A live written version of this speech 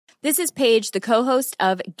This is Paige, the co-host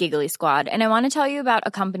of Giggly Squad, and I want to tell you about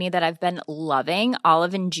a company that I've been loving,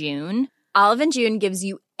 Olive & June. Olive & June gives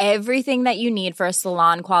you everything that you need for a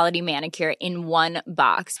salon-quality manicure in one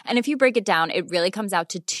box. And if you break it down, it really comes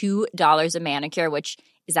out to $2 a manicure, which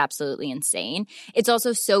is absolutely insane. It's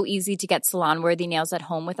also so easy to get salon-worthy nails at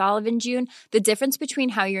home with Olive & June. The difference between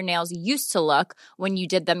how your nails used to look when you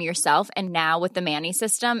did them yourself and now with the Mani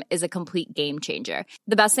system is a complete game changer.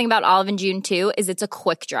 The best thing about Olive & June, too, is it's a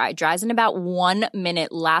quick dry. Dries in about 1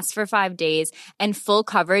 minute, lasts for 5 days, and full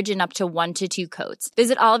coverage in up to 1 to 2 coats.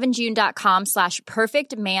 Visit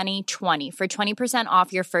oliveandjune.com/perfectmani20 for 20%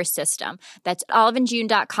 off your first system. That's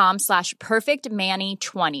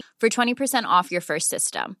oliveandjune.com/perfectmani20 for 20% off your first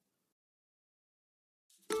system.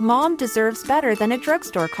 Mom deserves better than a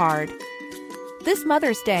drugstore card. This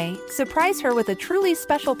Mother's Day, surprise her with a truly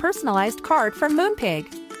special personalized card from Moonpig.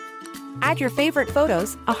 Add your favorite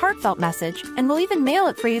photos, a heartfelt message, and we'll even mail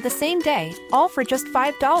it for you the same day, all for just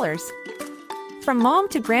 $5. From mom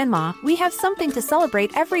to grandma, we have something to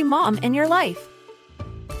celebrate every mom in your life.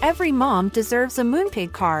 Every mom deserves a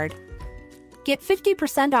Moonpig card. Get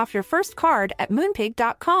 50% off your first card at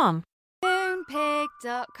moonpig.com.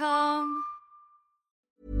 Moonpig.com.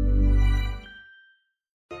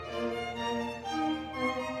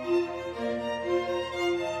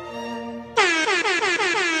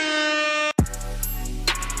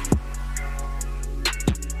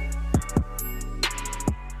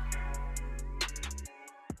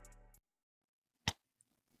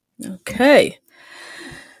 Okay.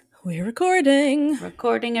 We're recording.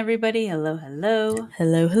 Recording, everybody. Hello, hello.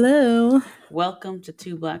 Hello, hello. Welcome to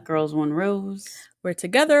Two Black Girls, One Rose. Where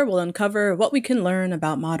together we'll uncover what we can learn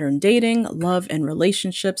about modern dating, love, and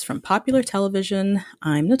relationships from popular television.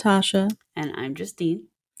 I'm Natasha. And I'm Justine.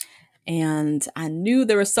 And I knew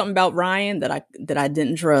there was something about Ryan that I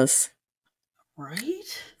didn't trust.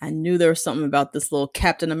 Right? I knew there was something about this little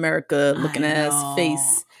Captain America looking ass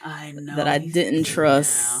face that I didn't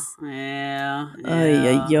trust. Yeah.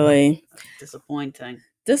 Ay. Disappointing.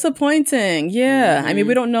 Yeah. Mm-hmm. I mean,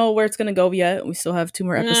 we don't know where it's going to go yet. We still have 2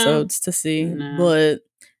 more episodes to see. But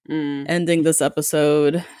ending this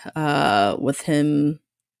episode with him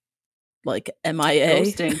like MIA.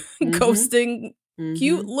 Ghosting. Ghosting. Mm-hmm.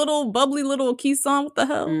 Cute little bubbly little Kisan. What the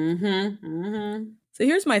hell? So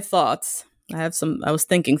here's my thoughts. I was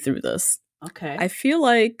thinking through this. Okay. I feel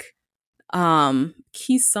like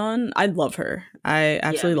Kisan, I love her. I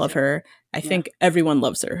absolutely love her. I think everyone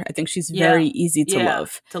loves her. I think she's very easy to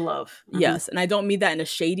love. Mm-hmm. Yes. And I don't mean that in a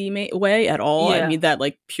shady way at all. I mean that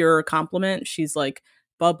like pure compliment. She's like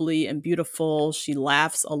bubbly and beautiful. She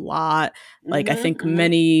laughs a lot. Like I think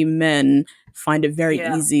many men find it very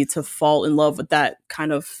easy to fall in love with that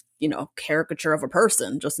kind of, caricature of a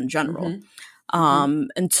person just in general.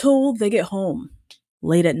 Until they get home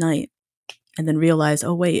late at night and then realize,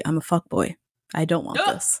 oh wait, I'm a fuckboy. I don't want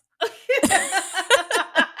this.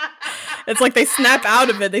 It's like they snap out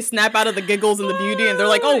of it. They snap out of the giggles and the beauty and they're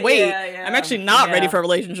like, oh wait, I'm actually not ready for a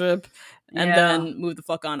relationship. And then move the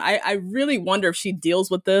fuck on. I really wonder if she deals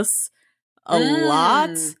with this a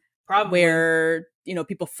lot. Probably. Where,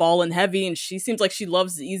 people fall in heavy and she seems like she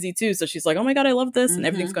loves easy too. So she's like, oh my God, I love this. And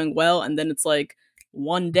everything's going well. And then it's like,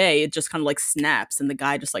 one day it just kind of like snaps and the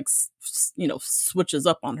guy just like switches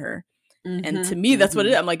up on her. And to me that's what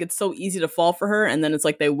it is. I'm like, it's so easy to fall for her, and then it's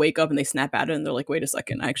like they wake up and they snap at it and they're like, wait a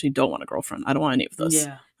second, I actually don't want a girlfriend. I don't want any of this.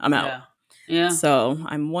 I'm out. So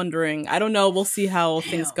I'm wondering, I don't know, we'll see how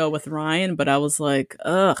things go with Ryan, but I was like,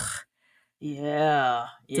 ugh,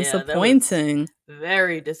 disappointing.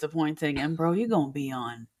 Very disappointing. And bro, you're gonna be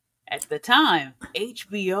on, at the time,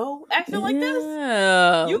 HBO acting like this?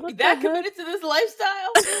 You that committed to this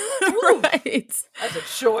lifestyle? Right. That's a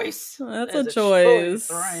choice. That's a choice.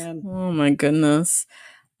 Ryan. Oh my goodness.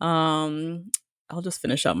 I'll just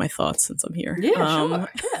finish out my thoughts since I'm here. Yeah, sure.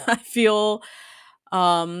 Yeah. I feel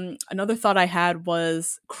another thought I had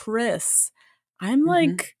was Chris. I'm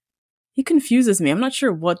like, he confuses me. I'm not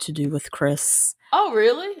sure what to do with Chris. Oh,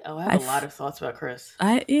 really? Oh, I have a lot of thoughts about Chris.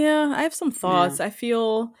 I have some thoughts. I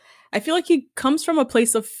feel like he comes from a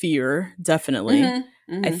place of fear, definitely.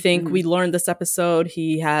 I think we learned this episode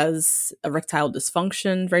he has erectile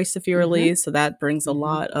dysfunction very severely, so that brings a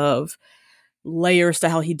lot of layers to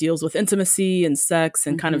how he deals with intimacy and sex,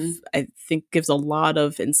 and kind of, I think, gives a lot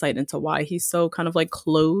of insight into why he's so kind of like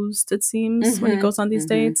closed, it seems, when he goes on these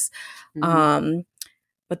dates.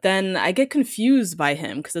 But then I get confused by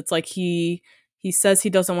him because it's like he says he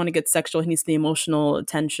doesn't want to get sexual. He needs the emotional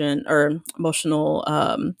attention or emotional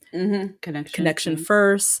connection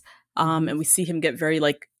first. And we see him get very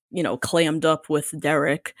like, clammed up with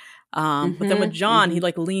Derek. But then with John, he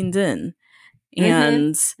like leaned in.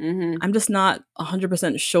 And I'm just not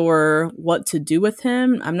 100% sure what to do with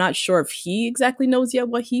him. I'm not sure if he exactly knows yet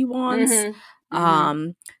what he wants.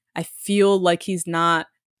 I feel like he's not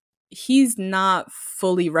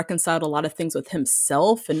fully reconciled a lot of things with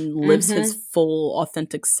himself and lives his full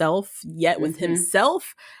authentic self yet with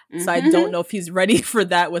himself. So I don't know if he's ready for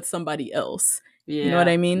that with somebody else. You know what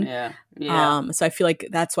I mean? So I feel like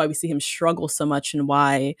that's why we see him struggle so much and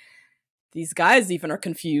why these guys even are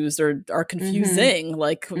confused or are confusing.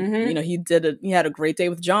 Like, you know, he had a great day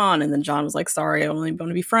with John, and then John was like, sorry, I only want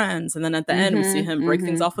to be friends. And then at the end, we see him break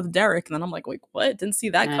things off with Derek. And then I'm like, wait, what? Didn't see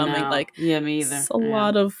that coming. Like, me either. It's a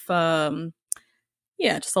lot of,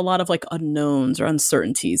 just a lot of like unknowns or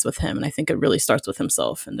uncertainties with him. And I think it really starts with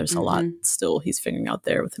himself. And there's a lot still he's figuring out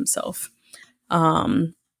there with himself.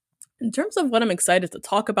 In terms of what I'm excited to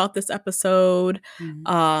talk about this episode,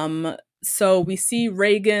 so we see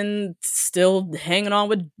Reagan still hanging on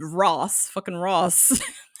with Ross. Fucking Ross.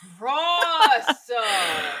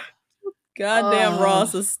 Goddamn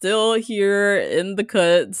Ross is still here in the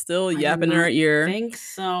cut, still yapping in her ear. I think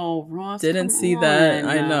so. Ross didn't see that.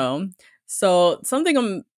 I know. So something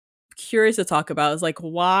I'm curious to talk about is like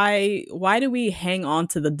why do we hang on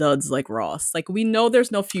to the duds like Ross? Like, we know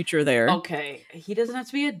there's no future there. Okay, he doesn't have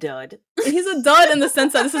to be a dud. He's a dud in the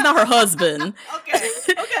sense that this is not her husband. Okay.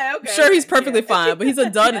 Sure, he's perfectly fine, but he's a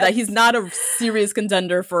dud that he's not a serious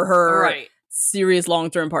contender for her serious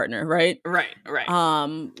long-term partner, right? Right.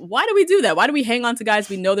 Why do we do that? Why do we hang on to guys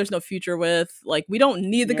we know there's no future with? Like, we don't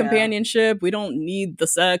need the companionship, we don't need the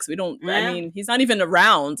sex, we don't. I mean, he's not even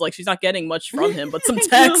around. Like, she's not getting much from him, but some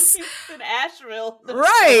texts. He's in Asheville,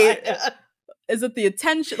 right? Is it the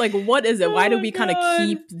attention? Like, what is it? Why do we kind of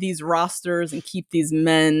keep these rosters and keep these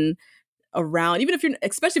men around, even if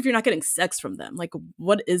especially if you're not getting sex from them? Like,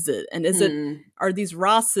 what is it? And is it, are these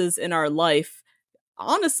Rosses in our life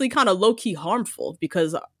honestly kind of low-key harmful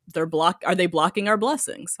because are they blocking our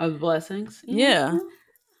blessings? Our blessings? Yeah.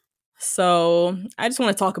 So I just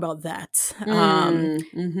want to talk about that. And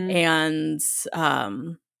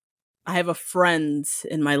I have a friend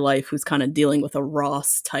in my life who's kind of dealing with a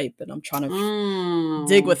Ross type, and I'm trying to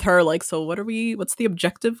dig with her. Like, so what's the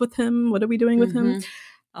objective with him? What are we doing with him?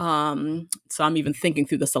 So I'm even thinking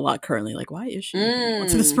through this a lot currently. Like, why is she to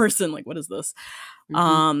this person? Like, what is this?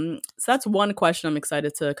 So that's one question I'm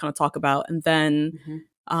excited to kind of talk about. And then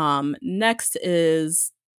next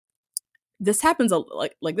is, this happens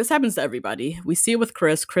like this happens to everybody. We see it with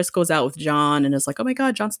Chris. Chris goes out with John and is like, oh my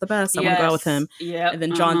God, John's the best. I want to go out with him. And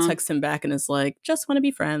then John texts him back and is like, just want to be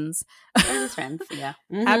friends. Friends. Yeah.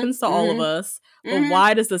 Happens to all of us. But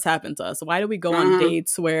why does this happen to us? Why do we go on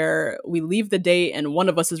dates where we leave the date and one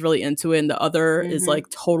of us is really into it and the other is like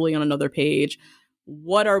totally on another page?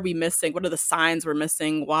 What are we missing? What are the signs we're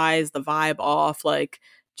missing? Why is the vibe off? Like,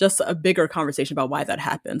 just a bigger conversation about why that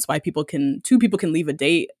happens. Why two people can leave a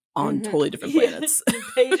date on totally different planets.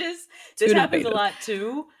 Pages. This happens a lot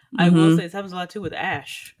too. I will say this happens a lot too with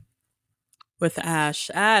Ash. With Ash,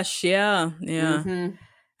 yeah.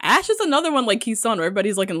 Ash is another one like Keith's son, where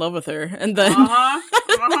everybody's like in love with her, and then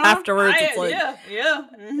afterwards it's like,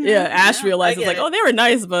 Ash realizes like, oh, they were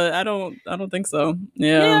nice, but I don't think so.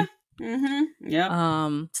 Yeah.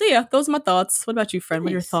 So yeah, those are my thoughts. What about you, friend? What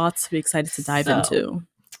are your thoughts? Be excited to dive into.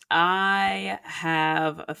 I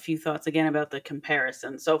have a few thoughts again about the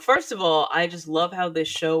comparison. So first of all, I just love how this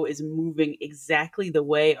show is moving exactly the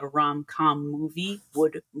way a rom-com movie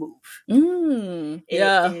would move. We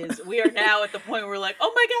are now at the point where we're like,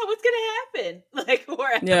 oh my God, what's going to happen? Like,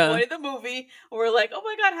 we're at the point of the movie where we're like, oh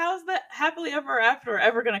my God, how's that happily ever after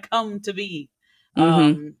ever going to come to be?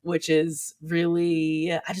 Which is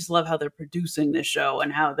really, I just love how they're producing this show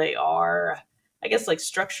and how they are, I guess, like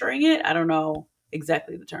structuring it. I don't know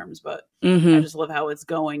exactly the terms, but I just love how it's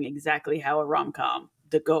going exactly how a rom-com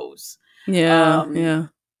that goes. And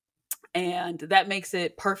that makes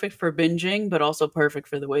it perfect for binging, but also perfect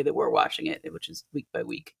for the way that we're watching it, which is week by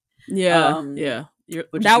week. Now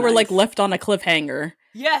we're like left on a cliffhanger.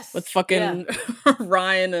 Yes. With fucking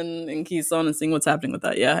Ryan and Keeson and seeing what's happening with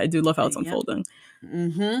that. Yeah, I do love how it's unfolding.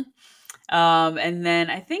 And then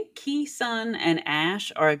I think Keeson and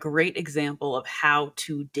Ash are a great example of how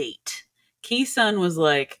to date. Keeson was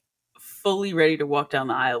like fully ready to walk down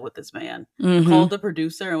the aisle with this man. Called the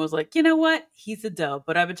producer and was like, you know what? He's a dub,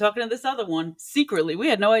 but I've been talking to this other one secretly. We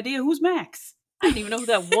had no idea who's Max. I didn't even know who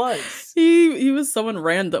that was. He was someone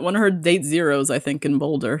random, one of her date zeros, I think, in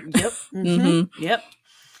Boulder. Yep. Yep.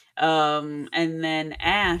 And then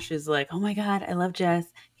Ash is like, oh my God, I love Jess.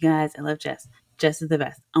 You guys, I love Jess. Jess is the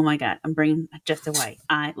best. Oh my God, I'm bringing Jess to White.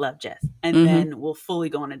 I love Jess. And then we'll fully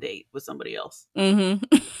go on a date with somebody else and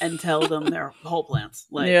tell them their whole plans.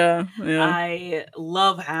 Like, I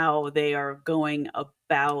love how they are going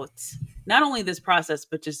about not only this process,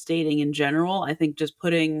 but just dating in general. I think just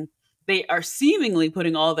they are seemingly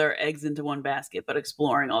putting all their eggs into one basket, but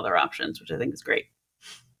exploring all their options, which I think is great.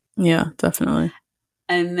 Yeah, definitely.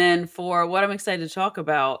 And then for what I'm excited to talk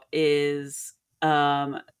about is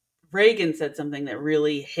Reagan said something that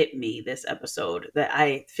really hit me this episode that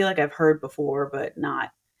I feel like I've heard before, but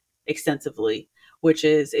not extensively, which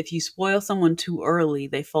is if you spoil someone too early,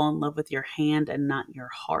 they fall in love with your hand and not your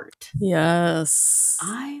heart. Yes.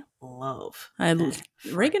 I love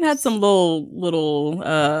Reagan had some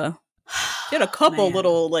little she had a couple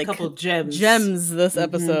little couple gems this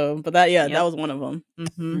episode, but that was one of them.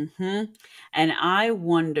 And I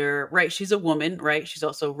wonder, right, she's a woman, right? She's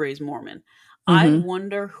also raised Mormon. I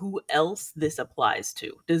wonder who else this applies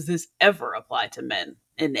to. Does this ever apply to men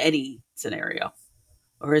in any scenario?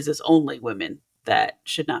 Or is this only women that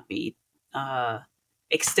should not be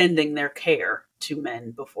extending their care to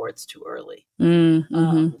men before it's too early?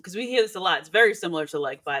 Because we hear this a lot. It's very similar to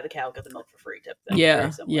like buy the cow, get the milk for free type thing.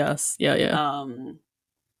 Yeah. Yes. Yeah.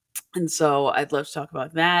 And so I'd love to talk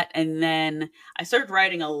about that. And then I started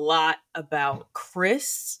writing a lot about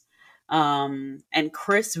Chris and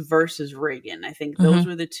Chris versus Reagan. I think those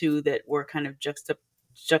were the two that were kind of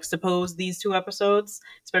juxtaposed these two episodes,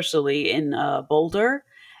 especially in Boulder.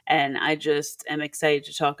 And I just am excited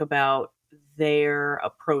to talk about their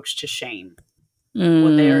approach to shame,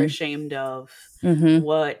 what they are ashamed of,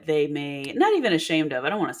 what they may not even ashamed of. I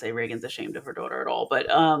don't want to say Reagan's ashamed of her daughter at all, but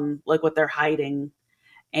like what they're hiding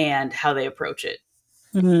and how they approach it.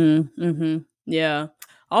 Yeah.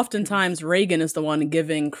 Oftentimes Reagan is the one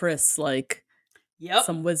giving Chris like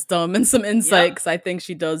some wisdom and some insight, because I think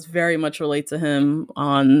she does very much relate to him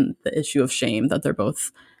on the issue of shame that they're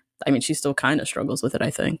both. I mean, she still kind of struggles with it,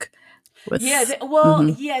 I think. I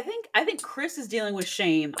think Chris is dealing with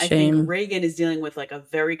shame. I think Reagan is dealing with like a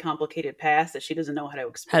very complicated past that she doesn't know how to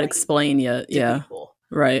explain. Yet. Yeah. People.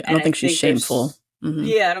 Right. I don't think she's shameful.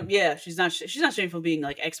 She's not shameful being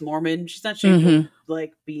like ex-Mormon. She's not shameful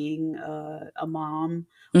like being a mom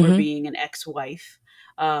or being an ex-wife.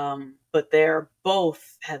 But they're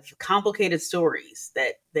both have complicated stories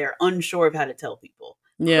that they're unsure of how to tell people.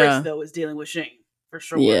 Chris, though, is dealing with shame. For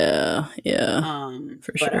sure. For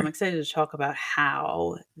sure. But I'm excited to talk about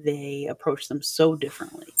how they approach them so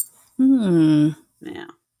differently. Yeah.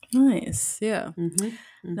 Nice. Yeah.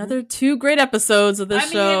 Another 2 great episodes of this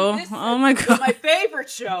show. Oh my God. My favorite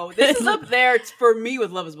show. This is up there. It's for me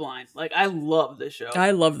with Love is Blind. Like, I love this show.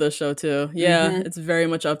 I love this show too. Yeah. It's very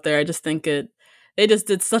much up there. I just think they just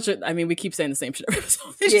did we keep saying the same shit every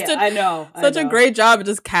episode. I know. Such a great job of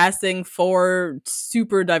just casting 4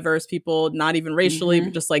 super diverse people, not even racially,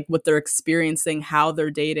 but just like what they're experiencing, how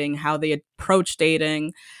they're dating, how they approach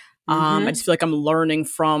dating. I just feel like I'm learning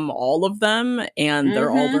from all of them, and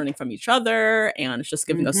they're all learning from each other, and it's just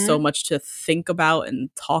giving us so much to think about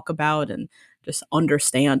and talk about and just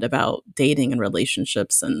understand about dating and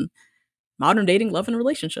relationships and modern dating, love, and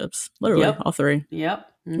relationships. Literally, all 3. Yep.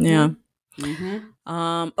 Yeah.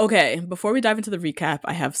 Okay, before we dive into the recap,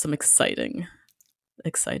 I have some exciting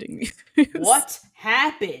news. What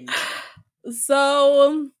happened?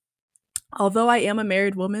 So, although I am a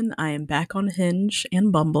married woman, I am back on Hinge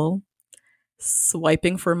and Bumble,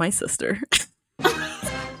 swiping for my sister.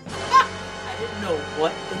 I didn't know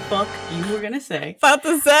what the fuck you were gonna say. About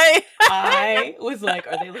to say. I was like,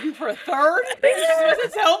 are they looking for a third? They just supposed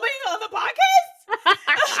to tell me on the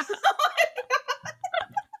podcast?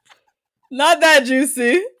 Not that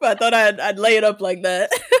juicy, but I thought I'd lay it up like that.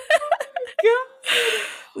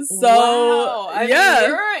 So, wow. I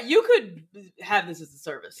mean, you could have this as a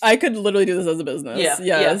service. I could literally do this as a business.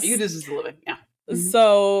 Yeah, you do this as a living. Yeah.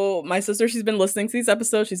 So, my sister, she's been listening to these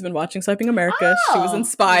episodes. She's been watching Swiping America. She was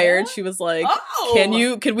inspired. She was like,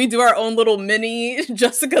 can we do our own little mini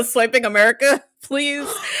Jessica Swiping America, please?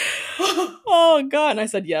 Oh, God. And I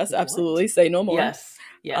said, yes, absolutely. Say no more. Yes.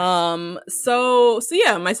 So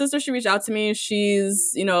yeah, my sister, she reached out to me.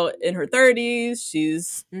 She's, in her 30s.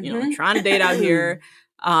 She's, trying to date out here.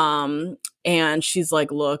 And she's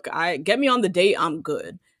like, look, get me on the date. I'm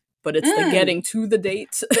good. But it's the getting to the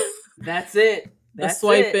date. That's it. The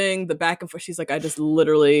swiping, the back and forth. She's like, I just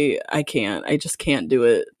can't do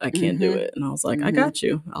it. I can't do it. And I was like, I got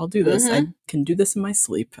you. I'll do this. I can do this in my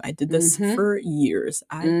sleep. I did this for years.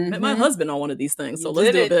 I met my husband on one of these things. So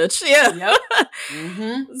let's do it, bitch. Yeah.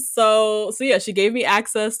 So yeah, she gave me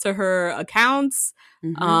access to her accounts.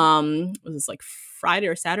 Was this like Friday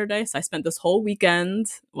or Saturday? So I spent this whole weekend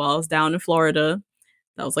while I was down in Florida.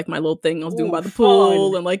 That was like my little thing I was doing by the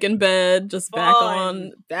pool and like in bed, just back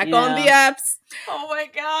on the apps. Oh my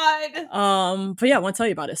God. But yeah, I want to tell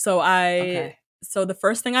you about it. So so the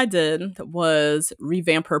first thing I did was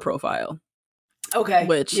revamp her profile. Okay.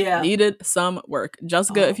 Which needed some work.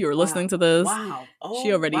 Jessica, if you were listening to this,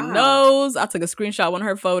 she already knows. I took a screenshot of one of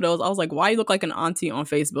her photos. I was like, why you look like an auntie on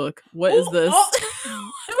Facebook? What is this?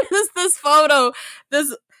 What is this photo?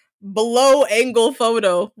 This below angle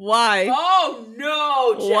photo. Why? Oh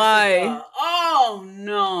no, Jessica. Why? Oh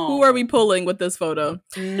no. Who are we pulling with this photo?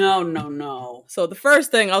 No. So the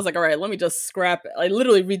first thing I was like, all right, let me just scrap it. I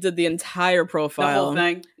literally redid the entire profile. The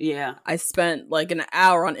whole thing? Yeah. I spent like an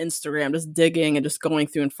hour on Instagram just digging and just going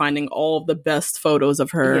through and finding all of the best photos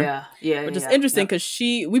of her. Yeah. Which is interesting because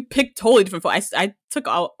we picked totally different photos. I took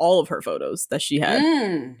out all of her photos that she had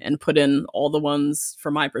and put in all the ones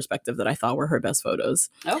from my perspective that I thought were her best photos.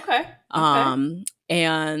 Okay.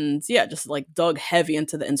 And yeah, just like dug heavy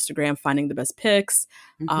into the Instagram, finding the best pics.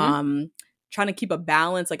 Trying to keep a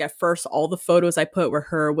balance. Like at first, all the photos I put were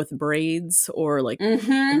her with braids or like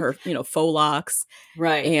her, faux locks.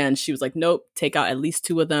 Right. And she was like, nope, take out at least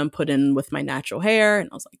 2 of them, put in with my natural hair. And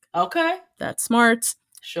I was like, okay, that's smart.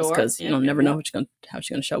 Sure. Because never know how she's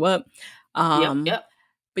gonna show up.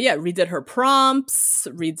 But yeah, redid her prompts,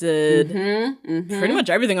 pretty much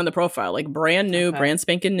everything on the profile, like brand new, brand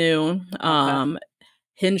spanking new.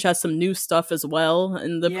 Hinge has some new stuff as well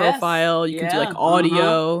in the profile. You can do like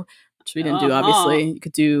audio, which we didn't do, obviously. You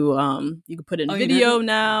could do, you could put in video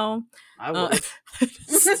now. I would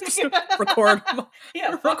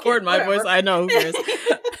record my voice. I know. Who cares?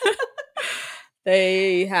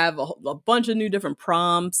 They have a bunch of new different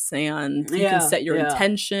prompts, and you can set your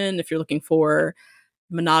intention if you're looking for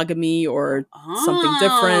monogamy or something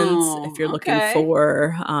different. If you're looking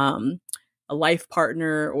for a life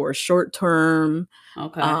partner or short term.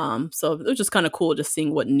 So it was just kind of cool just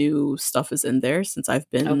seeing what new stuff is in there since I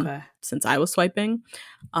was swiping.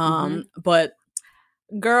 But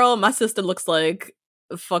girl, my sister looks like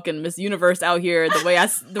fucking Miss Universe out here. The way I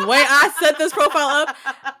set this profile up,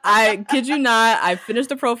 I kid you not, I finished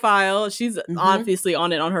the profile. She's obviously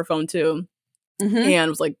on it on her phone too. And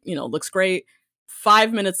was like, looks great.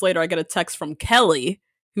 5 minutes later, I get a text from Kelly,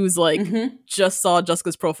 who's like, just saw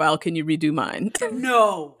Jessica's profile. Can you redo mine?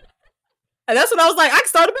 No. And that's when I was like, I can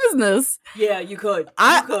start a business. Yeah, you could.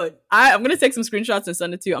 I'm going to take some screenshots and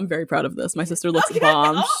send it to you. I'm very proud of this. My sister looks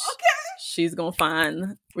bomb. We're going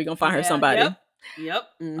to find her somebody. Yep.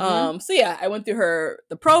 So yeah, I went through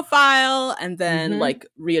the profile and then like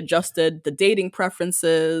readjusted the dating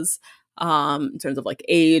preferences in terms of like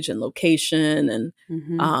age and location, and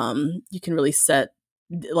you can really set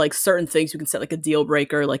like certain things. You can set like a deal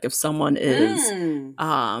breaker, like if someone is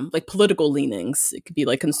like political leanings, it could be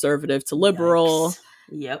like conservative to liberal. Yikes.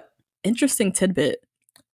 Yep. Interesting tidbit.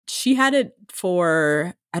 She had it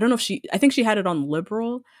for, I think she had it on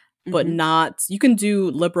liberal, but not, you can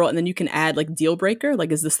do liberal and then you can add like deal breaker.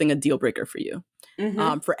 Like, is this thing a deal breaker for you?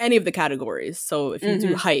 For any of the categories. So if you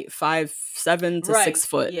do height, 5'7" to 6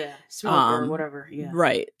 foot, smoker or whatever,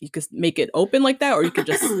 right, you could make it open like that, or you could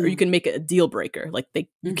just, or you can make it a deal breaker. Like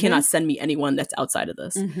you cannot send me anyone that's outside of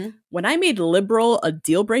this. When I made liberal a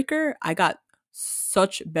deal breaker, I got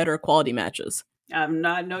such better quality matches. I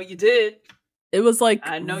know you did. It was like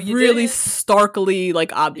really starkly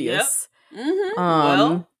like obvious.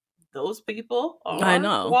 Well, those people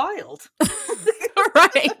are wild.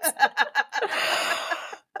 Right.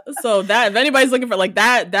 So that, if anybody's looking for like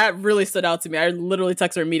that really stood out to me. I literally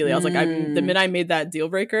texted her immediately. I was like, the minute I made that deal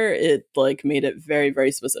breaker, it like made it very,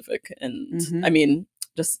 very specific, and I mean,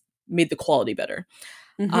 just made the quality better.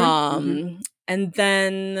 And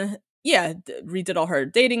then redid all her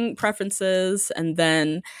dating preferences, and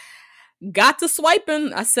then got to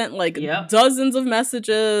swiping. I sent like dozens of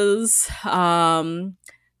messages.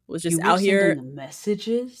 Was just out here. The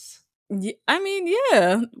messages. I mean,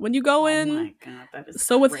 when you go in. Oh my God, that is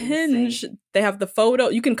so crazy. With Hinge, they have the photo.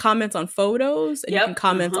 You can comment on photos, and you can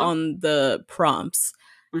comment on the prompts.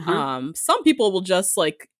 Some people will just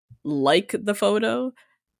like the photo.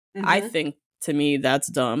 I think, to me, that's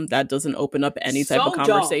dumb. That doesn't open up any type of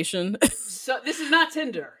conversation. So this is not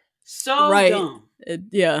Tinder. So dumb.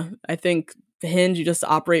 I think Hinge, you just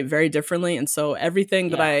operate very differently, and so everything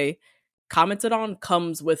that I commented on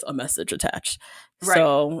comes with a message attached.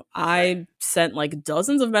 So I sent like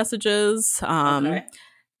dozens of messages. I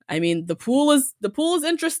mean, the pool is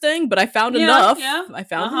interesting, but I found enough. I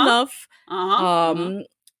found enough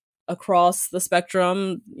across the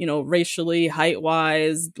spectrum, racially, height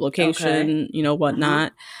wise, location,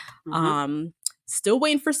 whatnot. Still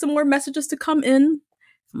waiting for some more messages to come in.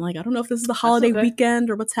 I'm like, I don't know if this is the holiday weekend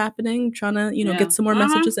or what's happening. Trying to, get some more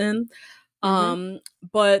messages in.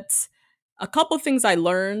 But a couple of things I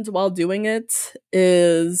learned while doing it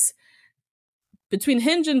is between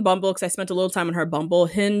Hinge and Bumble, because I spent a little time on her Bumble,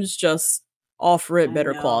 Hinge just offer it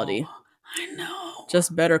better quality. I know.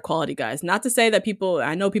 Just better quality, guys. Not to say that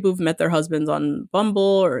I know people who've met their husbands on Bumble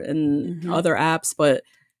or in other apps, but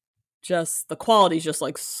just the quality is just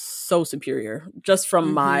like so superior, just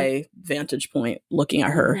from my vantage point looking at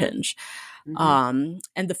her Hinge. And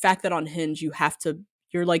the fact that on Hinge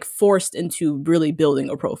you're like forced into really building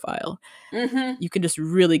a profile. You can just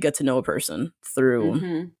really get to know a person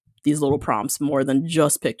through these little prompts more than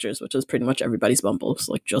just pictures, which is pretty much everybody's Bumble. It's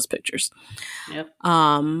like just pictures. Yep.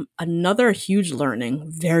 Another huge learning,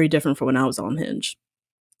 very different from when I was on Hinge.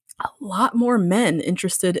 A lot more men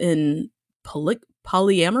interested in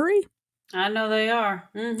polyamory. I know they are.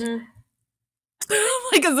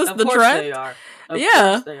 Like, is this of the course trend? They are. Of yeah,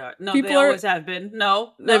 course they are. No, they always have been.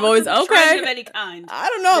 No, they've always trend of any kind. I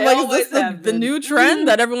don't know. Like, is this the new trend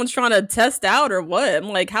that everyone's trying to test out, or what? I'm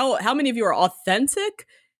like, how many of you are authentic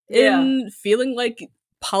in feeling like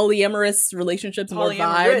polyamorous relationships more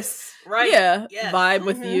vibes? Right? Yeah, vibe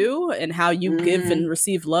with you and how you give and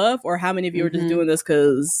receive love, or how many of you are just doing this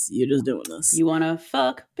because you're just doing this? You want to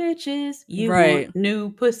fuck bitches? You want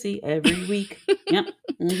new pussy every week? Yep.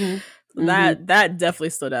 That definitely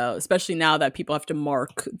stood out, especially now that people have to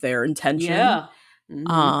mark their intention. Yeah.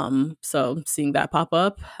 So seeing that pop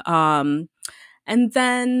up. And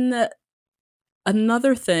then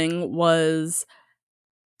another thing was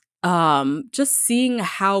just seeing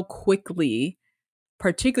how quickly,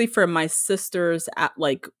 particularly for my sister's at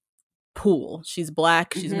like pool. She's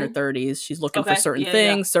Black, she's in her 30s, she's looking for certain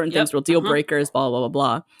things, certain things were deal breakers, blah, blah, blah,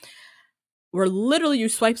 blah. Where literally you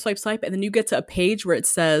swipe, and then you get to a page where it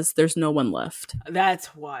says there's no one left.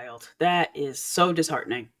 That's wild. That is so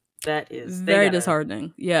disheartening. That is very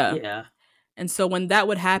disheartening. Yeah. Yeah. And so when that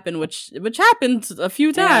would happen, which happened a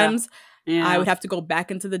few times, I would have to go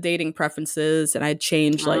back into the dating preferences, and I'd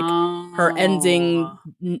change like her ending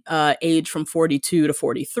age from 42 to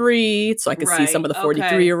 43, so I could see some of the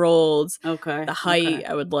 43-year-olds. Okay. The height,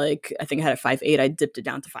 I would like, I think I had a 5'8", I dipped it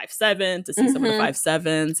down to 5'7" to see some of the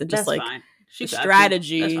 5'7s, and just fine. The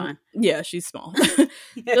strategy. That's fine. Yeah, she's small.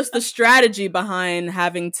 Just the strategy behind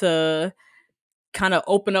having to kind of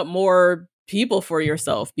open up more people for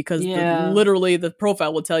yourself, because literally the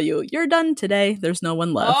profile will tell you, you're done today. There's no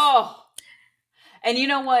one left. Oh. And you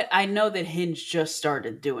know what? I know that Hinge just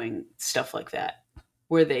started doing stuff like that,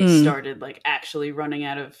 where they started like actually running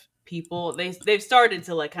out of people. They've started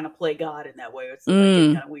to like kind of play God in that way. It's like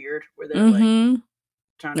kind of weird, where they're like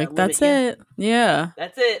trying to limit that's you. it. Yeah,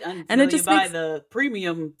 that's it. Until and it just buy the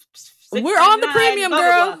premium. We're on the premium,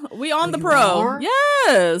 girl. We on the pro. Are?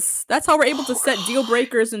 Yes, that's how we're able to set deal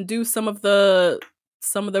breakers and do some of the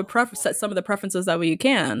preferences that we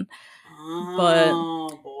can. But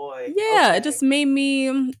yeah, it just made me,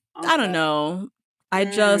 I don't know.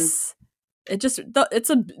 This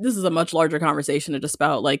is a much larger conversation. It's just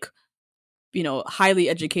about like, highly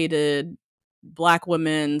educated Black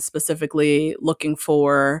women specifically looking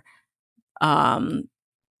for,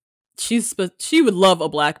 she would love a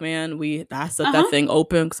Black man. I set that thing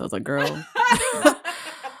open because I was like, girl,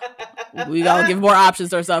 we gotta give more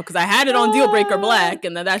options to ourselves, because I had it on Deal Breaker Black,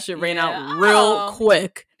 and then that shit ran out real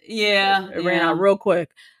quick. Yeah, it ran out real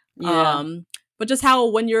quick. Yeah. But just how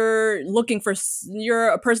when you're looking for, you're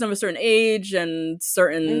a person of a certain age and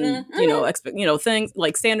certain, things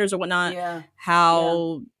like standards or whatnot.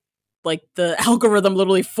 How like the algorithm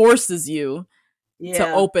literally forces you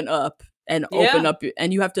to open up, and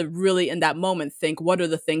and you have to really in that moment think, what are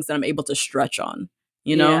the things that I'm able to stretch on?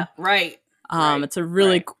 Right. It's a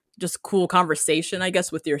really just cool conversation, I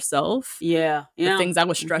guess, with yourself. Yeah. The things I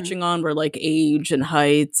was stretching on were like age and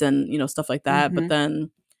height and stuff like that. But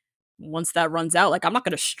then once that runs out, like, I'm not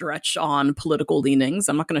going to stretch on political leanings.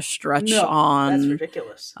 I'm not going to stretch on that's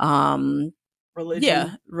ridiculous. Religion.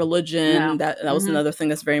 Yeah, religion. Yeah. That was another thing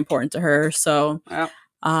that's very important to her. So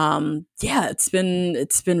it's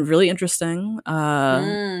been really interesting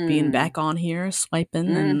being back on here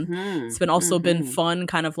swiping, and it's been also been fun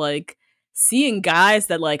kind of like seeing guys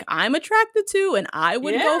that like I'm attracted to and I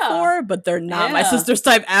would go for, but they're not my sister's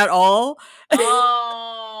type at all.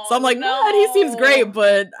 So I'm like, what? He seems great,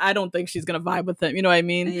 but I don't think she's gonna vibe with him. You know what I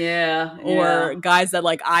mean? Yeah. Or guys that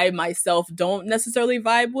like I myself don't necessarily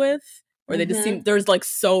vibe with, or they just seem there's like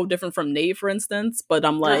so different from Nate, for instance. But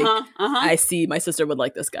I'm like, I see my sister would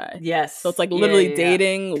like this guy. Yes. So it's like literally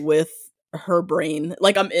dating with her brain.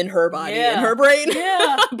 Like I'm in her body and her brain.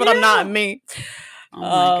 Yeah. But I'm not me.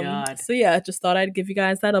 Oh my God. So yeah, just thought I'd give you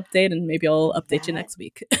guys that update, and maybe I'll update you next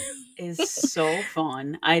week. Is so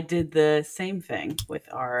fun. I did the same thing with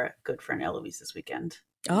our good friend Eloise this weekend.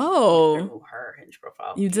 Oh, her Hinge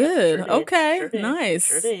profile. You did? Sure did. Okay, Sure did. nice.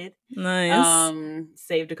 Sure did. Nice.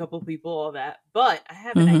 Saved a couple people, all that. But I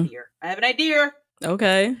have an idea.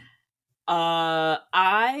 Okay.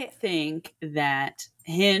 I think that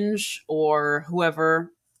Hinge or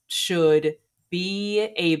whoever should be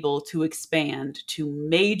able to expand to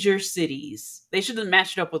major cities. They should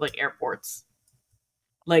match it up with like airports.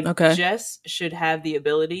 Like Jess should have the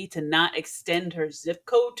ability to not extend her zip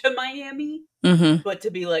code to Miami, but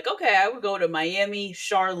to be like, okay, I would go to Miami,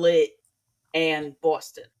 Charlotte, and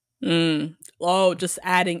Boston. Oh, just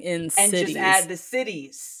adding in cities. And just add the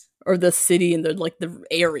cities. Or the city and the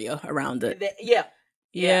area around it.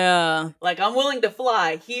 Yeah. Like, I'm willing to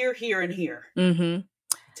fly here, here, and here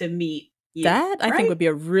to meet you. That, I think, would be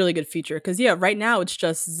a really good feature. Because, right now it's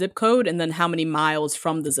just zip code and then how many miles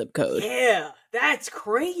from the zip code. Yeah, that's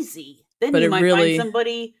crazy. Then you might find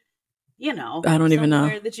somebody, I don't even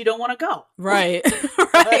know, that you don't want to go. Right.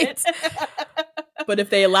 Right. But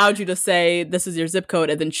if they allowed you to say, this is your zip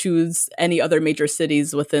code, and then choose any other major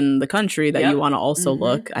cities within the country that you want to also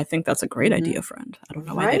look, I think that's a great idea, friend. I don't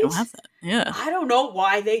know why they don't have that. Yeah. I don't know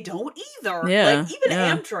why they don't either. Yeah. Like, even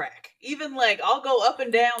Amtrak. Even, like, I'll go up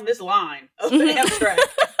and down this line of Amtrak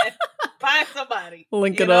and find somebody.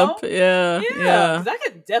 Link it up. Yeah. Yeah. Because I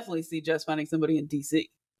could definitely see just finding somebody in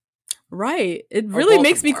D.C. Right. It really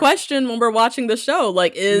makes me question when we're watching the show.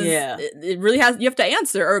 Like, it really has, you have to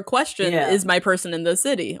answer or question, is my person in the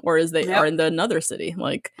city or is they are in another city?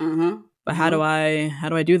 Like, but how do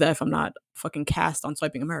I do that if I'm not fucking cast on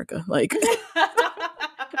Swiping America? Like,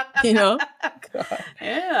 God.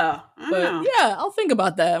 Yeah. But I'll think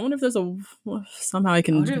about that. I wonder if there's somehow I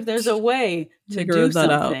can. I wonder if there's a way to figure do that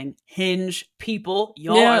something. out. Hinge people,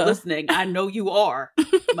 y'all are listening. I know you are.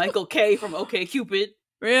 Michael K from OkCupid.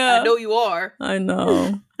 Yeah. I know you are. I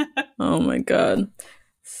know. Oh my God.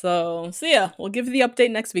 So we'll give you the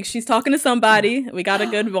update next week. She's talking to somebody. We got a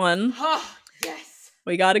good one. Yes.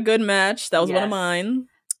 We got a good match. That was one of mine.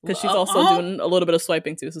 Because she's also doing a little bit of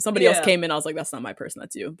swiping too. So somebody else came in. I was like, that's not my person.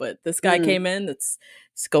 That's you. But this guy came in. It's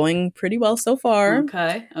going pretty well so far.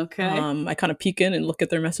 Okay. I kind of peek in and look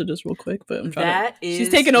at their messages real quick. But I'm trying she's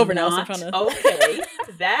taking over now. So I'm trying to. Okay.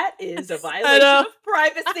 That is a violation of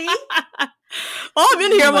privacy. While I'm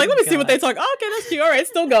in here, I'm like, let me see what they talk. Oh, okay, that's cute. All right,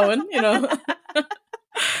 still going,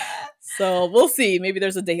 So we'll see. Maybe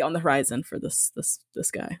there's a date on the horizon for this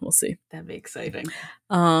guy. We'll see. That'd be exciting.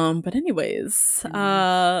 But anyways,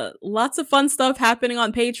 lots of fun stuff happening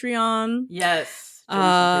on Patreon. Yes.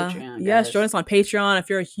 Yes, join us on Patreon if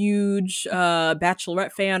you're a huge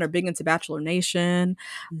Bachelorette fan or big into Bachelor Nation.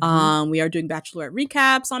 We are doing Bachelorette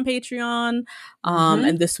recaps on Patreon.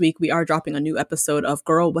 And this week we are dropping a new episode of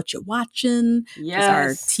Girl, What You Watching? Yes, our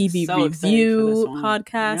TV review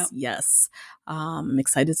podcast. Yep. Yes. I'm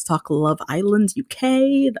excited to talk Love Island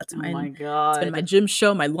UK. That's my God. It's been my gym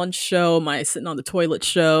show, my lunch show, my sitting on the toilet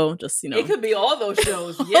show. Just, It could be all those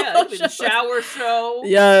shows. Yeah. It could be the shower show.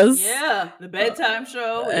 Yes. Yeah. The bedtime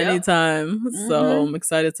show. Anytime. So I'm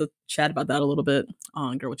excited to chat about that a little bit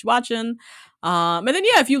on Girl, What You Watching? And then,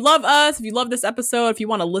 if you love us, if you love this episode, if you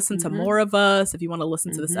want to listen to more of us, if you want to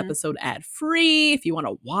listen to this episode ad free, if you want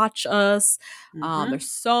to watch us, there's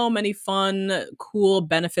so many fun, cool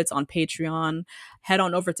benefits on Patreon. Head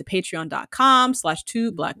on over to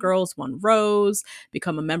patreon.com/2blackgirls1rose.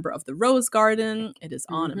 Become a member of the Rose Garden. It is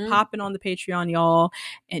on and popping on the Patreon, y'all.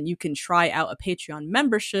 And you can try out a Patreon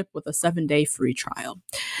membership with a 7-day free trial.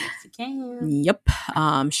 Yes, you can. Yep.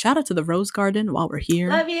 Shout out to the Rose Garden while we're here.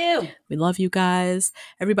 Love you. We love you guys.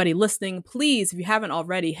 Everybody listening, please, if you haven't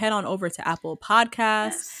already, head on over to Apple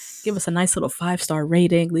Podcasts. Yes. Give us a nice little 5-star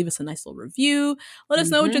rating. Leave us a nice little review. Let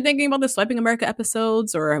us know what you're thinking about the Swiping America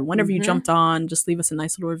episodes or whenever you jumped on. Just leave us a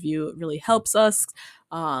nice little review. It really helps us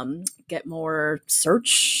get more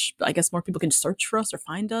search. I guess more people can search for us or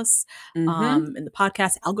find us in the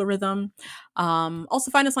podcast algorithm.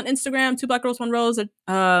 Also find us on Instagram, 2blackgirls1rose.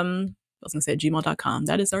 I was gonna say gmail.com.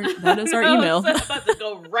 That is our email. I was about to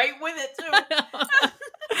go right with it too.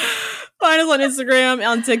 Find us on Instagram,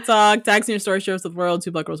 on TikTok, tags in your story, share us with the world,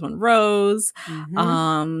 2blackgirls1rose.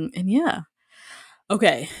 And yeah.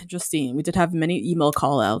 Okay, Justine, we did have many email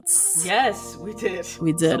call outs. Yes, we did.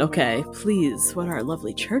 We did. So okay, please, what are our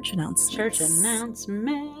lovely church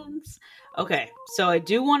announcements? Okay, so I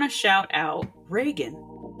do want to shout out Reagan,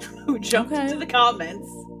 who jumped into the comments.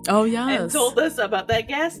 Oh, yes. And told us about that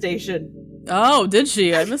gas station. Oh, did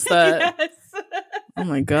she? I missed that. Yes. Oh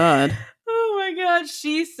my God. Oh my God.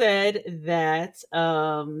 She said that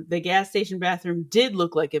the gas station bathroom did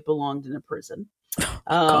look like it belonged in a prison.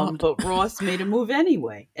 But Ross made a move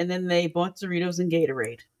anyway. And then they bought Doritos and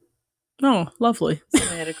Gatorade. Oh, lovely. So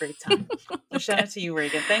they had a great time. So shout out to you,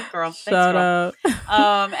 Reagan. Thanks, girl. Shout out.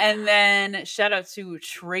 And then shout out to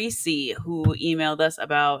Tracy, who emailed us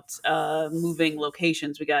about moving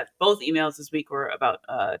locations. We got both emails this week were about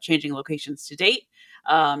changing locations to date.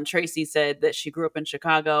 Tracy said that she grew up in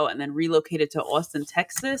Chicago and then relocated to Austin,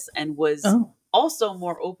 Texas, and was also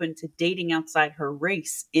more open to dating outside her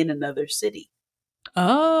race in another city.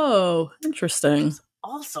 Oh, interesting. Which is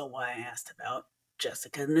also why I asked about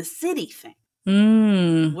Jessica in the city thing.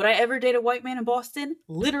 Would I ever date a white man in Boston?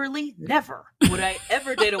 Literally never. Would I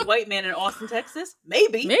ever date a white man in Austin, Texas?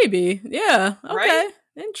 Maybe. Yeah. Okay. Right?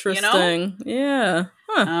 Interesting. Yeah.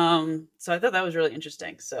 Huh. So I thought that was really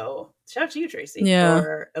interesting. So shout out to you, Tracy,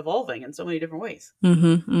 for evolving in so many different ways.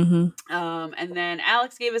 And then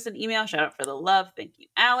Alex gave us an email. Shout out for the love. Thank you,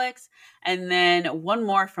 Alex. And then one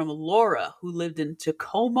more from Laura, who lived in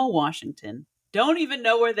Tacoma, Washington. Don't even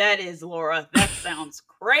know where that is, Laura. That sounds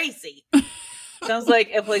crazy. Sounds like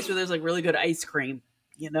a place where there's like really good ice cream,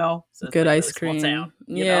 you know? So good like ice cream. Town,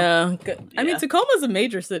 yeah. I mean, Tacoma's a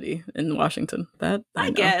major city in Washington. That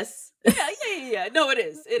I guess. Yeah. No, it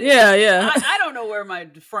is. It is. Yeah. I don't know where my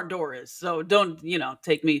front door is, so don't,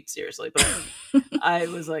 take me seriously. But I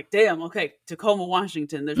was like, damn, okay, Tacoma,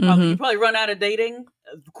 Washington. There's probably you probably run out of dating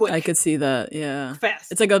quick. I could see that. Yeah,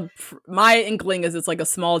 fast. It's like my inkling is it's like a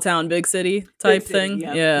small town, big city type thing.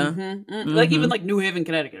 Yeah. Like even like New Haven,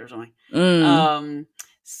 Connecticut, or something.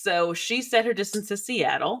 So she set her distance to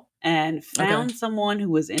Seattle and found someone who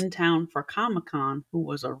was in town for Comic-Con who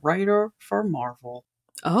was a writer for Marvel.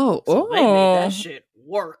 So they made that shit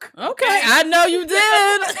work. Okay, I know you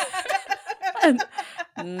did.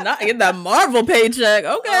 Not get that Marvel paycheck.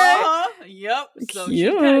 Okay. Yep. So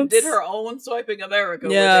Cute. she kind of did her own Swiping America,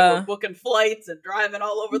 where they were booking flights and driving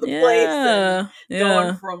all over the place and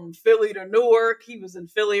going from Philly to Newark. He was in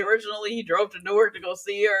Philly originally. He drove to Newark to go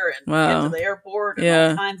see her and get to the airport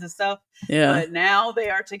and all kinds of stuff. Yeah. But now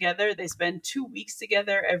they are together. They spend 2 weeks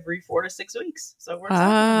together every 4 to 6 weeks. So we're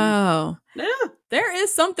wow. Yeah. There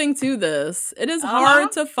is something to this. It is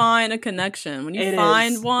hard to find a connection. When you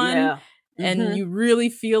find one and you really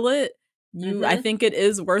feel it, I think it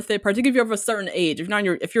is worth it, particularly if you're of a certain age. If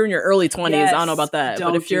you're in your early 20s, I don't know about that.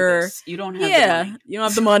 But if you don't have the money. You don't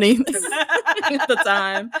have the money at the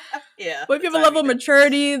time. Yeah. But if you have a level of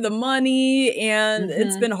maturity, the money, and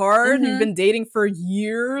it's been hard, you've been dating for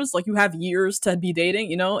years, like you have years to be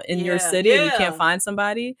dating, in your city, and you can't find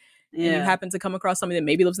somebody, and you happen to come across somebody that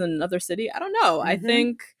maybe lives in another city. I don't know. I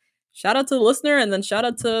think shout out to the listener, and then shout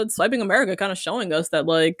out to Swiping America kind of showing us that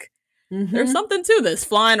like there's something to this,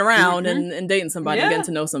 flying around and dating somebody and getting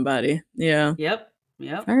to know somebody. Yeah. Yep.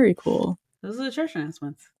 Very cool. Those are the church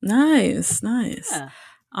announcements. Nice. Yeah.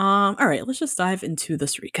 All right, let's just dive into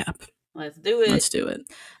this recap. Let's do it.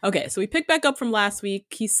 Okay, so we picked back up from last week.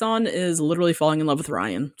 Ki-sun is literally falling in love with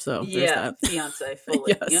Ryan. So there's that. Fiance,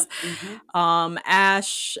 fully. Yes. Yep.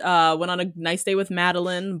 Ash went on a nice day with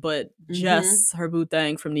Madeline, but Jess, her boo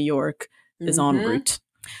thing from New York, is en route.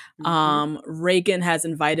 Reagan has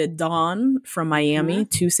invited Dawn from Miami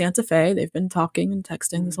to Santa Fe. They've been talking and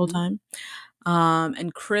texting this whole time.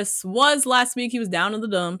 And Chris was last week. He was down in the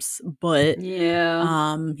dumps, but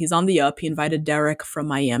he's on the up. He invited Derek from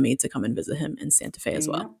Miami to come and visit him in Santa Fe as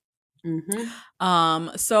well.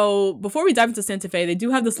 So before we dive into Santa Fe, they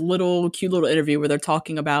do have this cute little interview where they're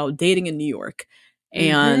talking about dating in New York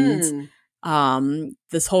and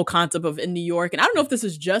this whole concept of in New York. And I don't know if this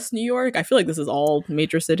is just New York. I feel like this is all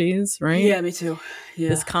major cities, right? Yeah, me too. Yeah.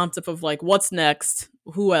 This concept of like, what's next?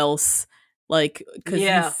 Who else? Like, because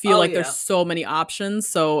you feel like there's so many options,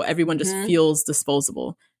 so everyone just feels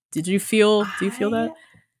disposable. Do you feel that?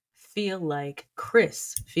 Feel like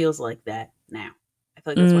Chris feels like that now. I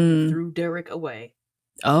feel like that's why he threw Derek away.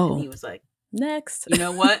 Oh. And he was like, next. You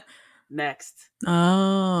know what? Next.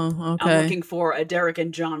 Oh, okay. I'm looking for a Derek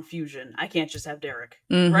and John fusion. I can't just have Derek.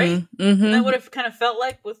 Right? Isn't that what it kind of felt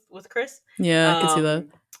like with Chris? Yeah, I can see that.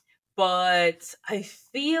 But I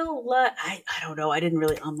feel like, I don't know, I didn't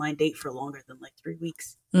really online date for longer than like 3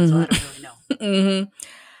 weeks. So I don't really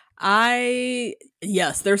know.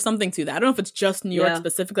 Yes, there's something to that. I don't know if it's just New York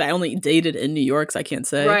specifically. I only dated in New York, so I can't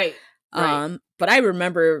say. Right. But I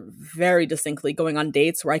remember very distinctly going on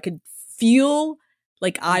dates where I could feel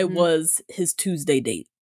like I was his Tuesday date.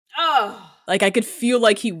 Oh. Like I could feel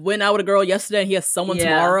like he went out with a girl yesterday and he has someone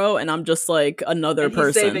tomorrow, and I'm just like another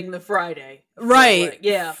person. He's saving the Friday. Right.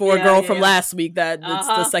 Yeah. For a girl from last week that it's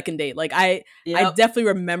the second date. Like I definitely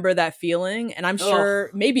remember that feeling, and I'm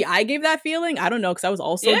sure maybe I gave that feeling. I don't know, because I was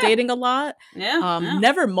also dating a lot.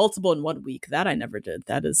 Never multiple in 1 week. That I never did.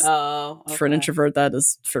 That is for an introvert, that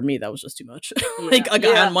is for me, that was just too much. Like a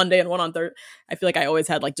guy on Monday and one on Thursday. I feel like I always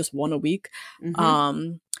had like just one a week.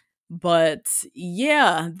 But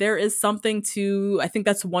yeah, there is something to, I think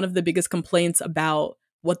that's one of the biggest complaints about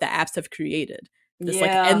what the apps have created. This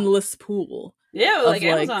like endless pool. Yeah, like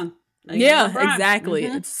Amazon. Like exactly.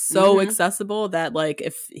 It's so accessible that like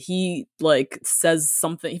if he like says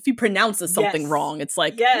something, if he pronounces something wrong, it's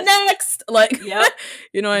like next. Like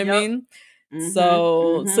you know what I mean?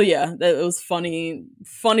 So yeah, it was funny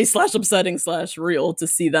 / upsetting / real to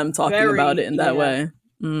see them talking about it in that way.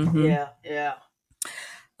 Yeah.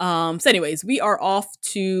 So anyways, we are off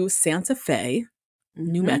to Santa Fe,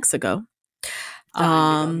 New Mexico. Dying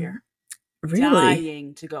to go here. Really?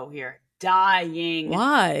 Dying to go here.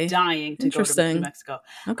 Why? Dying to go to New Mexico.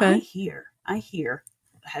 Okay. I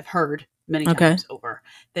have heard many times over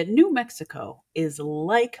that New Mexico is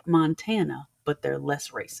like Montana, but they're less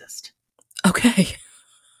racist. Okay.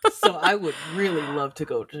 So I would really love to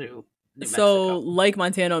go to New Mexico. So like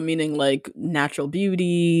Montana, meaning like natural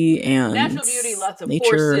beauty, lots of nature.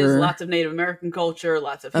 Horses, lots of Native American culture,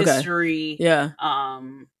 lots of history. Yeah.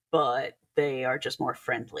 But they are just more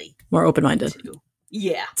friendly. More open-minded.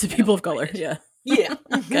 To people of color. Yeah. Yeah.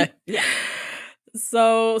 Okay. Yeah.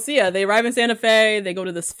 So yeah, they arrive in Santa Fe. They go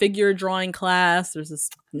to this figure drawing class. There's this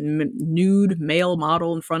nude male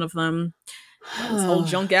model in front of them. This whole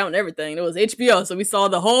junk out and everything. It was HBO, so we saw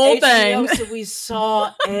the whole thing. So we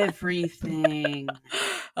saw everything.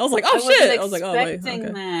 I was like, oh shit! I was like, oh wait,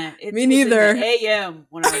 that. Me neither. In the AM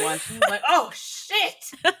when I watched it, I was like, oh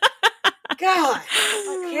shit! God.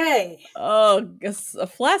 Okay. Oh, guess a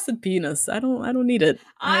flaccid penis. I don't need it.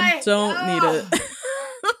 I don't need it.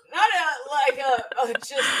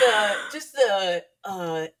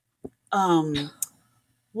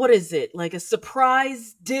 What is it? Like a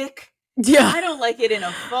surprise dick? Yeah. I don't like it in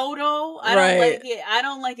a photo. I don't like it. I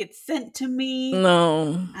don't like it sent to me.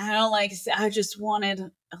 No. I just wanted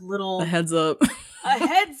a little... A heads up. A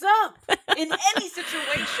heads up in any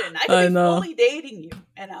situation. I could be fully dating you.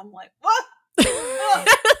 And I'm like, what?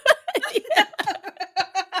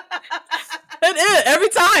 It is. Every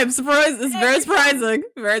time. Surprise. It's very surprising.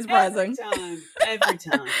 Very surprising. Every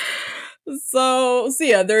time. So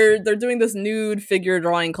yeah, they're doing this nude figure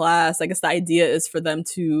drawing class. I guess the idea is for them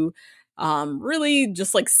to really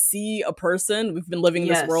just like see a person. We've been living in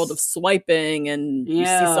this world of swiping and you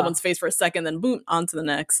see someone's face for a second, then boom, on to the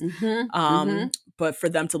next. But for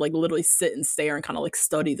them to like literally sit and stare and kind of like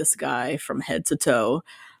study this guy from head to toe.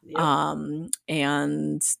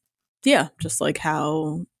 And yeah, just like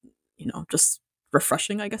how, just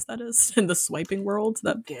refreshing, I guess that is, in the swiping world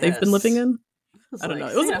that they've been living in. I don't know.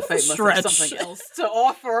 It was a stretch. Something else to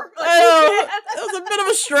offer. It was a bit of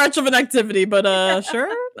a stretch of an activity, but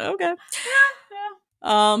sure, okay.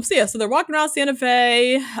 So they're walking around Santa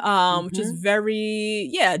Fe, which is very,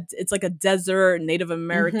 it's like a desert, Native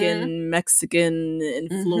American, Mexican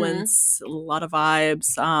influence, a lot of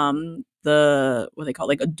vibes. What they call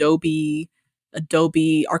like Adobe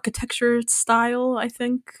architecture style, I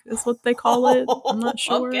think is what they call it. I'm not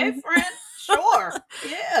sure. Okay, friend. Sure.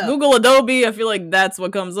 Yeah. Google Adobe. I feel like that's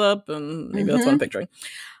what comes up, and maybe that's what I'm picturing.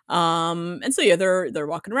 And so they're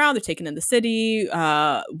walking around. They're taking in the city.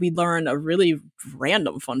 We learn a really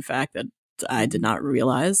random fun fact that I did not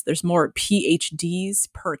realize. There's more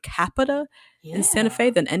PhDs per capita in Santa Fe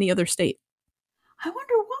than any other state. I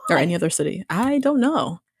wonder why. Or any other city. I don't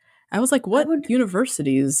know. I was like, what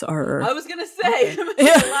universities are... I was going to say,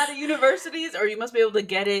 a lot of universities, or you must be able to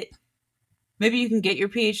get it. Maybe you can get your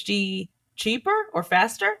PhD cheaper or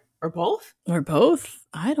faster or both? Or both?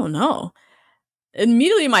 I don't know.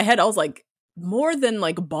 Immediately in my head, I was like, more than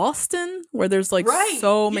like Boston, where there's like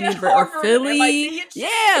so many, or Philly.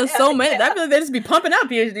 So many. I feel like they just be pumping out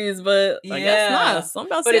PhDs, but I guess not.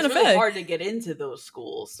 Something about Santa Fe. It's really hard to get into those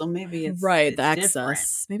schools, so maybe it's the access.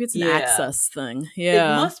 Different. Maybe it's an access thing.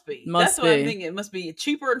 Yeah, it must be. That's what I'm thinking. It must be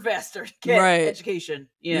cheaper and faster to get education.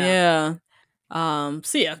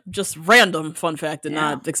 So just random fun fact. Did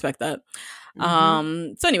not expect that.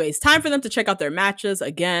 So anyways, time for them to check out their matches.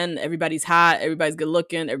 Again, everybody's hot, everybody's good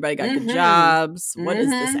looking, everybody got good jobs. What is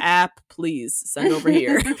this app? Please send over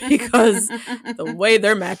here, because the way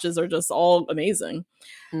their matches are just all amazing.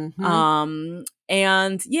 And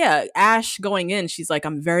Ash going in, she's like,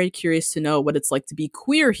 I'm very curious to know what it's like to be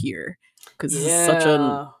queer here, because this is such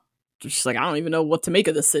a... She's like, I don't even know what to make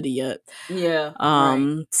of the city yet.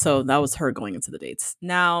 So that was her going into the dates.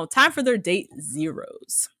 Now, time for their date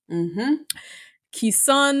zeros.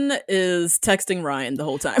 Ki-sun is texting Ryan the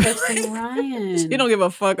whole time. Texting Ryan. She don't give a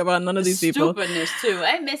fuck about none of these people. Stupidness too.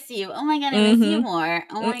 I miss you. Oh my god, I miss you more.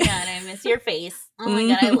 Oh my god, I miss your face. Oh my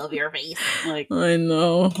god, I love your face. Like, I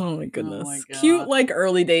know. Oh my goodness. Oh my Cute, like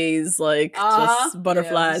early days, like just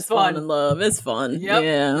butterflies, falling in love. It's fun.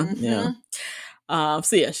 Yep. Yeah.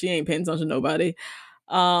 So yeah, she ain't paying attention to nobody.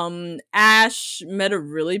 Ash met a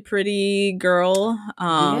really pretty girl.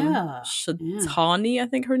 Shatani, I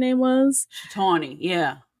think her name was. Shatani,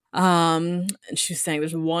 yeah. And she was saying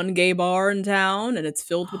there's one gay bar in town and it's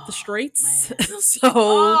filled with the straights.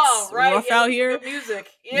 So it's rough out here. Good music.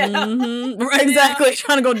 Yeah. Right, exactly.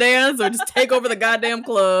 Trying to go dance or just take over the goddamn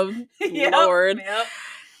club. Lord. Yep.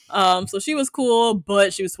 So she was cool,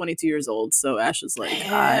 but she was 22 years old. So Ash is like,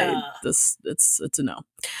 it's a no.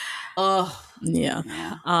 Oh yeah.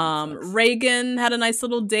 Reagan had a nice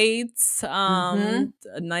little date. A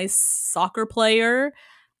nice soccer player.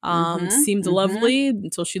 Seemed lovely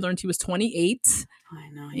until she learned he was 28. I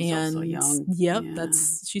know, he's also young. Yep,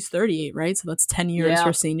 she's 38, right? So that's 10 years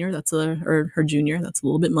her senior. That's or her junior. That's a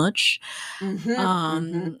little bit much.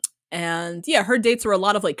 And yeah, her dates were a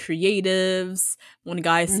lot of like creatives. One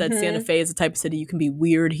guy said Santa Fe is the type of city you can be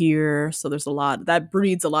weird here. So there's a lot that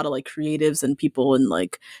breeds a lot of like creatives and people. And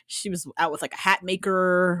like she was out with like a hat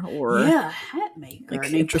maker or hat maker like,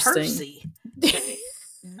 named interesting. Percy.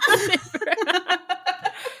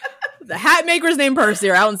 The hat maker's named Percy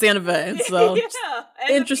are out in Santa Fe. So and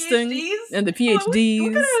interesting. And the PhDs.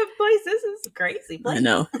 What kind of place this is? Crazy place. I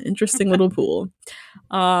know. Interesting little pool.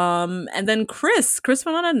 And then Chris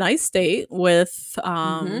went on a nice date with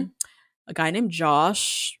a guy named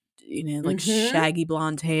Josh. You know, like shaggy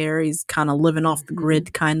blonde hair. He's kind of living off the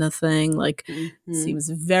grid kind of thing. Like seems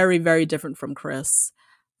very, very different from Chris.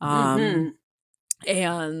 And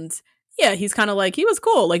yeah, he's kind of like, he was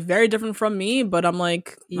cool, like very different from me, but I'm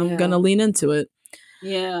like, I'm gonna lean into it.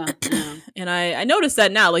 Yeah. And I noticed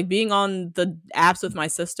that now, like being on the apps with my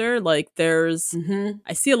sister, like there's,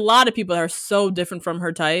 I see a lot of people that are so different from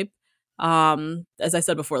her type. As I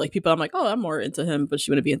said before, like people, I'm like, oh, I'm more into him, but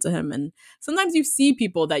she wouldn't be into him. And sometimes you see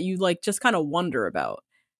people that you like just kind of wonder about,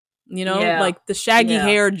 you know, like the shaggy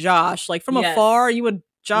hair Josh, like from afar, you would.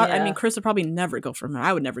 I mean, Chris would probably never go for him.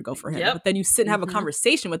 I would never go for him. Yep. But then you sit and have a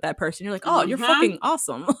conversation with that person. You're like, oh, you're fucking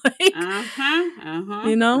awesome. Like,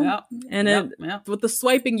 you know? And with the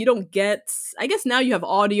swiping, you don't get, I guess now you have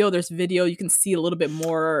audio, there's video. You can see a little bit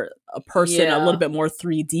more a person, a little bit more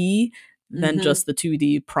 3D than just the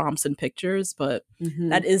 2D prompts and pictures. But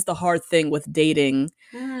that is the hard thing with dating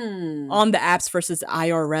on the apps versus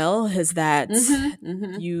IRL is that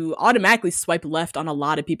you automatically swipe left on a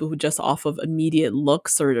lot of people who just off of immediate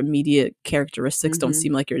looks or immediate characteristics don't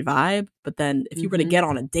seem like your vibe. But then if you were to get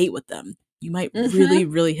on a date with them, you might really,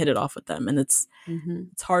 really hit it off with them. And it's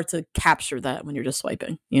hard to capture that when you're just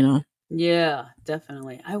swiping, you know? Yeah,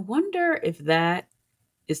 definitely. I wonder if that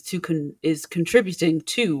is is contributing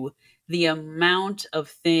to the amount of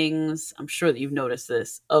things, I'm sure that you've noticed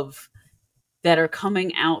this, that are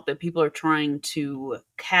coming out that people are trying to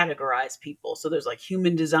categorize people. So there's like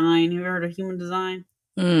human design. You ever heard of human design?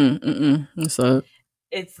 What's that?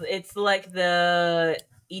 It's like the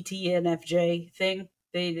ETNFJ thing.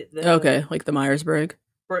 Okay, like the Myers-Briggs.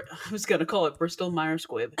 I was going to call it Bristol-Myers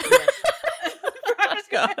Squibb.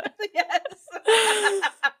 Yes.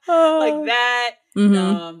 Like that.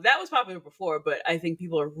 That was popular before, but I think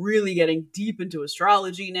people are really getting deep into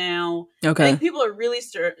astrology now. Okay. I think people are really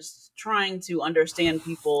trying to understand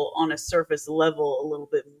people on a surface level a little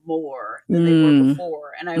bit more than they were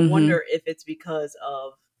before. And I wonder if it's because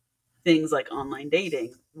of things like online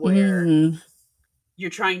dating where you're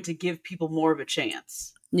trying to give people more of a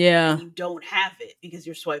chance. Yeah. And you don't have it because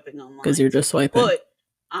you're swiping online. Because you're just swiping. But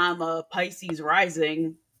I'm a Pisces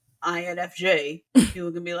rising. INFJ,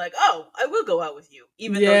 people can be like, oh, I will go out with you,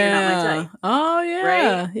 even though you're not my type. Oh, yeah.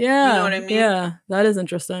 Right? Yeah. You know what I mean? Yeah, that is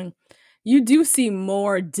interesting. You do see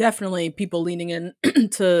more, definitely, people leaning in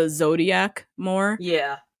to Zodiac more.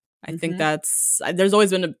 Yeah. I think there's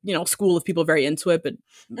always been a school of people very into it, but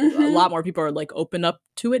a lot more people are like open up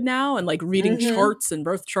to it now and like reading charts and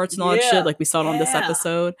birth charts and all that shit like we saw it on this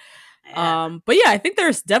episode. Yeah. But yeah, I think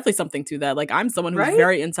there's definitely something to that. Like I'm someone who's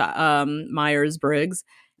very into Myers-Briggs.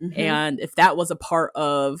 And if that was a part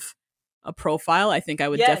of a profile, I think I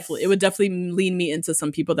would it would definitely lean me into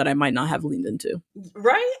some people that I might not have leaned into.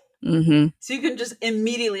 Right? So you can just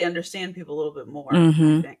immediately understand people a little bit more. I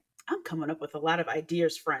think. I'm coming up with a lot of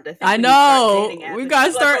ideas, friend. I know. We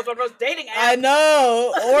gotta start dating apps. I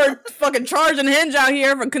know. Or fucking charging Hinge out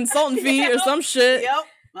here for consultant fee or some shit. Yep.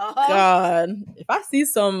 God. If I see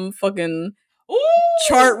some fucking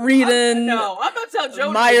chart reading. No, I'm not telling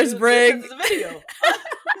Joe Myers-Briggs. This is a video.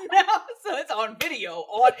 No, so it's on video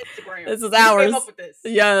on Instagram. This is ours. Came up with this.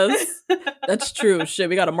 Yes, that's true. Shit,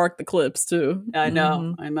 we got to mark the clips too. I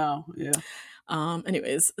know. Yeah.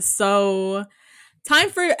 Anyways, so time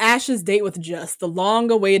for Ash's date with Jess, the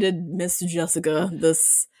long-awaited Miss Jessica.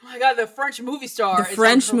 This. Oh my God, the French movie star. The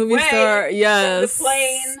French movie star. Yes. The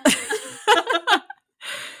plane.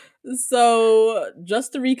 So,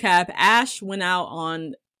 just to recap, Ash went out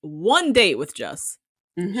on one date with Jess.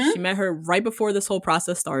 She met her right before this whole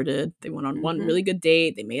process started. They went on one really good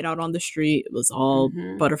date. They made out on the street. It was all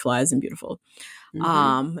butterflies and beautiful.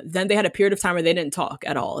 Then they had a period of time where they didn't talk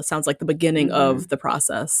at all. It sounds like the beginning of the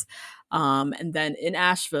process. And then in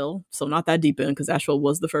Asheville, so not that deep in, because Asheville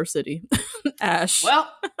was the first city. Ash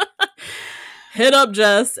hit up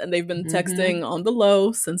Jess, and they've been texting on the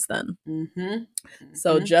low since then.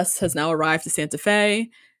 So Jess has now arrived to Santa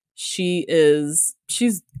Fe. She's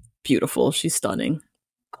beautiful. She's stunning.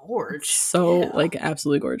 Gorge. So like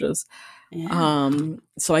absolutely gorgeous. Yeah.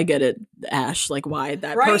 So I get it, Ash, like why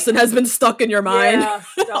that person has been stuck in your mind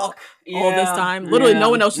all this time. Literally no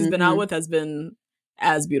one else she's been out with has been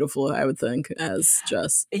as beautiful, I would think, as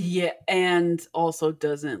Jess. Yeah, and also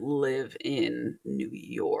doesn't live in New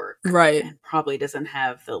York. Right. And probably doesn't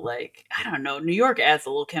have the, like, I don't know, New York adds a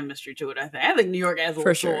little chemistry to it, I think. I think New York adds a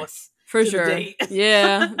little sauce. For sure.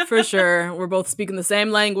 Yeah, for sure. We're both speaking the same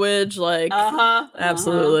language. Like,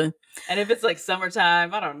 absolutely. And if it's like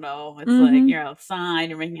summertime, I don't know. It's like you're outside,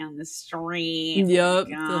 you're making out in the street. Yep.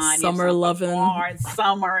 The summer loving. It's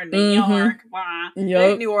summer in New York. Wow.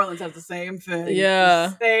 Yep. New Orleans has the same thing.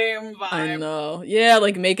 Yeah. Same vibe. I know. Yeah,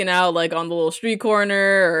 like making out like on the little street corner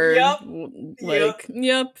or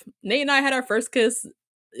Nate and I had our first kiss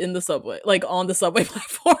in the subway, like on the subway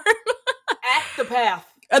platform. At the path.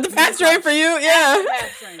 At the path train for you, yeah.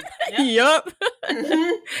 Yep.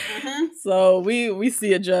 So we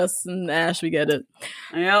see it, Jess and Ash, we get it.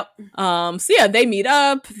 Yep. So yeah, they meet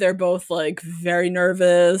up. They're both like very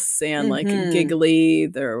nervous and like giggly.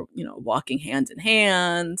 They're, walking hand in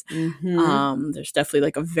hand. There's definitely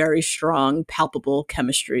like a very strong, palpable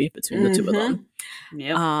chemistry between the two of them.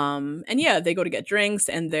 Yep. And yeah, they go to get drinks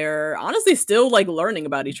and they're honestly still like learning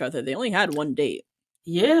about each other. They only had one date.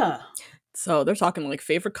 Yeah. So they're talking like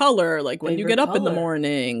favorite color, like when you get up in the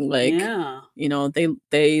morning, like,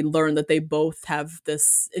 they learn that they both have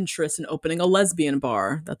this interest in opening a lesbian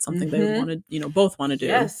bar. That's something they wanted, both want to do.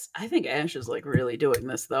 Yes. I think Ash is like really doing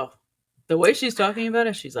this though. The way she's talking about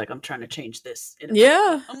it, she's like, I'm trying to change this.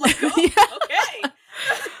 Yeah. I'm like, okay.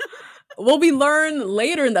 Well, we learn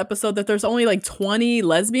later in the episode that there's only like 20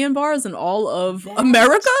 lesbian bars in all of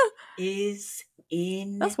America.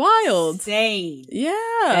 That's wild. Insane. Yeah.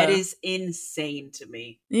 That is insane to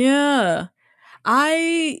me. Yeah.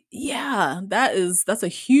 That's a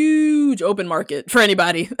huge open market for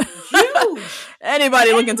anybody. Huge.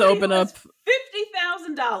 Anybody looking to open up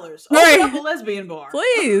 $50,000. Open up a lesbian bar.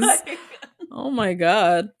 Please. Oh my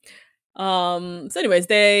God. So anyways,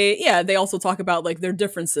 they also talk about like their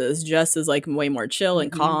differences. Jess is like way more chill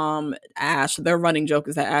and calm. Ash, their running joke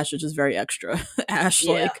is that Ash is just very extra. Ash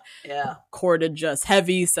courted Jess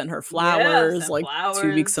heavy, sent her flowers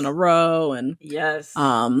 2 weeks in a row, and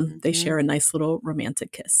they share a nice little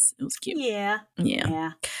romantic kiss. It was cute. Yeah.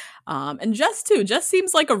 And Jess too. Jess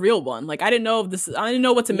seems like a real one. Like I didn't know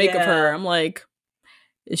what to make of her. I'm like,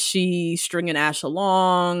 is she stringing Ash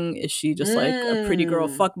along? Is she just like a pretty girl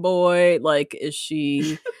fuckboy? Like, is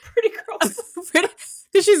she pretty girl?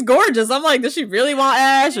 Because she's gorgeous. I'm like, does she really want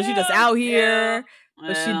Ash? Or is she just out here?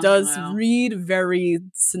 But she does read very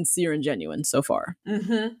sincere and genuine so far.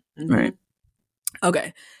 Right.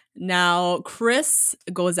 Okay. Now, Chris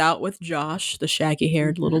goes out with Josh, the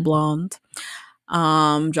shaggy-haired little blonde.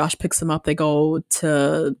 Josh picks him up. They go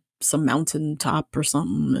to some mountaintop or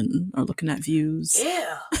something and are looking at views.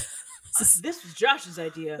 Yeah. This was Josh's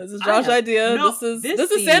idea. This is Josh's idea.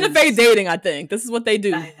 This is Santa Fe dating, I think. This is what they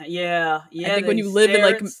do. Yeah. I think when you live in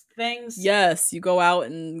like things. Yes, you go out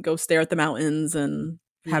and go stare at the mountains and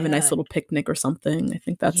have a nice little picnic or something. I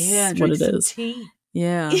think that's what it is. Tea.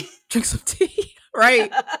 Yeah. Drink some tea.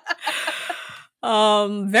 Right.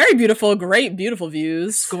 Very beautiful, great, beautiful views.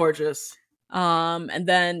 It's gorgeous. And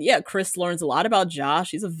then Chris learns a lot about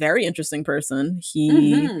Josh. He's a very interesting person.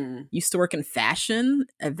 He used to work in fashion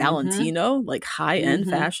at Valentino, like high-end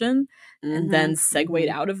fashion, and then segued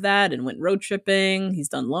out of that and went road tripping. He's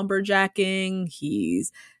done lumberjacking.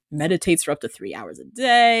 He's meditates for up to 3 hours a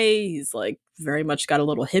day. He's like very much got a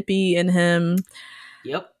little hippie in him.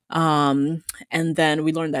 Yep. And then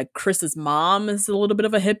we learned that Chris's mom is a little bit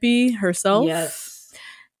of a hippie herself. Yes.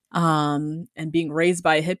 And being raised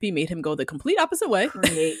by a hippie made him go the complete opposite way.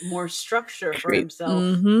 Create more structure for himself.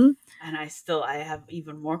 Mm-hmm. And I have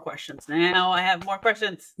even more questions. Now I have more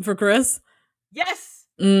questions. For Chris? Yes!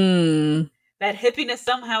 That hippiness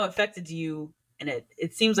somehow affected you, and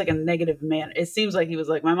it seems like a negative man. It seems like he was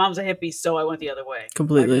like, my mom's a hippie, so I went the other way.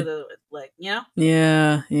 Completely. Like, you know?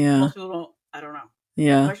 Yeah. Most people don't, I don't know.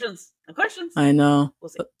 Yeah. No questions? I know. We'll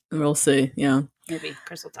see. We'll see, yeah. Maybe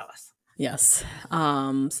Chris will tell us. Yes.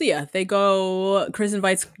 So yeah, Chris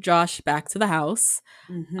invites Josh back to the house.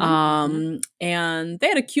 And they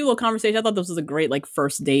had a cute little conversation. I thought this was a great like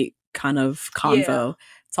first date kind of convo,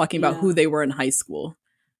 talking about who they were in high school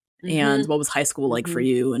and what was high school like for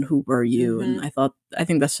you and who were you. And I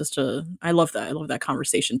think that's just I love that. I love that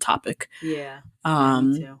conversation topic. Yeah.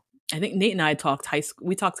 Me too. I think Nate and I talked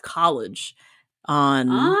we talked college on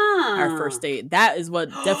our first date. That is what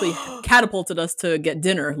definitely catapulted us to get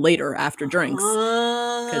dinner later after drinks,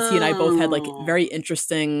 because he and I both had like very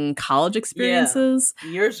interesting college experiences.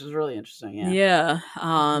 Yours was really interesting.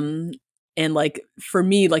 And like for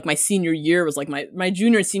me, like my senior year was like my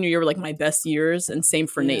junior and senior year were like my best years, and same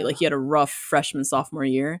for Nate. Like he had a rough freshman sophomore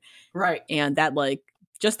year, right? And that like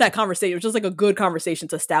just that conversation, it was just like a good conversation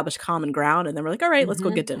to establish common ground. And then we're like, all right, let's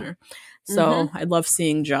go get dinner. So I love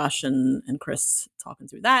seeing Josh and Chris talking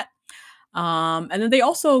through that. And then they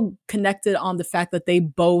also connected on the fact that they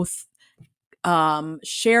both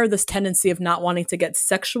share this tendency of not wanting to get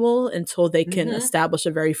sexual until they can establish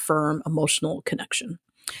a very firm emotional connection.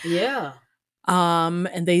 Yeah.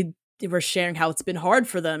 And they were sharing how it's been hard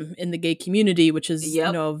for them in the gay community, which is,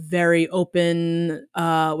 you know, very open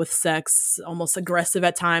with sex, almost aggressive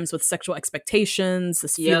at times with sexual expectations,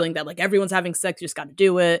 this feeling that like everyone's having sex, you just got to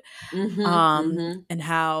do it. And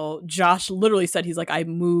how Josh literally said, he's like, I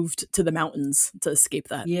moved to the mountains to escape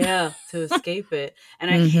that. Yeah, to escape it. And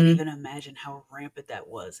I can't even imagine how rampant that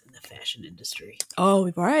was in the fashion industry.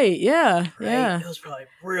 Oh, right. Yeah. Right? Yeah. It was probably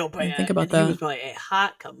real bad. Think about and that. He was probably a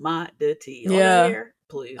hot commodity. Yeah.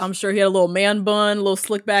 Please. I'm sure he had a little man bun, a little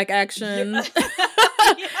slick back action.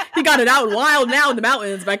 He got it out wild now in the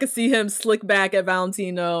mountains, but I could see him slick back at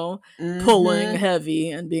Valentino, pulling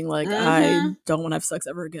heavy and being like, I don't want to have sex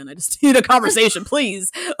ever again. I just need a conversation,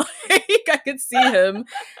 please. Like, I could see him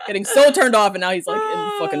getting so turned off, and now he's like in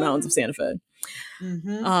the fucking mountains of Santa Fe.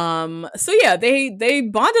 So yeah, they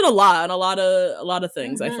bonded a lot on a lot of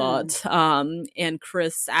things, I thought. And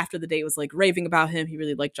Chris, after the date, was like raving about him. He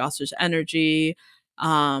really liked Josh's energy.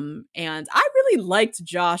 And I really liked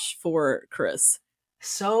Josh for Chris.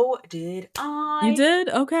 So did I. You did?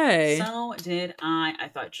 Okay. So did I. I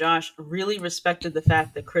thought Josh really respected the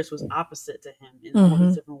fact that Chris was opposite to him in all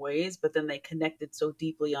these different ways, but then they connected so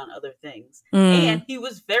deeply on other things. And he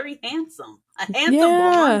was very handsome. A handsome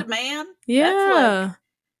blonde man. Yeah.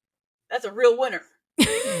 That's a real winner.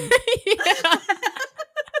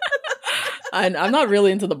 I'm not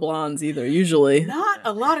really into the blondes either, usually. Not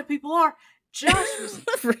a lot of people are. Josh was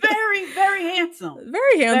very, very handsome.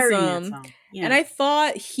 Very handsome. Very handsome. Yeah. And I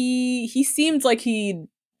thought he seemed like he'd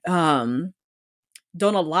done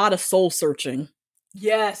a lot of soul searching.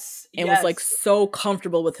 Yes. And was like so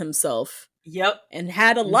comfortable with himself. Yep. And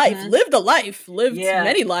had a life, lived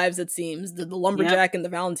many lives, it seems. The lumberjack and the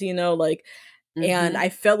Valentino, like, and I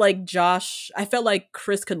felt like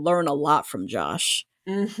Chris could learn a lot from Josh.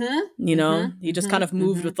 You know, he just kind of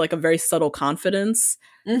moved with like a very subtle confidence.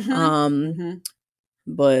 But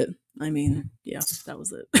I mean, yeah, that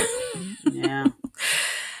was it. Yeah.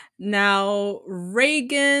 Now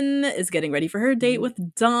Reagan is getting ready for her date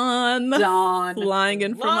with Dawn. Flying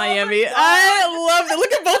in from Miami. Dawn. I love it.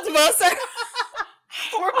 Look at both of us.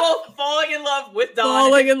 We're both falling in love with Dawn.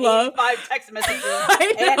 Falling in love. 5 text messages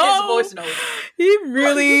and his voice notes. He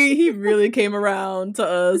really came around to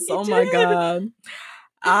us. Oh my God.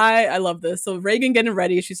 I love this. So Reagan getting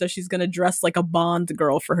ready. She says she's going to dress like a Bond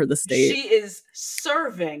girl for her this date. She is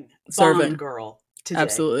serving Bond girl today.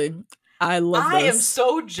 Absolutely. I love this. I am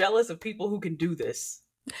so jealous of people who can do this.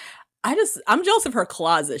 I'm jealous of her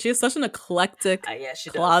closet. She has such an eclectic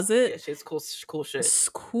closet. Yeah, she has cool shit. It's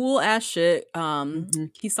cool ass shit.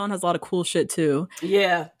 Keystone has a lot of cool shit too.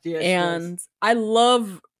 Yeah. And I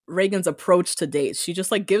love Reagan's approach to dates. She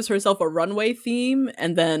just like gives herself a runway theme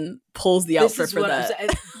and then pulls the outfit for that. I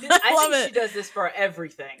think she does this for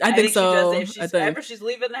everything. I think so. She does. If she's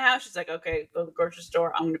leaving the house, she's like, okay, go to the grocery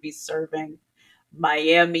store. I'm going to be serving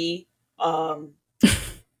Miami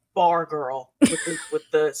bar girl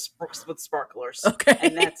with sparklers. Okay,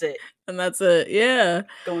 and that's it. Yeah,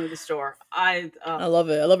 going to the store. I love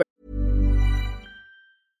it.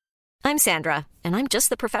 I'm Sandra, and I'm just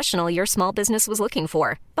the professional your small business was looking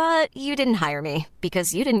for. But you didn't hire me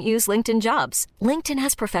because you didn't use LinkedIn Jobs. LinkedIn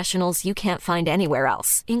has professionals you can't find anywhere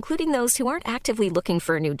else, including those who aren't actively looking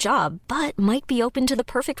for a new job, but might be open to the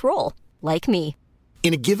perfect role, like me.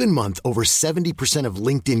 In a given month, over 70% of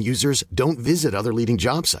LinkedIn users don't visit other leading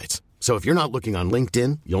job sites. So if you're not looking on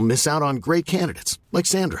LinkedIn, you'll miss out on great candidates like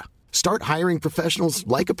Sandra. Start hiring professionals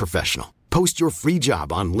like a professional. Post your free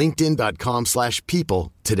job on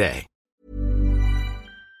linkedin.com/people today.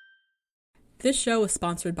 This show is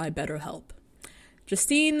sponsored by BetterHelp.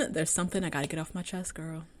 Justine, there's something I gotta get off my chest,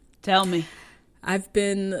 girl. Tell me. I've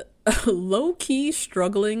been low-key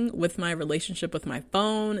struggling with my relationship with my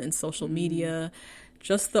phone and social media.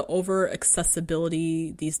 Just the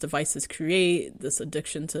over-accessibility these devices create, this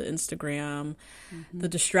addiction to Instagram, the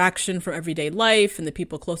distraction from everyday life and the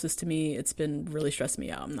people closest to me, it's been really stressing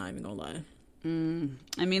me out. I'm not even gonna lie.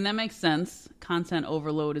 I mean, that makes sense. Content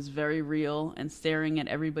overload is very real, and staring at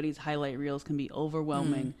everybody's highlight reels can be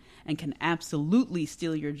overwhelming and can absolutely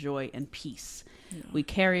steal your joy and peace. Yeah. We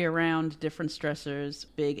carry around different stressors,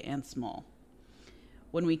 big and small.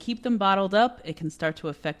 When we keep them bottled up, it can start to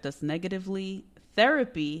affect us negatively.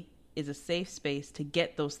 Therapy is a safe space to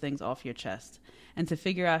get those things off your chest and to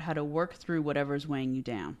figure out how to work through whatever's weighing you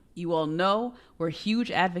down. You all know we're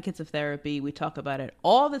huge advocates of therapy. We talk about it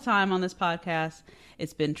all the time on this podcast.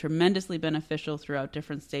 It's been tremendously beneficial throughout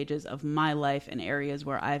different stages of my life in areas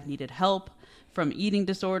where I've needed help, from eating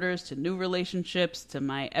disorders to new relationships to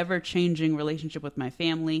my ever-changing relationship with my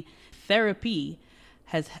family. Therapy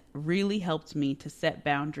has really helped me to set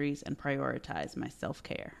boundaries and prioritize my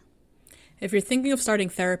self-care. If you're thinking of starting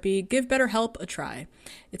therapy, give BetterHelp a try.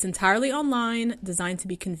 It's entirely online, designed to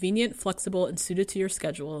be convenient, flexible, and suited to your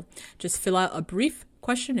schedule. Just fill out a brief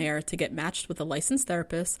questionnaire to get matched with a licensed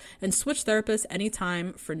therapist and switch therapists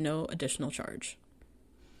anytime for no additional charge.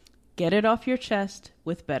 Get it off your chest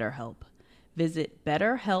with BetterHelp. Visit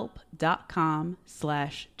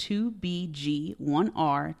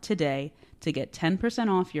betterhelp.com/2BG1R today to get 10%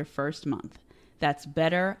 off your first month. That's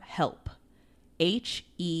BetterHelp.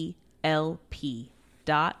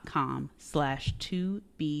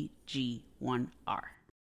 HELP.com/2BG1R.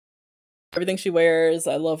 Everything she wears,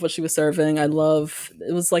 I love what she was serving. It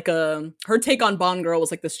was like her take on Bond Girl was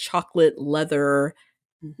like this chocolate leather,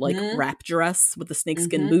 like wrap dress with the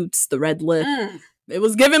snakeskin boots, the red lip. It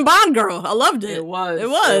was giving Bond Girl. I loved it. It was. It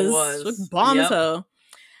looked bomb as hell.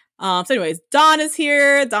 So anyways, Dawn is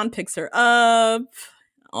here. Dawn picks her up.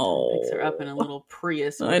 Picks her up in a little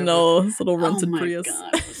Prius. I know, this little rented Prius. Oh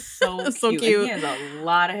my God, it was so so cute. cute. And he has a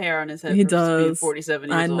lot of hair on his head. He does. Being 47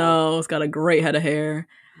 years I know. It's got a great head of hair.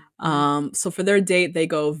 So for their date, they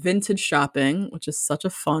go vintage shopping, which is such a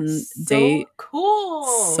fun date.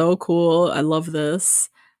 So cool. I love this.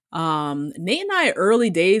 Nate and I, early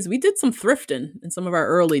days, we did some thrifting in some of our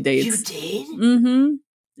early dates. You did? Mm-hmm.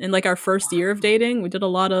 In like our first year of dating, we did a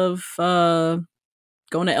lot of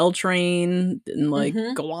going to L Train and like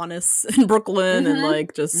Gowanus in Brooklyn and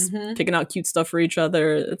like just picking out cute stuff for each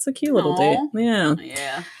other. It's a cute little date. Yeah.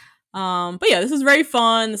 Yeah. But yeah, this is very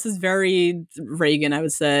fun. This is very Reagan, I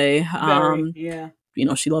would say. Yeah. You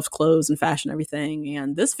know, she loves clothes and fashion and everything.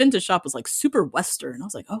 And this vintage shop was like super Western. I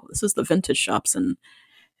was like, oh, this is the vintage shops in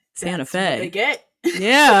Santa Fe. What they get.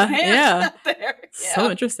 Yeah. Yeah. Yeah.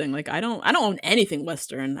 So interesting. Like I don't own anything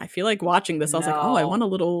Western. I feel like watching this, I was like, oh, I want a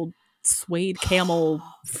little suede camel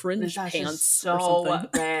fringe pants so or something.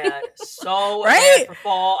 bad. So right? bad for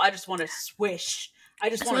fall. I just want to swish. I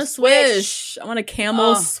just want to swish. I want a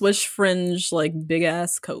camel swish fringe, like big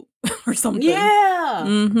ass coat or something. Yeah.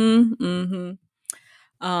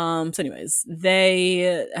 So anyways,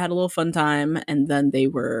 they had a little fun time and then they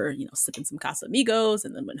were, sipping some Casamigos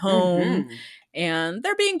and then went home and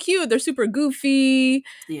they're being cute. They're super goofy.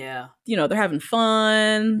 Yeah. They're having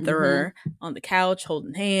fun. They're on the couch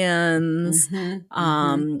holding hands.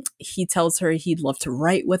 He tells her he'd love to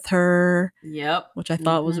write with her. Yep. Which I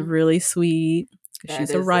thought was really sweet.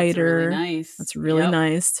 She's a writer. That's really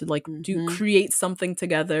nice to like create something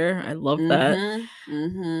together. I love that.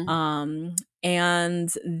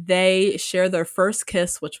 And they share their first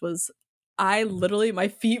kiss, which was, my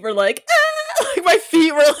feet were like, my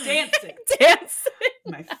feet were dancing. Dancing.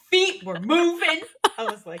 My feet were moving. I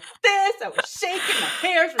was like this. I was shaking. My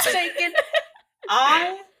hairs were shaking.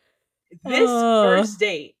 This first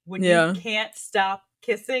date when you can't stop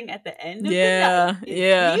kissing at the end of the night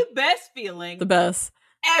is the best feeling. The best.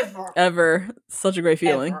 Ever. Such a great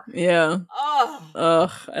feeling. Ever. Yeah.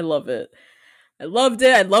 I love it. I loved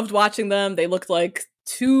it. I loved watching them. They looked like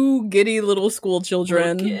two giddy little school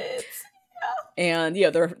children. Little kids. And yeah,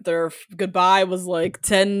 their goodbye was like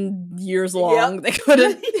 10 years long. Yep. They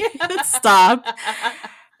couldn't stop.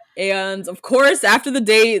 And of course, after the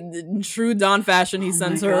date, in true Dawn fashion, he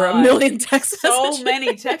sends her a million text messages. So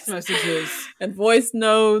many text messages. And voice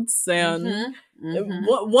notes. And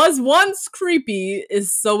what was once creepy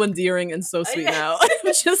is so endearing and so sweet now.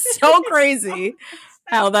 It's just so crazy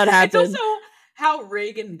how that happened. It's also how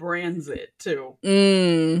Reagan brands it, too.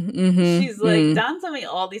 She's like, Don sent me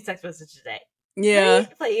all these text messages today. Yeah.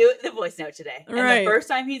 Play you the voice note today. And the first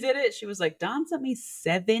time he did it, she was like, Don sent me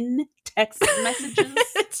 7 text messages.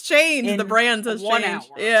 It's changed. The brand has changed. Hour.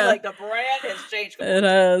 Yeah. Like the brand has changed. It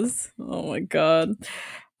has. Oh my God.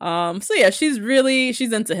 So yeah, she's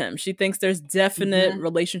into him. She thinks there's definite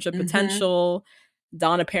relationship potential.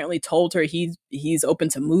 Don apparently told her he's open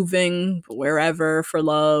to moving wherever for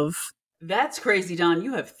love. That's crazy, Don.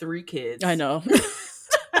 You have 3 kids. I know.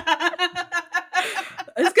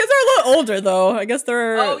 His kids are a little older, though. I guess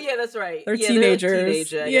they're. Oh yeah, that's right. They're teenagers.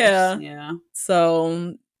 They're yeah.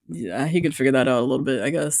 So yeah, he could figure that out a little bit, I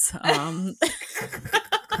guess.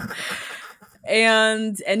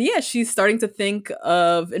 And yeah, she's starting to think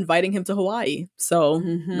of inviting him to Hawaii. So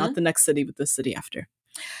not the next city, but the city after.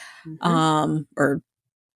 Or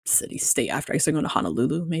state after. I guess they're going to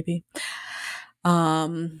Honolulu, maybe.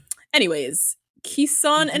 Anyways.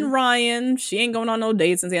 Kisun and Ryan, she ain't going on no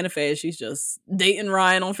dates in Santa Fe. She's just dating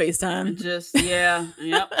Ryan on FaceTime.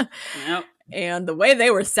 Yep. And the way they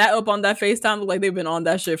were sat up on that FaceTime looked like they've been on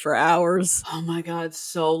that shit for hours. Oh my God,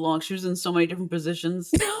 so long. She was in so many different positions.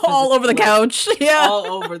 All over the couch. Yeah. All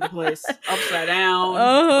over the place. Upside down,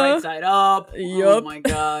 right side up. Yep. Oh my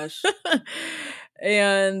gosh.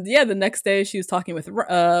 And yeah, the next day she was talking with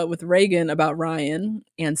Reagan about Ryan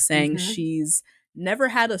and saying she's never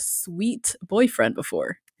had a sweet boyfriend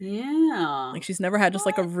before. Yeah. Like she's never had just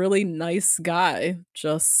like a really nice guy.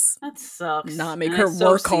 Just that sucks. Not make her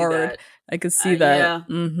work hard. I could see that.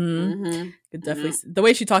 Yeah. Could definitely see. The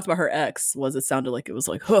way she talked about her ex was it sounded like it was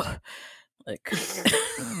like, huh. Like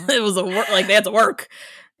it was like they had to work.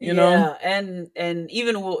 You know? And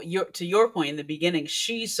even to your point in the beginning,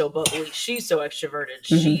 she's so bubbly, she's so extroverted,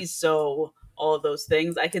 she's so all of those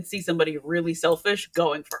things. I could see somebody really selfish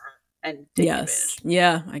going for her. And yes,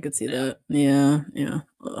 yeah, I could see that. Yeah.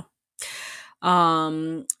 Ugh.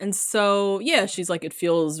 And so yeah, she's like, it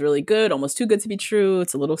feels really good, almost too good to be true.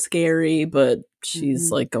 It's a little scary, but she's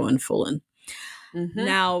like going full in.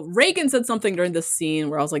 Now, Reagan said something during this scene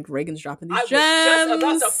where I was like, Reagan's dropping these gems. I was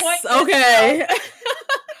just about to point okay.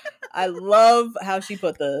 I love how she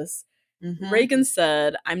put this. Reagan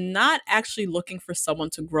said, I'm not actually looking for someone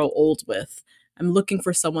to grow old with. I'm looking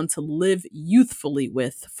for someone to live youthfully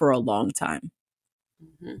with for a long time.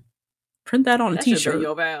 Print that on a t-shirt. Be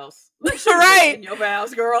your vows. Right. Your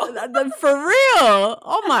vows, girl. For real.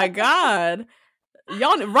 Oh my God.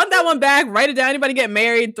 Y'all run that one back, write it down. Anybody get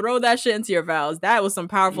married, throw that shit into your vows. That was some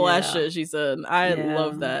powerful ass shit, she said. I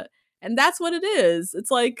love that. And that's what it is. It's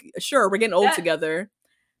like, sure, we're getting old together.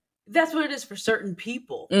 That's what it is for certain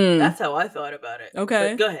people. That's how I thought about it.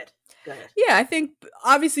 Okay. But go ahead. Yeah, I think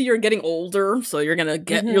obviously you're getting older, so you're gonna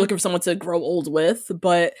you're looking for someone to grow old with,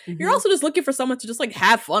 but you're also just looking for someone to just like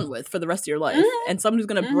have fun with for the rest of your life, and someone who's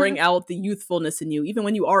gonna bring out the youthfulness in you. Even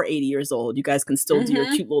when you are 80 years old, you guys can still do your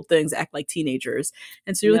cute little things, act like teenagers,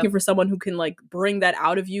 and so you're looking for someone who can like bring that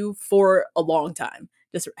out of you for a long time.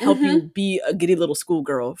 Just help you be a giddy little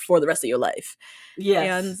schoolgirl for the rest of your life.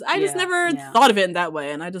 Yes. And I just never thought of it in that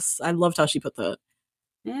way, and I loved how she put that.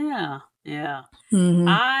 Yeah.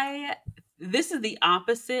 This is the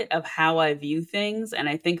opposite of how I view things, and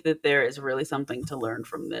I think that there is really something to learn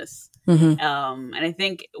from this. And I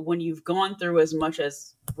think when you've gone through as much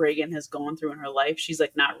as Reagan has gone through in her life, she's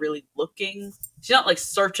like not really looking. She's not like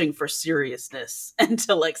searching for seriousness and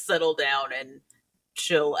to like settle down and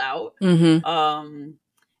chill out.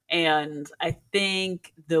 And I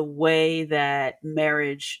think the way that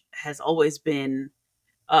marriage has always been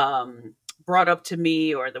brought up to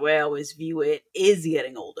me, or the way I always view it, is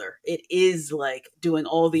getting older. It is like doing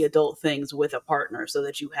all the adult things with a partner so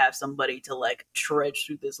that you have somebody to like trudge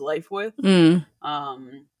through this life with.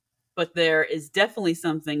 But there is definitely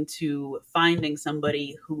something to finding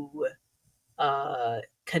somebody who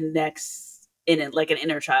connects in like an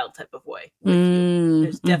inner child type of way with you.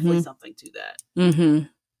 There's definitely something to that.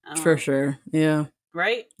 For sure. Yeah.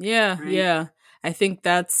 Right? Yeah. Right? Yeah. I think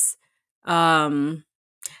that's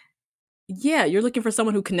you're looking for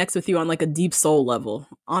someone who connects with you on like a deep soul level,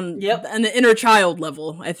 on an inner child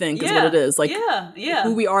level, I think is what it is. Like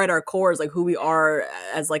who we are at our core is like who we are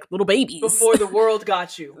as like little babies. Before the world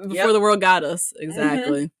got you. Before the world got us.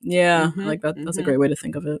 Exactly. Yeah. Like that. That's a great way to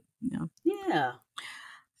think of it. Yeah.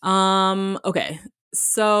 Okay.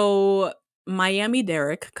 So Miami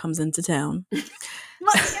Derek comes into town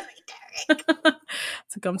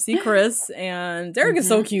to come see Chris, and Derek is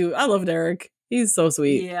so cute. I love Derek. He's so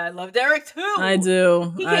sweet. Yeah, I love Derek too. I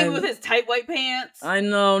do. He came with his tight white pants. I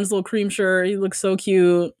know, and his little cream shirt. He looks so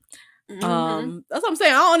cute. That's what I'm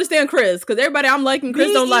saying. I don't understand Chris, because everybody I'm liking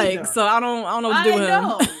Chris don't like. So I don't know what to do with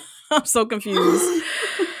him. I'm so confused.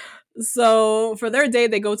 So for their day,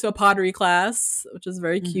 they go to a pottery class, which is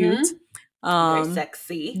very cute. Very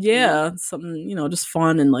sexy. Yeah, something, just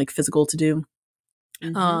fun and like physical to do.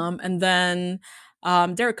 And then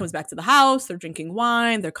Derek comes back to the house. They're drinking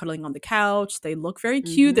wine. They're cuddling on the couch. They look very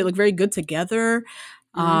cute. They look very good together.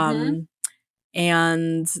 And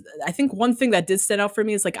I think one thing that did stand out for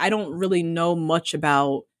me is like, I don't really know much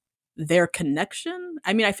about their connection.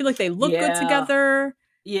 I mean, I feel like they look good together.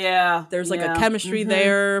 Yeah. There's like a chemistry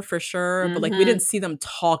there for sure. But like we didn't see them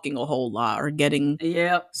talking a whole lot or getting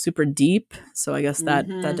super deep. So I guess that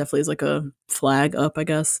definitely is like a flag up, I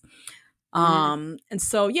guess. And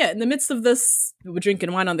so, in the midst of this, we're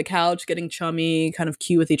drinking wine on the couch, getting chummy, kind of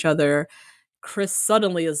cute with each other. Chris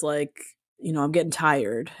suddenly is like, I'm getting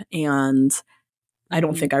tired and I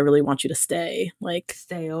don't think I really want you to stay. Like,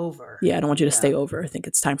 stay over. Yeah, I don't want you to stay over. I think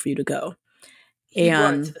it's time for you to go. He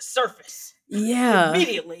brought it to the surface. Yeah.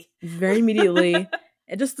 Immediately. Very immediately.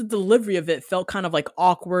 And just the delivery of it felt kind of like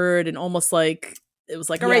awkward and almost like it was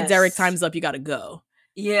like, all right, Derek, time's up. You got to go.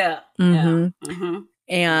 Yeah.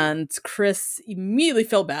 And Chris immediately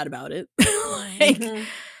felt bad about it.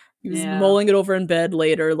 He was mulling it over in bed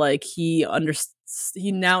later. Like he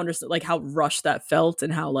now understood like how rushed that felt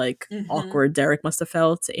and how like awkward Derek must have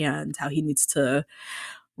felt and how he needs to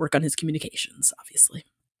work on his communications, obviously.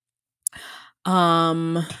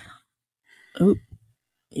 Oh,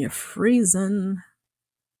 you're freezing.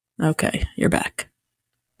 Okay, you're back.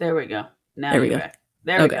 There we go. Now there we you're go. Back.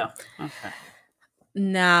 There we go. Okay.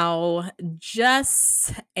 Now,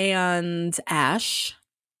 Jess and Ash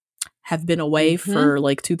have been away for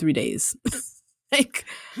like 2-3 days. Like,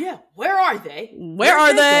 where are they? Where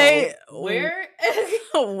are they? Where?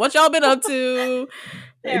 What y'all been up to?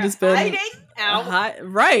 They're just been hiding out.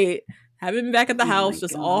 Right. Haven't been back at the house,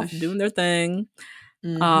 just off doing their thing.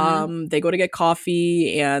 They go to get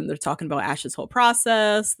coffee and they're talking about Ash's whole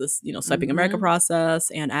process, this, Swiping America process.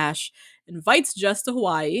 And Ash invites Jess to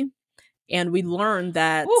Hawaii. And we learned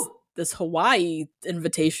that this Hawaii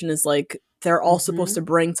invitation is like they're all supposed to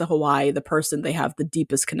bring to Hawaii the person they have the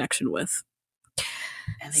deepest connection with.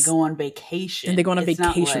 And they go on vacation. And they go on a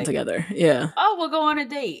vacation together. Yeah. Oh, we'll go on a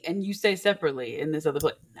date and you stay separately in this other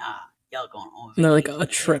place. Nah, y'all going on vacation. And they're like a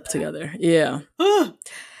trip together. Yeah.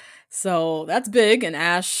 So that's big. And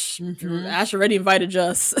Ash already invited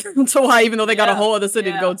Jess to Hawaii, even though they got a whole other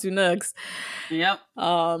city to go to next. Yep.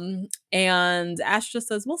 And Ash just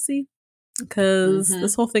says, we'll see. Because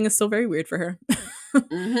this whole thing is still very weird for her.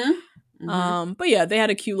 But yeah, they had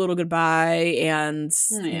a cute little goodbye, and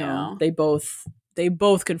you know, they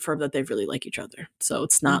both confirm that they really like each other. So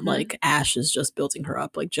it's not like Ash is just building her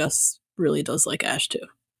up. Like Jess really does like Ash too.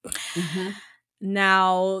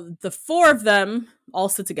 Now the four of them all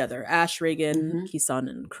sit together: Ash, Reagan, Kisun,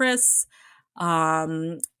 and Chris.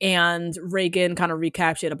 And Reagan kind of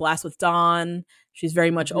recaps she had a blast with Dawn. She's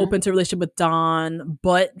very much open to a relationship with Dawn,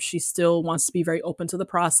 but she still wants to be very open to the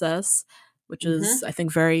process, which is, I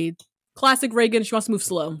think, very classic Reagan. She wants to move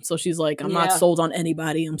slow. So she's like, I'm not sold on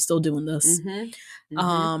anybody. I'm still doing this.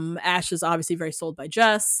 Ash is obviously very sold by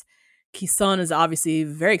Jess. Kisun is obviously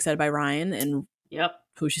very excited by Ryan, and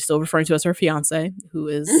who she's still referring to as her fiance, who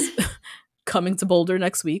is coming to Boulder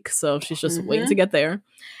next week. So she's just waiting to get there.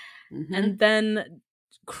 And then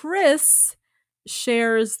Chris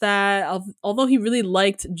shares that although he really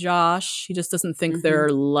liked Josh, he just doesn't think their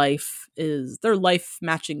life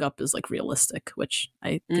matching up is like realistic, which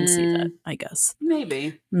I can see that, I guess.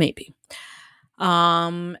 Maybe.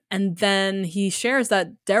 And then he shares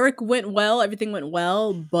that Derek went well, everything went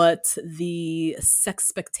well, but the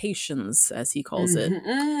sexpectations, as he calls it,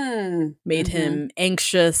 made him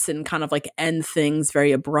anxious and kind of like end things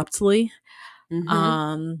very abruptly.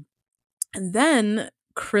 And then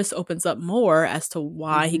Chris opens up more as to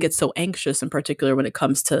why he gets so anxious, in particular when it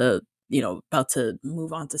comes to, you know, about to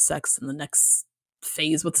move on to sex in the next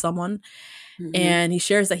phase with someone. And he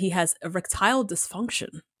shares that he has erectile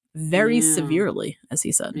dysfunction very severely, as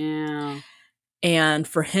he said. And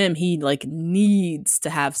for him, he like needs to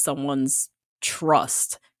have someone's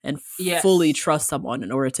trust and fully trust someone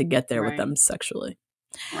in order to get there with them sexually.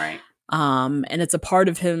 And it's a part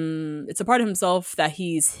of himself that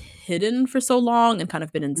he's hidden for so long and kind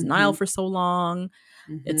of been in denial for so long.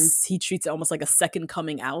 He treats it almost like a second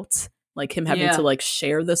coming out like him having to like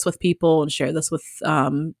share this with people and share this with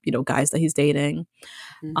guys that he's dating.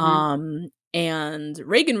 And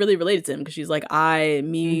Reagan really related to him because she's like,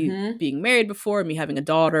 being married before, me having a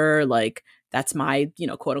daughter, like that's my,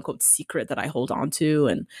 quote unquote secret that I hold on to.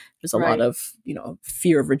 And there's a lot of,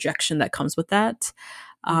 fear of rejection that comes with that.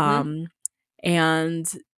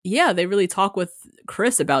 And yeah, they really talk with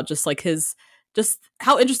Chris about just like just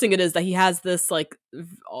how interesting it is that he has this like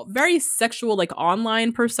very sexual, like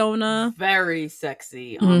online persona. Very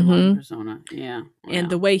sexy online persona. Yeah. Wow. And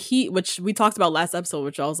the way which we talked about last episode,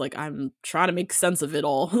 which I was like, I'm trying to make sense of it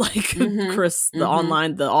all. Like Chris, the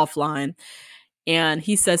online, the offline. And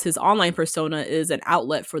he says his online persona is an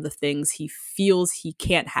outlet for the things he feels he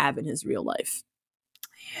can't have in his real life.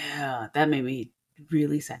 Yeah. That made me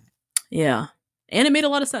really sad. Yeah. And it made a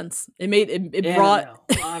lot of sense. It brought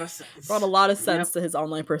a lot of sense. Brought a lot of sense to his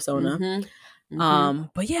online persona.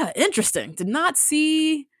 But yeah, interesting. Did not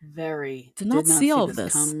see all of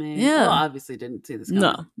this coming. Yeah. Well, obviously didn't see this coming.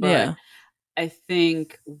 No. But yeah. I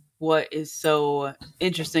think what is so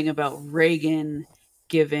interesting about Reagan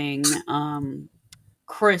giving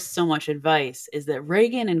Chris so much advice is that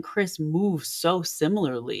Reagan and Chris move so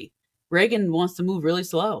similarly. Reagan wants to move really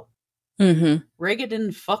slow. Reagan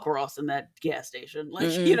didn't fuck Ross in that gas station. Like,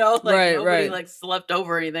 nobody like slept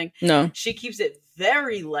over or anything. No. She keeps it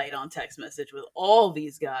very light on text message with all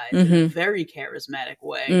these guys in a very charismatic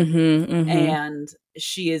way. And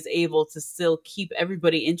she is able to still keep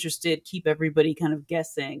everybody interested, keep everybody kind of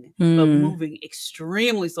guessing, but moving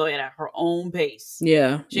extremely slowly at her own pace.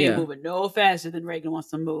 Yeah. She ain't moving no faster than Reagan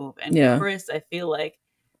wants to move. And Chris, I feel like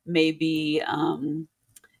maybe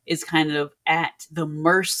is kind of at the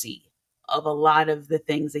mercy of a lot of the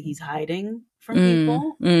things that he's hiding from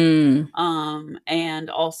people. And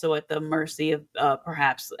also at the mercy of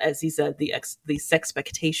perhaps, as he said, the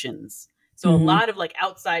sexpectations. So a lot of like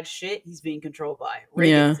outside shit he's being controlled by.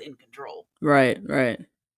 Reagan's in control. Right.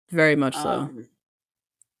 Very much so.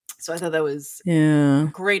 So I thought that was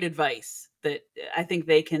great advice that I think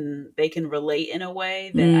they can relate in a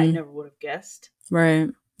way that I never would have guessed. Right.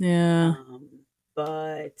 Yeah.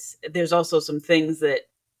 But there's also some things that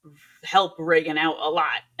help Reagan out a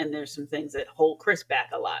lot, and there's some things that hold Chris back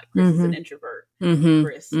a lot. Chris is an introvert.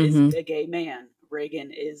 Chris is a gay man. Reagan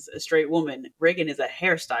is a straight woman. Reagan is a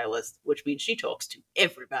hairstylist, which means she talks to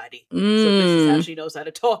everybody. So this is how she knows how to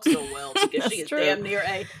talk so well, because she is damn near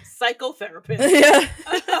a psychotherapist.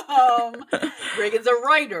 Reagan's a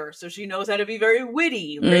writer, so she knows how to be very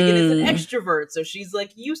witty. Reagan is an extrovert, so she's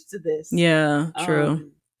like used to this. Yeah,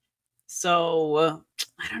 true. So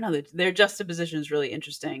I don't know. Their juxtaposition is really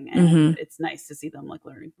interesting, and it's nice to see them like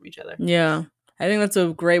learning from each other. Yeah, I think that's a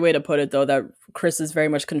great way to put it, though. That Chris is very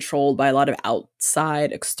much controlled by a lot of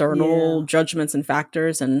outside, external judgments and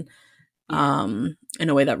factors, and in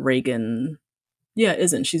a way that Reagan,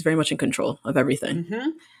 isn't. She's very much in control of everything.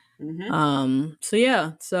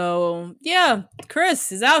 So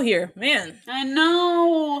Chris is out here, man. I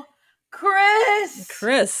know.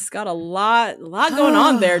 Chris got a lot going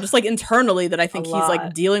on there, just like internally, that I think he's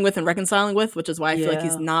like dealing with and reconciling with, which is why I feel like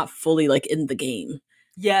he's not fully like in the game.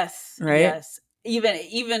 Yes. Right. Yes.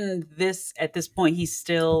 Even this, at this point, he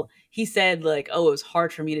said like, oh, it was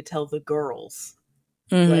hard for me to tell the girls.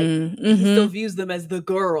 Like he still views them as the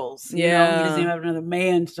girls. You know? He doesn't even have another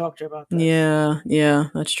man to talk to about this. Yeah,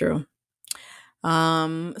 that's true.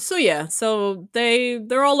 So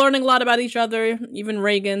they're all learning a lot about each other. Even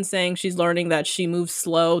Reagan saying she's learning that she moves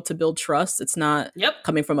slow to build trust. It's not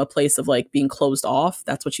coming from a place of like being closed off.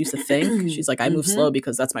 That's what she used to think. She's like, I move slow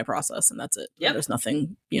because that's my process, and that's it. And there's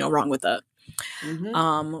nothing wrong with that.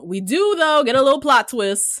 We do though get a little plot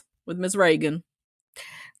twist with Miss Reagan.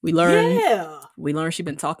 We learn she's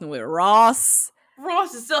been talking with Ross.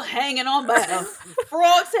 Ross is still hanging on by a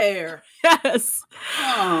frog's hair. Yes.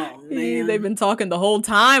 Oh, man. They've been talking the whole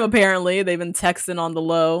time, apparently. They've been texting on the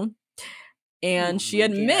low. And she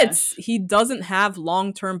admits he doesn't have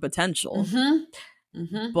long-term potential.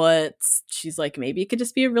 But she's like, maybe it could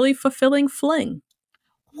just be a really fulfilling fling.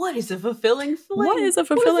 What is a fulfilling fling? What does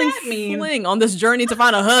that mean? On this journey to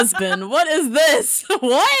find a husband? What is this? What?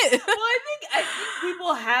 Well, I think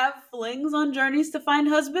people have flings on journeys to find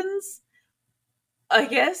husbands, I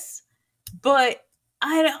guess, but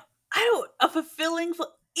I don't. A fulfilling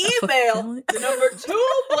email the number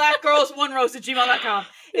 2 blackgirls1roast@gmail.com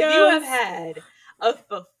if you have had a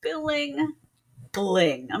fulfilling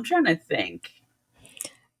fling. I'm trying to think.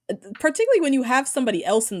 Particularly when you have somebody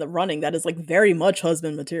else in the running that is like very much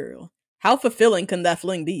husband material. How fulfilling can that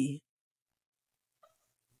fling be?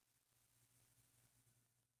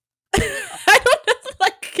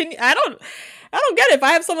 I don't. I don't get it. If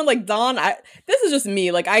I have someone like Dawn, this is just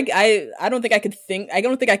me. Like I don't think I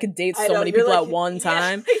could date so many people at one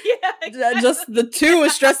time. Yeah, exactly. Just the two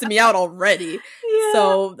is stressing me out already. Yeah,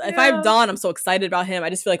 so if I have Dawn, I'm so excited about him. I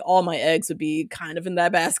just feel like all my eggs would be kind of in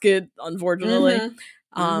that basket, unfortunately.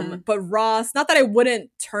 But Ross, not that I wouldn't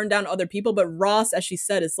turn down other people, but Ross, as she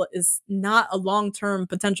said, is not a long-term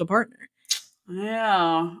potential partner.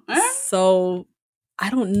 Yeah. So I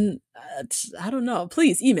don't know.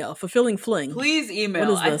 Please email Fulfilling Fling. Please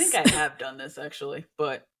email. I think I have done this actually,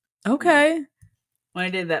 but okay. When I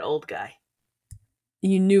did that old guy,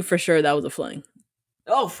 you knew for sure that was a fling.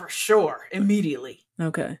 Oh, for sure, immediately.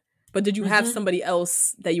 Okay, but did you have somebody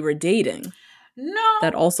else that you were dating? No,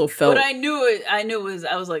 that also felt. But I knew it.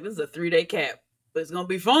 I was like, this is a 3-day camp, but it's gonna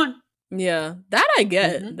be fun. Yeah, that I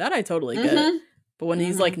get. That I totally get. But when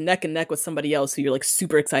he's like neck and neck with somebody else who you're like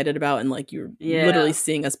super excited about and like you're literally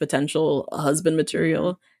seeing as potential husband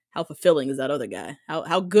material, how fulfilling is that other guy?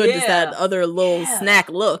 How good does that other little snack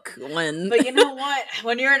look when? But you know what?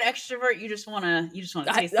 When you're an extrovert, you just wanna taste the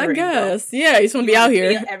rainbow. I guess. Yeah, you just wanna be out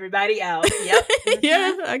here. Feel everybody out. Yep.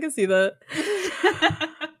 Yeah, I can see that.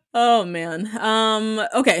 Oh man.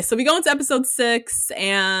 Okay, so we go into episode 6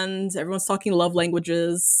 and everyone's talking love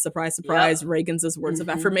languages. Surprise, surprise. Reagan's his words of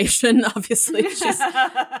affirmation. Obviously, she's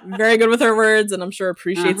very good with her words and I'm sure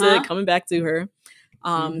appreciates it coming back to her.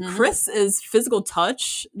 Chris is physical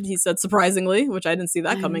touch, he said, surprisingly, which I didn't see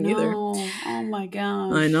that coming either. Oh my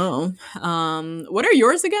gosh. I know. What are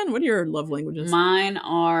yours again? What are your love languages? Mine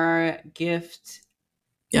are gifts,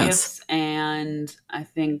 and I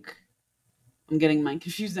think I'm getting mine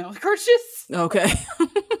confused now with courteships. Okay.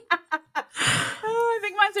 I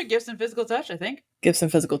think mine are gifts and physical touch, I think. Gifts and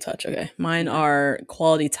physical touch, okay. Mine are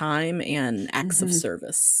quality time and acts of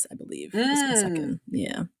service, I believe. Is my second.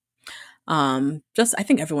 Yeah. I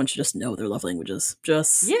think everyone should just know their love languages.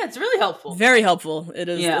 It's really helpful. Very helpful. It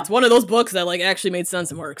is. It's one of those books that like actually made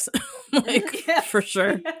sense and works. For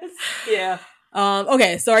sure. Yes. Yeah.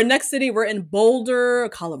 Okay, so our next city, we're in Boulder,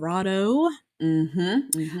 Colorado.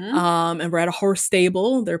 And we're at a horse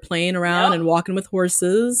stable. They're playing around and walking with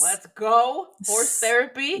horses. Let's go. Horse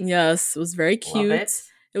therapy. Yes, it was very cute.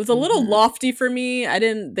 It was a little lofty for me.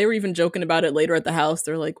 They were even joking about it later at the house.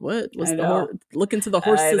 They're like, what was look into the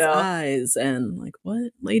horse's eyes? And like,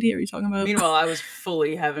 what lady are you talking about? Meanwhile, I was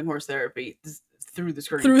fully having horse therapy through the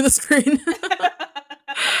screen.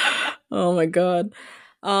 Oh my God.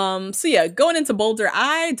 So yeah, going into Boulder,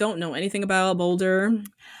 I don't know anything about Boulder.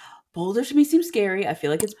 Boulder to me seems scary. I feel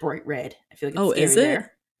like it's bright red. I feel like it's scary is it?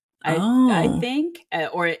 There. I think,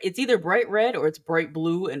 or it's either bright red or it's bright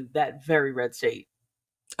blue in that very red state.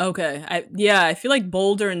 Okay. I feel like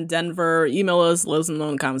Boulder and Denver, email us, let us know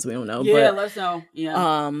in the comments, we don't know. Yeah, let us know.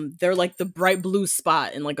 Yeah. They're like the bright blue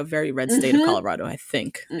spot in like a very red state of Colorado, I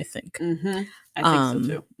think. I think so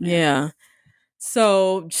too. Yeah.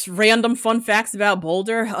 So just random fun facts about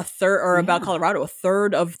Boulder, about Colorado. A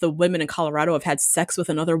third of the women in Colorado have had sex with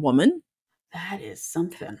another woman. That is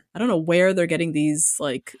something. I don't know where they're getting these,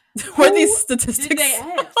 like, where these statistics. Did they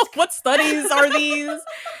ask? What studies are these?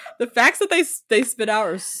 The facts that they spit out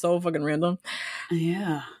are so fucking random.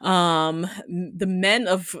 Yeah. The men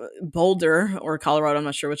of Boulder or Colorado, I'm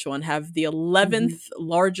not sure which one, have the 11th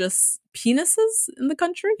largest penises in the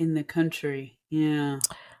country. Yeah.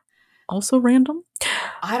 Also random.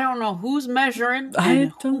 I don't know who's measuring.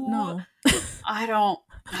 I don't know. I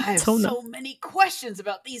have so many questions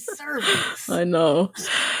about these surveys. I know.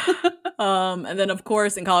 And then, of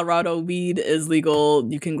course, in Colorado, weed is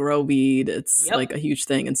legal. You can grow weed. It's like a huge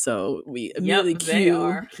thing. And so we immediately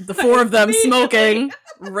cue the four of them smoking.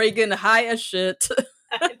 Reagan high as shit.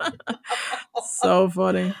 So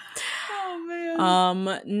funny. Oh,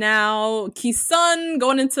 man. Now, Kisun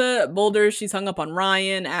going into Boulder. She's hung up on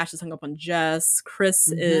Ryan. Ash is hung up on Jess. Chris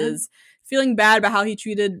is feeling bad about how he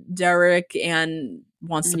treated Derek and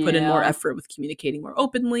wants to put in more effort with communicating more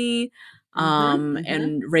openly.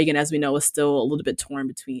 And Reagan, as we know, is still a little bit torn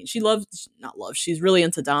between. She's really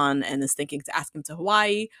into Don and is thinking to ask him to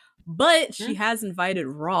Hawaii, but she has invited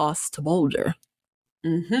Ross to Boulder,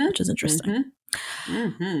 which is interesting.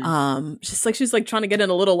 She's like trying to get in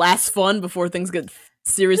a little last fun before things get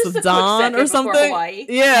serious with Don or something.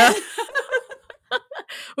 Yeah.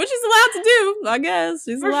 Which she's allowed to do, I guess.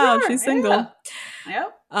 She's allowed. Sure. She's single. Yeah.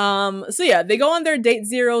 Yep. So yeah, they go on their date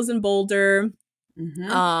zeros in Boulder.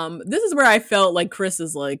 This is where I felt like Chris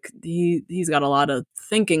is like he's got a lot of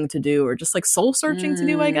thinking to do, or just like soul searching to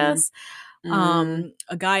do, I guess.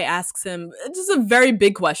 A guy asks him just a very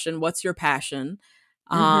big question: what's your passion?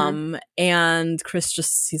 And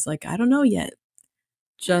Chris he's like, I don't know yet.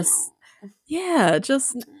 I'm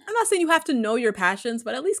not saying you have to know your passions,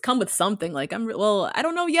 but at least come with something. Like, I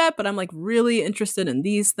don't know yet, but I'm like really interested in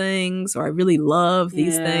these things, or I really love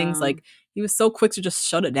these things. Like, he was so quick to just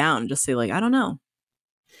shut it down and just say, like, I don't know.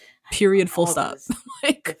 Period. Full stop.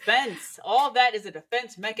 Like, defense. All that is a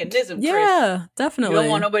defense mechanism, Chris. Yeah, definitely. You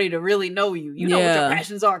don't want nobody to really know you. You know what your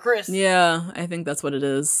passions are, Chris. Yeah, I think that's what it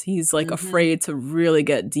is. He's like afraid to really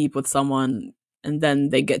get deep with someone, and then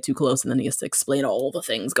they get too close, and then he has to explain all the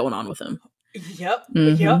things going on with him. Yep.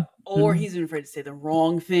 Or he's afraid to say the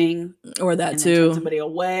wrong thing. Or that and too. Turn somebody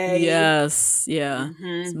away. Yes. Yeah.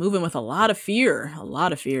 He's moving with a lot of fear.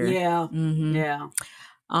 Yeah. Yeah.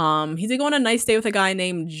 He did go on a nice date with a guy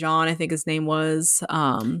named John, I think his name was.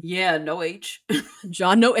 No H.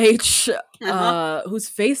 John, no H, whose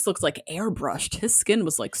face looks like airbrushed. His skin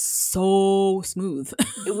was like so smooth.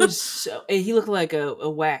 It was he looked like a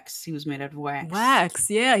wax. He was made out of wax. Wax,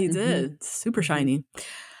 yeah, he did. Super shiny.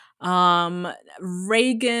 Reagan,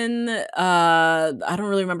 I don't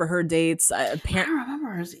really remember her dates. I don't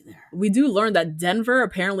remember hers either. We do learn that Denver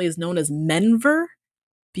apparently is known as Menver,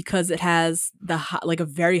 because it has like a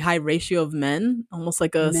very high ratio of men, almost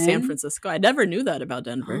like a San Francisco. I never knew that about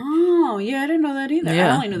Denver. Oh, yeah, I didn't know that either.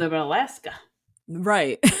 Yeah. I only knew that about Alaska.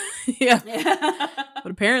 Right. yeah.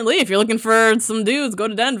 But apparently, if you're looking for some dudes, go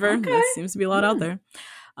to Denver. Okay. There seems to be a lot out there.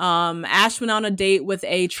 Ash went on a date with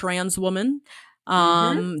a trans woman.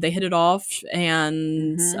 They hit it off,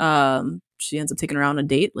 and she ends up taking her out on a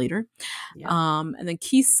date later. Yeah. And then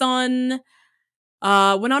Ki-sun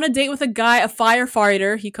went on a date with a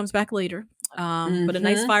firefighter. He comes back later. But a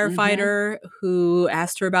nice firefighter who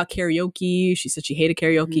asked her about karaoke. She said she hated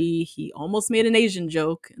karaoke. He almost made an Asian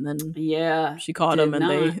joke, and then she caught him,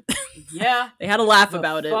 and they had a laugh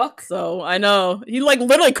about it. So I know he like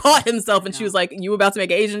literally caught himself, and she was like, "You about to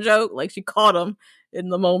make an Asian joke?" Like, she caught him in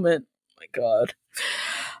the moment. Oh my God.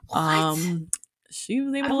 What? She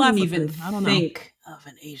was able to laugh. I don't think of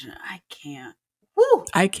an Asian. I can't. Woo!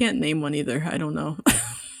 I can't name one either. I don't know.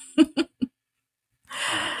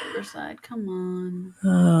 Riverside, come on.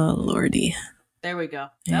 Oh, Lordy. There we go.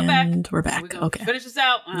 And we're back. Okay. Finish this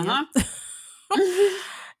out.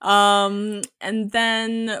 And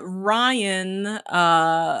then Ryan,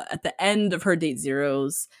 at the end of her date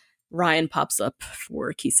zeros, Ryan pops up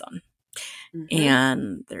for Ki-sun.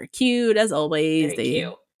 And they're cute as always. They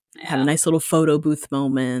had a nice little photo booth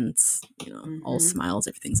moment. You know, all smiles.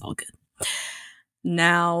 Everything's all good.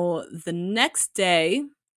 Now, the next day,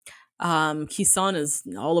 Ki-sun is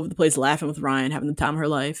all over the place laughing with Ryan, having the time of her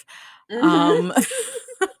life.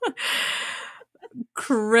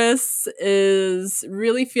 Chris is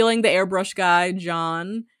really feeling the airbrush guy,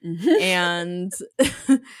 John, and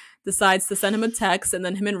decides to send him a text. And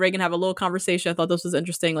then him and Reagan have a little conversation. I thought this was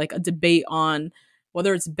interesting, like a debate on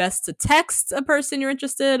whether it's best to text a person you're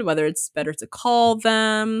interested, whether it's better to call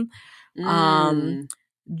them.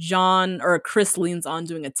 Chris leans on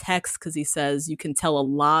doing a text because he says you can tell a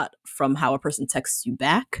lot from how a person texts you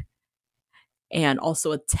back. And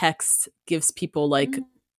also a text gives people like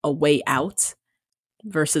a way out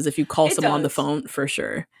versus if you call someone on the phone, for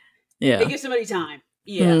sure. Yeah. It gives somebody time.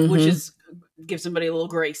 Yeah. Which is give somebody a little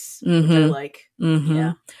grace. Which I like.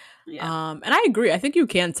 Yeah. Yeah. And I agree. I think you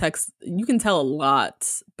can tell a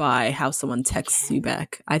lot by how someone texts you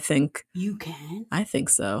back. I think you can. I think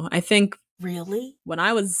so. I think really when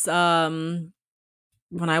I was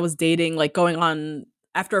dating, like going on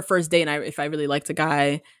after a first date, and if I really liked a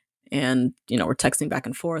guy and, you know, we're texting back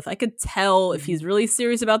and forth, I could tell if he's really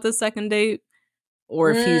serious about this second date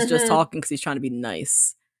or if he's just talking because he's trying to be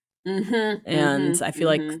nice. And I feel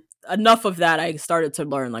like enough of that I started to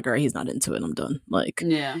learn, like, all right, he's not into it, I'm done. Like,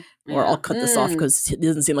 or I'll cut this off because it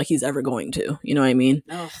doesn't seem like he's ever going to. You know what I mean?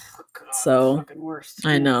 Oh, God, so fucking worst.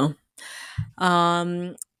 I know.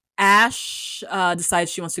 Ash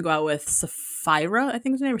decides she wants to go out with Sapphira, I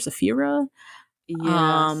think his name, or Saphira.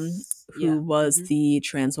 Who was the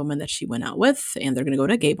trans woman that she went out with, and they're gonna go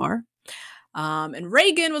to a gay bar. And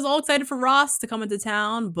Reagan was all excited for Ross to come into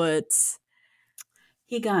town, but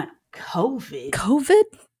he got COVID.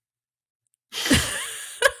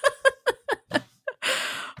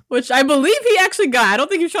 Which I believe he actually got. I don't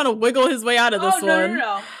think he's trying to wiggle his way out of this one.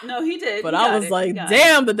 No, he did. But I was like,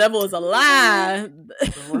 damn, the devil is a lie.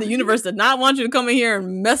 The universe did not want you to come in here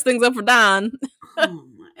and mess things up for Don. Oh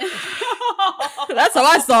my. That's how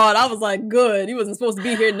I saw it. I was like, good. He wasn't supposed to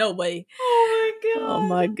be here no way. Oh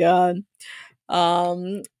my God.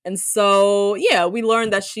 And so yeah, we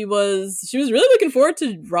learned that she was really looking forward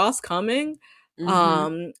to Ross coming.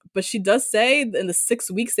 But she does say in the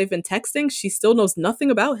 6 weeks they've been texting, she still knows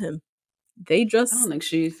nothing about him. They just I don't think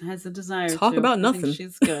she has a desire talk to about I nothing. think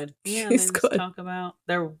she's good. Yeah, she's good. Talk about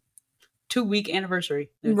they're 2-week anniversary,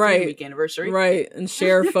 their right, 3-week anniversary, right, and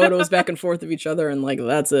share photos back and forth of each other, and like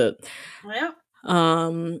that's it. Yeah.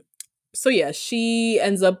 So yeah, she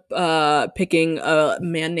ends up picking a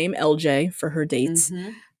man named LJ for her date.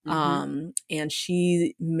 And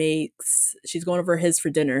she's going over his for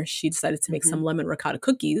dinner. She decided to make some lemon ricotta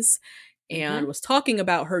cookies and was talking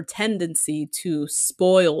about her tendency to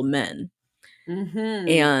spoil men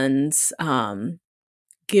and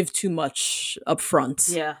give too much up front.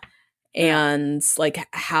 Yeah. And like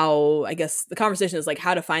how, I guess the conversation is like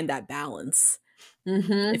how to find that balance.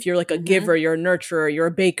 If you're like a giver, you're a nurturer, you're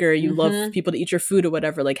a baker, you love people to eat your food or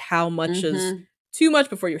whatever, like how much is too much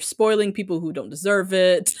before you're spoiling people who don't deserve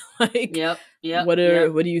it? Like, what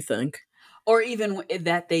do you think? Or even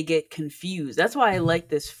that they get confused. That's why I like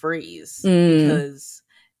this phrase, because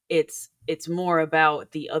it's more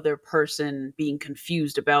about the other person being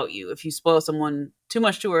confused about you. If you spoil someone too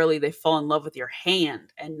much too early, they fall in love with your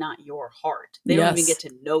hand and not your heart. They don't even get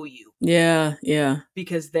to know you. Yeah, yeah.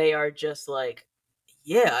 Because they are just like,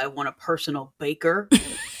 yeah, I want a personal baker.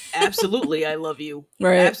 Absolutely, I love you.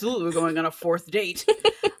 Right. Absolutely, we're going on a 4th date.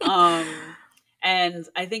 And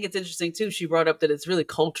I think it's interesting too. She brought up that it's really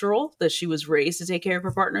cultural that she was raised to take care of her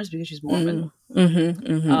partners because she's Mormon.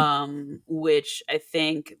 Which I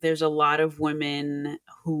think there's a lot of women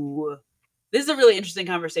who. This is a really interesting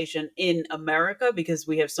conversation in America because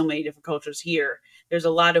we have so many different cultures here. There's a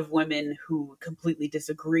lot of women who completely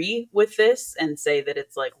disagree with this and say that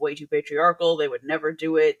it's like way too patriarchal. They would never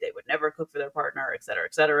do it. They would never cook for their partner, et cetera,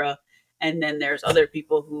 et cetera. And then there's other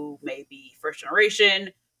people who may be first generation,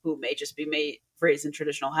 who may just be raised in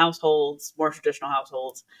traditional households, more traditional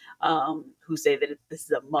households, who say that this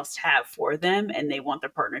is a must-have for them and they want their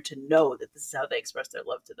partner to know that this is how they express their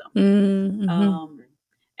love to them.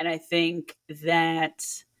 And I think that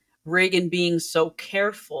Reagan being so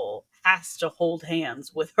careful has to hold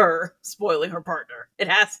hands with her spoiling her partner. It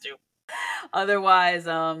has to. Otherwise,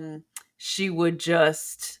 she would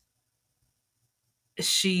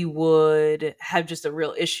have just a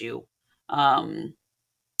real issue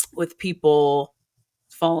with people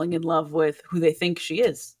falling in love with who they think she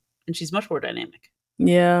is. And she's much more dynamic.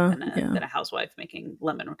 Than a housewife making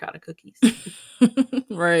lemon ricotta cookies.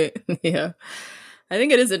 Right. Yeah. I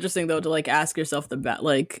think it is interesting though to like ask yourself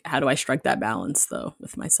like how do I strike that balance though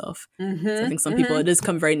with myself? So I think some people it does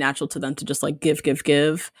come very natural to them to just like give,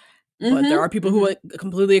 but there are people who like,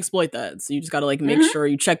 completely exploit that. So you just got to like make sure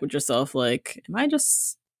you check with yourself. Like, am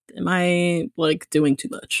I like doing too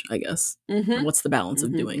much? I guess. And what's the balance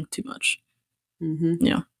of doing too much?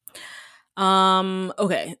 Yeah.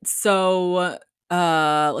 Okay. So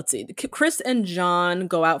let's see. Chris and John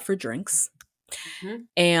go out for drinks.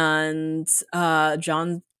 And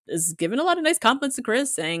John is giving a lot of nice compliments to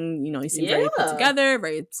Chris, saying, you know, he seems very put together,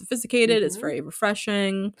 very sophisticated. It's very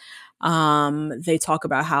refreshing. They talk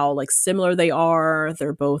about how like similar they are.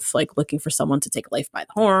 They're both like looking for someone to take life by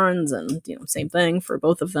the horns, and you know, same thing for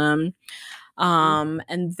both of them.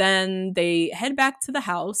 And then they head back to the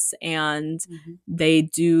house and they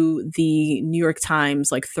do the New York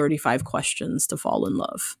Times like 35 questions to fall in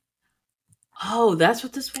love. Oh, that's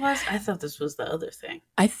what this was? I thought this was the other thing.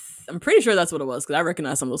 I'm pretty sure that's what it was because I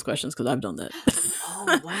recognize some of those questions because I've done that.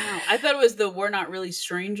 Oh, wow. I thought it was the we're not really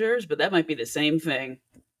strangers, but that might be the same thing.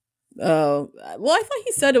 Oh, well, I thought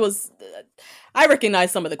he said it was. I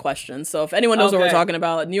recognize some of the questions. So if anyone knows what we're talking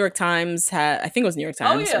about, New York Times I think it was New York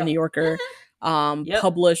Times or New Yorker,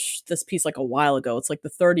 published this piece like a while ago. It's like the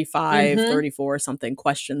 35, 34 something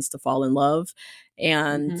questions to fall in love.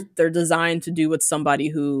 And they're designed to do with somebody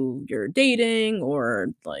who you're dating or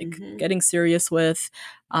like getting serious with.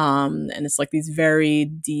 And it's like these very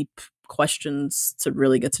deep questions to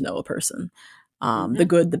really get to know a person. The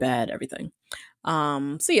good, the bad, everything.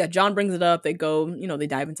 So yeah, John brings it up. They go, you know, they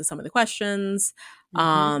dive into some of the questions.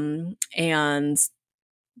 And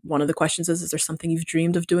one of the questions is there something you've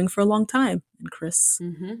dreamed of doing for a long time? And Chris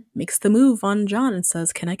makes the move on John and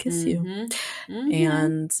says, can I kiss you?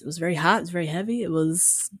 And it was very hot. It was very heavy. It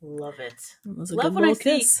was... Love it. It was a Love good when I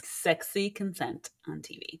kiss. see sexy consent on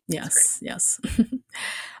TV. Yes, yes.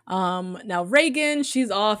 Now Reagan, she's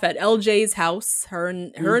off at LJ's house. Her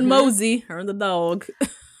and Mosey, her and the dog.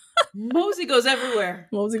 Mosey goes everywhere.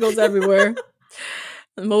 Mosey goes everywhere.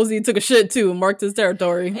 Mosey took a shit too, marked his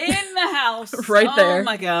territory. In the house. Right there. Oh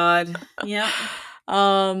my God. Yeah.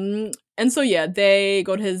 And so yeah, they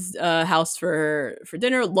go to his house for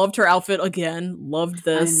dinner. Loved her outfit again. Loved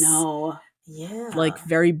this. I know. Yeah. Like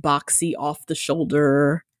very boxy, off the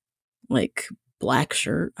shoulder, like black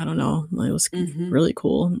shirt. I don't know. It was really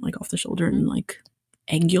cool. Like off the shoulder and like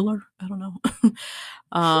angular. I don't know.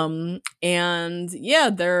 And yeah,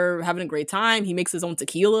 they're having a great time. He makes his own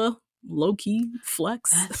tequila. low-key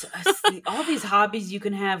flex. All these hobbies you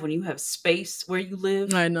can have when you have space where you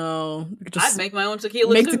live. I know. I'd make my own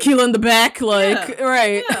tequila Make too. tequila in the back, like, Yeah.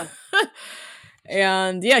 right. Yeah.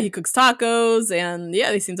 And yeah, he cooks tacos, and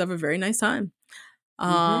yeah, they seem to have a very nice time.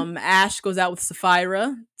 Ash goes out with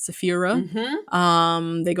Sapphira.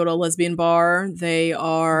 They go to a lesbian bar. They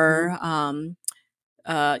are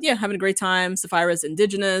having a great time. Sapphira's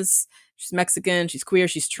indigenous. She's Mexican. She's queer.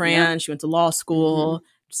 She's trans. She went to law school.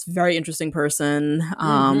 Just a very interesting person.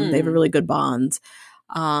 They have a really good bond.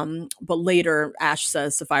 But later, Ash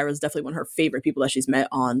says Sapphira is definitely one of her favorite people that she's met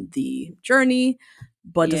on the journey,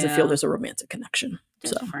 but doesn't feel there's a romantic connection.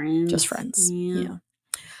 Just friends. Yeah.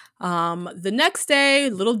 The next day,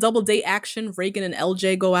 little double date action. Reagan and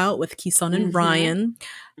LJ go out with Kisun and Ryan.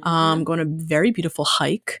 Going on a very beautiful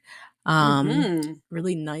hike.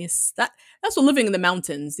 Really nice. That's what living in the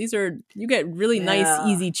mountains. You get really nice,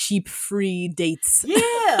 easy, cheap, free dates.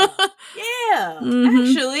 Yeah.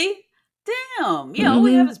 Actually, damn. Yeah, all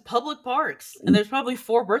we have is public parks. And there's probably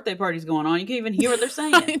 4 birthday parties going on. You can't even hear what they're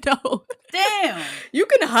saying. I know. Damn. You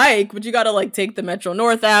can hike, but you gotta like take the Metro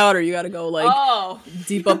North out, or you gotta go like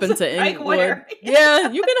deep up into Inglewood. Yeah,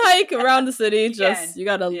 you can hike around the city. You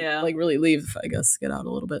gotta like really leave, I guess, get out a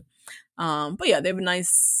little bit. But yeah, they have a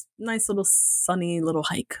nice little sunny little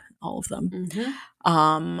hike, all of them.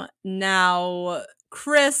 Now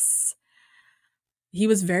Chris, he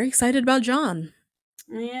was very excited about John.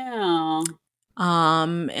 Yeah.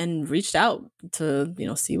 And reached out to,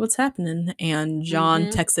 see what's happening. And John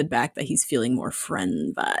texted back that he's feeling more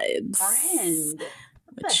friend vibes. Friend?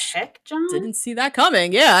 What the heck, John? Didn't see that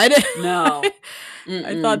coming. Yeah, I didn't. No.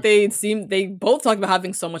 I thought they both talked about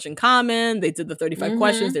having so much in common. They did the 35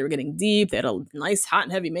 questions. They were getting deep. They had a nice hot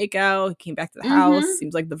and heavy makeout. He came back to the house.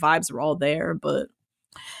 Seems like the vibes were all there, but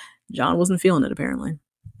John wasn't feeling it apparently.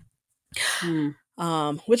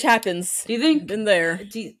 Which happens. Do you think in there?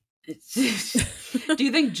 Do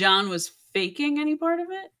you think John was faking any part of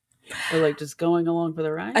it? Or like just going along for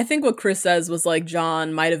the ride? I think what Chris says was like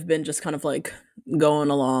John might have been just kind of like going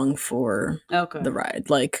along for the ride.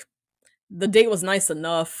 Like the date was nice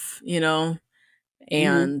enough, and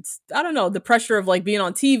I don't know, the pressure of like being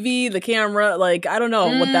on TV, the camera, like I don't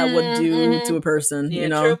know what that would do to a person,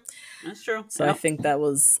 True. That's true. So I think that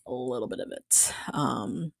was a little bit of it.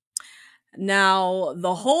 Now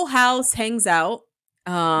the whole house hangs out.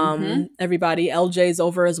 Everybody, LJ's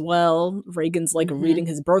over as well. Reagan's like reading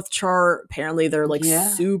his birth chart. Apparently they're like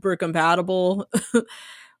super compatible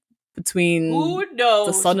between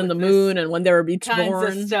the sun and the moon and when they were each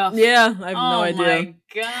born. Yeah, I have no idea. Oh my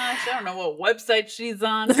gosh, I don't know what website she's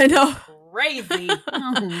on. I know. Crazy.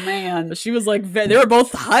 Oh man. But she was like, they were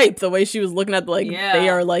both hyped the way she was looking at they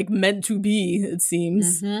are like meant to be, it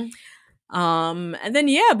seems. And then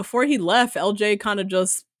before he left, LJ kind of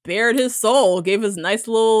just bared his soul, gave his nice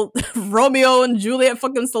little Romeo and Juliet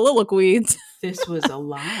fucking soliloquy. This was a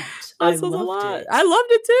lot. I loved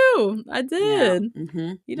it too. I did.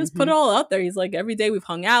 Yeah. He just put it all out there. He's like, every day we've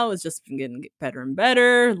hung out, it's just been getting better and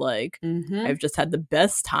better. Like, I've just had the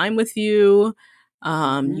best time with you.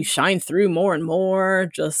 You shine through more and more,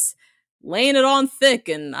 just laying it on thick.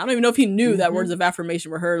 And I don't even know if he knew that words of affirmation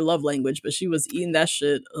were her love language, but she was eating that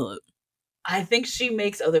shit up. I think she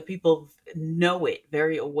makes other people know it,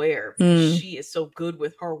 very aware. She is so good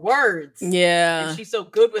with her words. Yeah. And she's so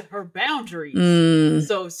good with her boundaries.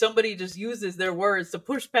 So if somebody just uses their words to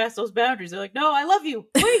push past those boundaries, they're like, no, I love you.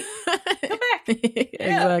 Wait, come back.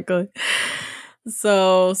 Exactly.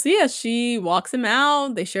 So yeah, she walks him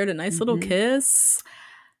out. They shared a nice little kiss.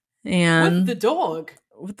 And with the dog.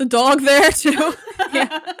 With the dog there too.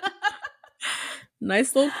 Yeah.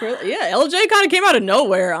 Nice little LJ kind of came out of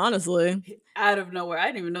nowhere, honestly. Out of nowhere. I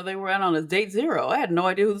didn't even know they were out on a date 0. I had no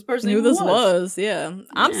idea who this person was. Yeah.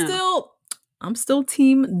 I'm still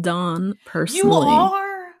team Don personally. You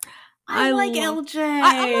are? I like LJ.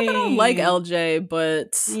 I don't like LJ,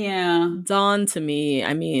 but Don to me,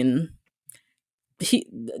 I mean,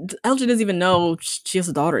 LJ doesn't even know she has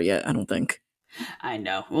a daughter yet, I don't think. I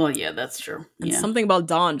know. Well, yeah, that's true. And something about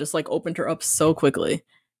Dawn just like opened her up so quickly.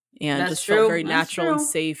 And just felt very natural and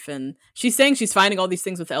safe. And she's saying she's finding all these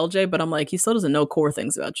things with LJ, but I'm like, he still doesn't know core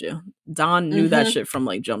things about you. Dawn knew that shit from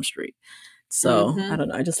like Jump Street. So I don't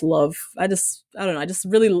know. I just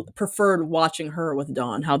really preferred watching her with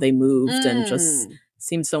Dawn, how they moved and just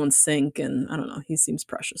seemed so in sync. And I don't know, he seems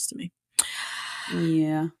precious to me.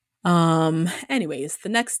 Yeah. Anyways, the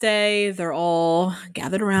next day they're all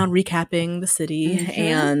gathered around recapping the city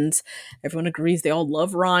and everyone agrees they all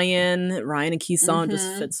love Ryan. Ryan and Kisun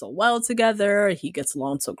just fit so well together. He gets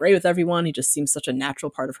along so great with everyone. He just seems such a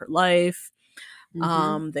natural part of her life.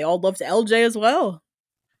 They all loved LJ as well.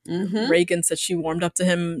 Reagan said she warmed up to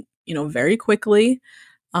him, very quickly.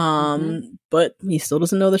 But he still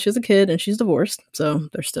doesn't know that she's a kid and she's divorced. So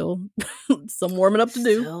there's still some warming up to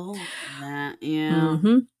do. Still that, yeah.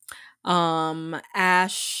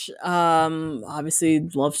 Ash, obviously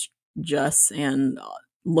loves Jess and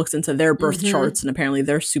looks into their birth charts, and apparently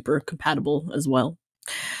they're super compatible as well.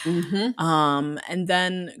 And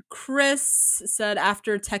then Chris said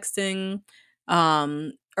after texting,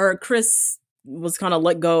 or Chris was kind of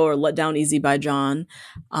let go or let down easy by John.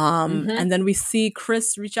 And then we see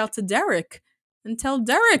Chris reach out to Derek and tell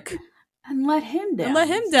Derek and let him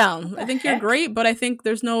down. I think you're great, but I think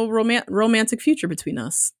there's no romantic future between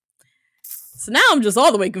us. So now I'm just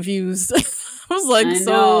all the way confused. I was like,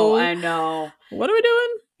 I know. What are we doing?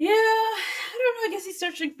 Yeah, I don't know. I guess he's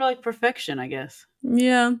searching for perfection, I guess.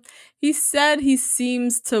 Yeah. He said he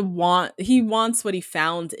wants what he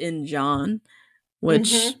found in John,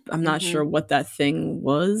 which I'm not sure what that thing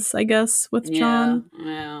was, I guess, with John.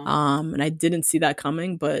 Yeah. And I didn't see that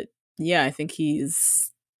coming, but yeah, I think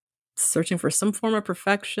he's searching for some form of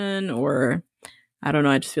perfection, or I don't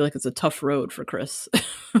know. I just feel like it's a tough road for Chris.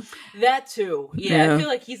 That too. Yeah, I feel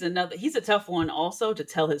like he's a tough one also to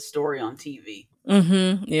tell his story on TV.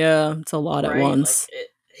 Yeah, it's a lot at once.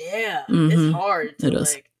 It's hard to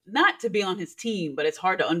not to be on his team, but it's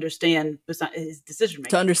hard to understand his decision making.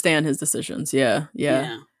 To understand his decisions, yeah.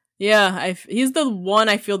 He's the one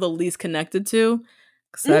I feel the least connected to,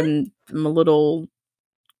 because I'm a little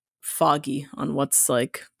foggy on what's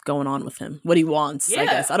going on with him, what he wants. I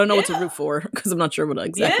guess I don't know what to root for, because I'm not sure what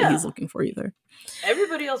exactly he's looking for either.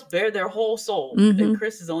 Everybody else bared their whole soul, and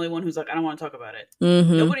Chris is the only one who's like, I don't want to talk about it.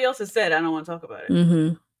 Nobody else has said I don't want to talk about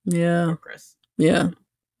it. Yeah. Poor Chris. Yeah.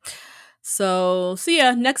 So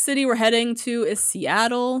yeah, next city we're heading to is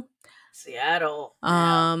Seattle.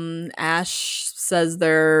 Ash says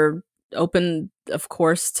they're open, of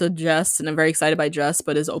course, to Jess, and I'm very excited by Jess,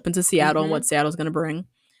 but is open to Seattle and what Seattle's going to bring.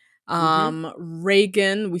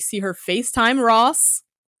 Reagan, we see her FaceTime Ross.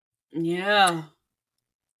 Yeah.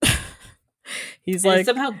 He's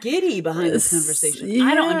somehow giddy behind this conversation. Yeah,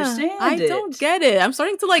 I don't understand I don't get it. I'm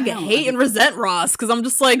starting to hate and resent Ross, because I'm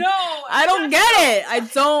just like, no, I don't get it. I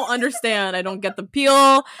don't understand. I don't get the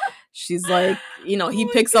appeal. She's like, he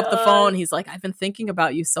picks up the phone. He's like, I've been thinking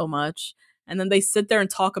about you so much. And then they sit there and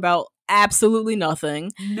talk about absolutely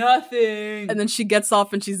nothing. And then she gets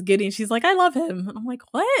off and she's giddy and she's like, I love him. And I'm like,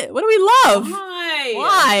 what? What do we love?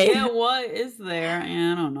 Why? Yeah, what is there?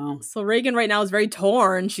 I don't know. So Reagan right now is very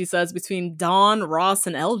torn, she says, between Dawn, Ross,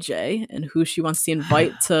 and LJ, and who she wants to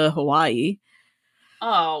invite to Hawaii.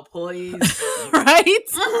 Oh, please. Right?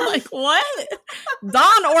 Like, what?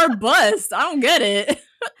 Dawn or bust? I don't get it.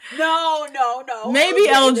 No. Maybe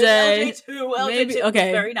LJ. LJ too. Maybe, too.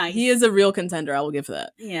 Okay. Very nice. He is a real contender. I will give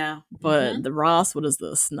that. Yeah. But the Ross, what is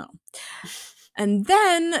this? No. And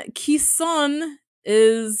then Ki-sun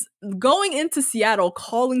is going into Seattle,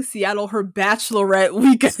 calling Seattle her bachelorette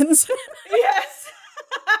weekend. Yes.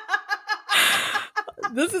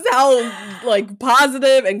 This is how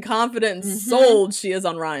positive and confident and sold she is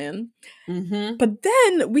on Ryan. But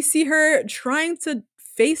then we see her trying to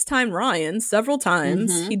FaceTime Ryan several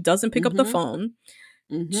times. He doesn't pick up the phone.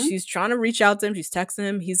 She's trying to reach out to him. She's texting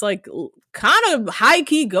him. He's kind of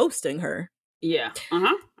high-key ghosting her. Yeah.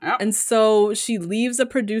 Yep. And so she leaves a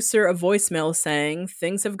producer a voicemail saying,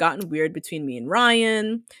 things have gotten weird between me and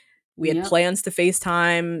Ryan. We had plans to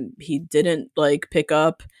FaceTime. He didn't pick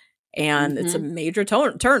up. And it's a major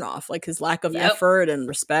turn off, his lack of effort and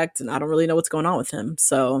respect. And I don't really know what's going on with him.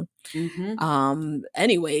 So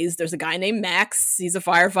anyways, there's a guy named Max. He's a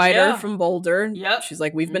firefighter from Boulder. She's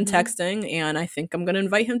like, we've been texting, and I think I'm going to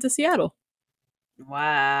invite him to Seattle.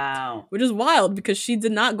 Wow. Which is wild, because she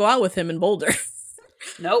did not go out with him in Boulder.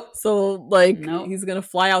 Nope. So he's going to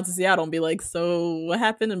fly out to Seattle and be like, so what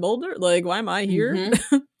happened in Boulder? Why am I here?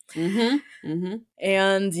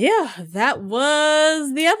 And yeah, that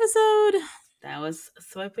was the episode. That was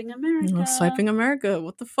Swiping America. Swiping America.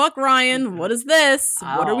 What the fuck, Ryan? What is this?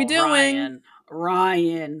 What are we doing?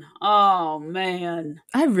 Ryan. Oh, man.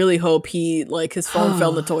 I really hope he, his phone fell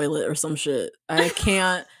in the toilet or some shit. I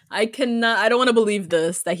cannot, I don't want to believe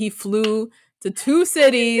this, that he flew to 2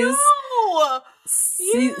 cities. No!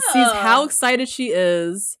 Sees how excited she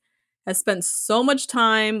is, has spent so much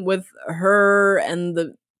time with her and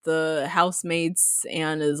the housemates,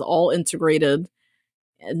 and is all integrated,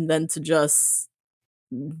 and then to just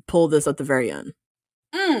pull this at the very end.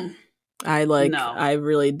 No. I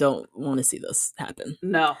really don't want to see this happen.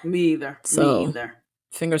 No, me either. So, me either.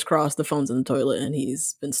 Fingers crossed the phone's in the toilet and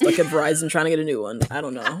he's been stuck at Verizon trying to get a new one. I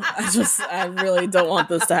don't know. I really don't want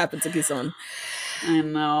this to happen to Ki-sun. I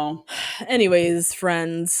know. Anyways,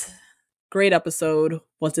 friends, great episode.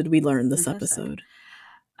 What did we learn this Fantastic. episode?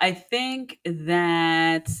 I think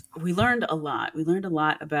that we learned a lot. We learned a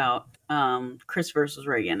lot about Chris versus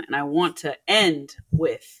Reagan. And I want to end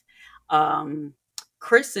with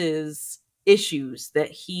Chris's issues that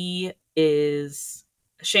he is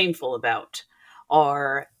shameful about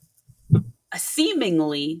are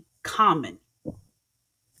seemingly common.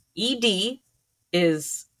 ED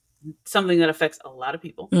is something that affects a lot of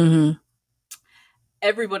people. Mm-hmm.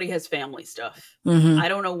 Everybody has family stuff. Mm-hmm. I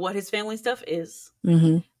don't know what his family stuff is,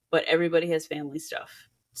 but everybody has family stuff.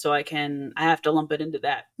 So I have to lump it into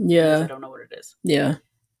that. Yeah. Because I don't know what it is. Yeah.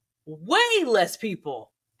 Way less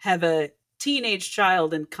people have a teenage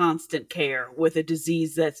child in constant care with a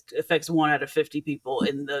disease that affects 1 out of 50 people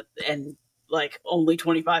and like only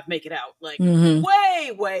 25 make it out. Like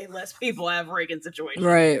way less people have Reagan's situation.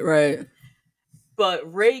 Right.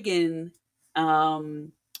 But Reagan,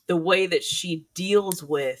 the way that she deals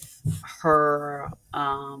with her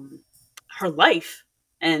life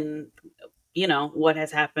and what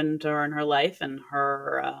has happened to her in her life and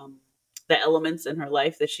her the elements in her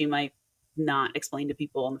life that she might not explain to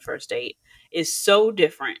people on the first date is so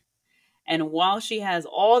different. And while she has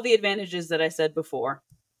all the advantages that I said before,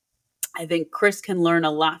 I think Chris can learn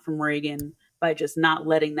a lot from Reagan by just not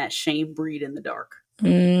letting that shame breed in the dark.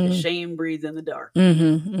 The shame breeds in the dark.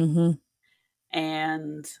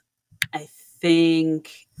 And I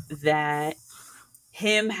think that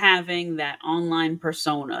him having that online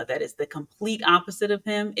persona that is the complete opposite of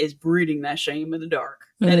him is breeding that shame in the dark.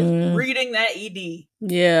 That is breeding that ED.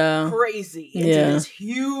 Yeah. Crazy into this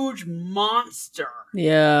huge monster.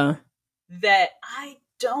 Yeah. That I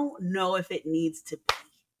don't know if it needs to be.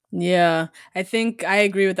 Yeah. I think I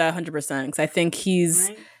agree with that 100% because I think he's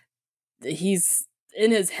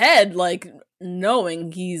in his head, like,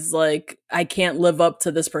 knowing he's like, I can't live up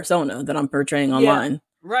to this persona that I'm portraying online.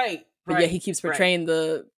 Right. But yeah, he keeps portraying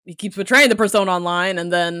the persona online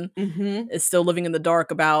and then is still living in the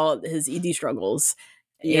dark about his ED struggles.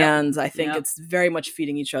 And I think it's very much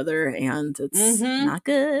feeding each other and it's not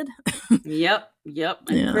good. Yep.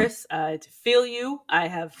 And Chris, to feel you, I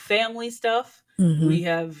have family stuff. We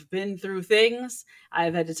have been through things.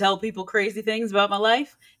 I've had to tell people crazy things about my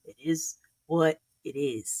life. It is what it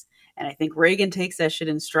is. And I think Reagan takes that shit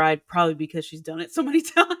in stride probably because she's done it so many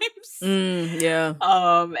times.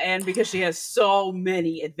 And because she has so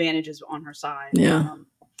many advantages on her side.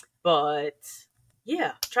 But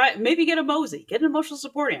yeah, maybe get a Mosey. Get an emotional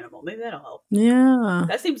support animal. Maybe that'll help. Yeah.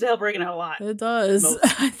 That seems to help Reagan out a lot. It does.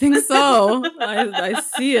 I think so. I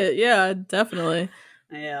see it. Yeah, definitely.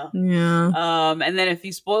 Yeah. And then if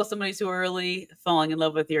you spoil somebody too early, falling in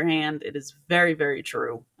love with your hand, it is very, very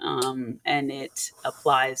true. And it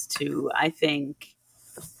applies to, I think,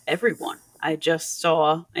 everyone. I just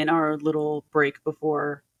saw in our little break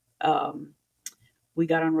before we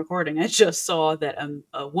got on recording, I just saw that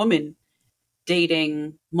a woman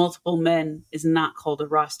dating multiple men is not called a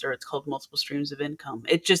roster. It's called multiple streams of income.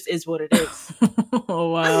 It just is what it is.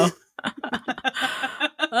 Oh, wow.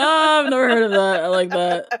 I've never heard of that. I like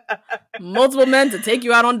that. Multiple men to take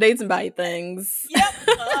you out on dates and buy you things. Yep.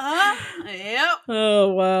 Yep.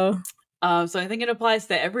 Oh, wow. So I think it applies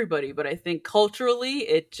to everybody, but I think culturally,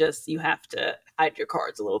 you have to hide your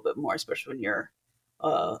cards a little bit more, especially when you're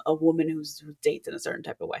a woman who dates in a certain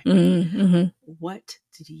type of way. What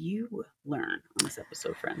did you learn on this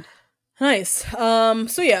episode, friend? Nice.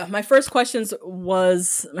 So yeah, my first question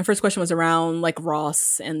was around like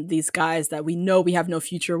Ross and these guys that we know we have no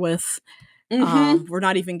future with. We're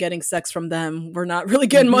not even getting sex from them. We're not really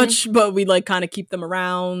getting much, but we like kind of keep them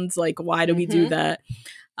around. Like, why do we do that?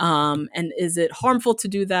 And is it harmful to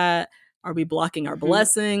do that? Are we blocking our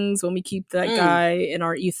blessings when we keep that guy in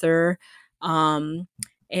our ether? And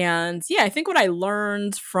yeah, I think what I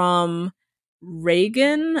learned from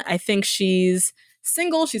Reagan, I think she's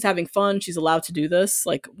single, she's having fun, she's allowed to do this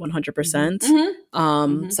like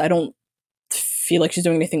 100%. So I don't feel like she's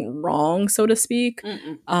doing anything wrong, so to speak.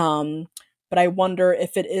 But I wonder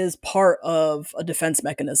if it is part of a defense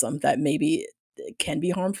mechanism that maybe it can be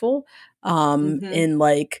harmful. In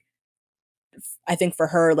like, I think for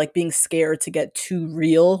her, like being scared to get too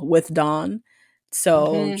real with Don.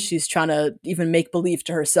 So she's trying to even make believe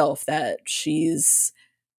to herself that she's,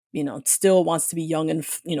 still wants to be young and,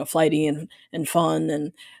 flighty and fun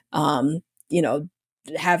and,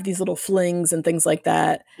 have these little flings and things like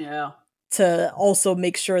that. Yeah. To also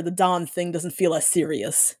make sure the Don thing doesn't feel as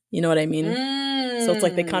serious. You know what I mean? So it's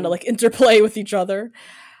like they kind of like interplay with each other.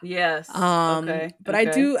 Yes. But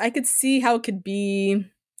I could see how it could be.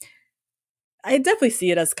 I definitely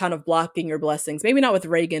see it as kind of blocking your blessings. Maybe not with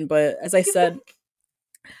Reagan, but as I said,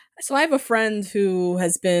 So I have a friend who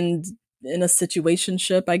has been in a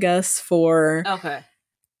situationship, I guess, for Okay.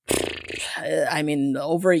 I mean,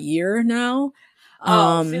 over a year now.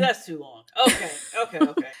 See, that's too long. Okay.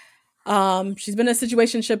 She's been in a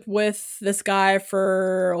situationship with this guy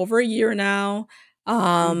for over a year now.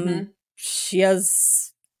 She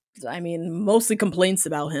has, I mean, mostly complaints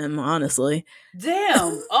about him, honestly.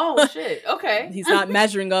 Damn. Oh, shit. Okay. He's not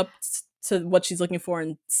measuring up to what she's looking for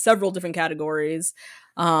in several different categories.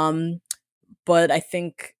 But I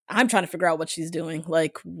think I'm trying to figure out what she's doing.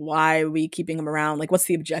 Like, why are we keeping him around? Like, what's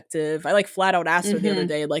the objective? I like flat out asked her the other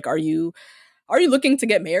day, like, are you looking to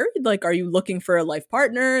get married? Like, are you looking for a life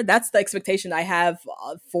partner? That's the expectation I have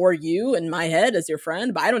for you in my head as your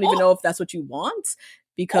friend, but I don't even know if that's what you want.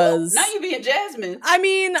 Because now you being Jasmine. I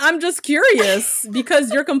mean, I'm just curious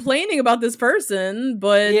because you're complaining about this person,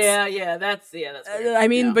 but that's weird. I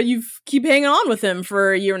mean, but you keep hanging on with him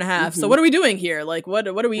for a year and a half. So what are we doing here? Like, what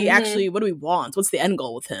are we actually? What do we want? What's the end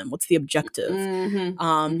goal with him? What's the objective?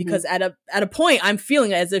 Because at a point, I'm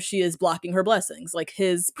feeling as if she is blocking her blessings. Like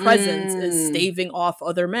his presence is staving off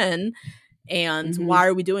other men, and why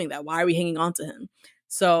are we doing that? Why are we hanging on to him?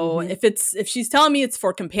 So if she's telling me it's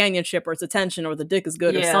for companionship or it's attention or the dick is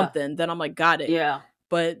good or something, then I'm like, got it. Yeah.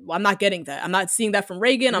 But I'm not getting that. I'm not seeing that from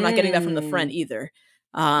Reagan. I'm not getting that from the friend either.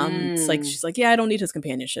 It's like, she's like, yeah, I don't need his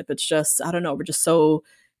companionship. It's just, I don't know. We're just so,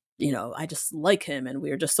 I just like him and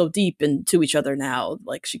we're just so deep into each other now.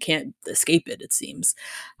 Like she can't escape it, it seems.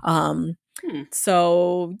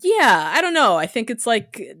 So yeah, I don't know. I think it's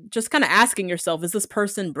like just kind of asking yourself, is this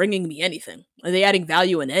person bringing me anything? Are they adding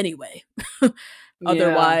value in any way?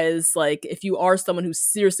 Otherwise, like if you are someone who's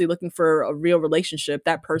seriously looking for a real relationship,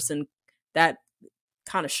 that person, that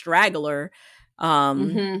kind of straggler,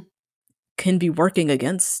 can be working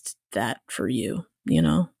against that for you,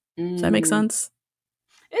 Does that make sense?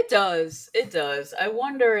 It does. I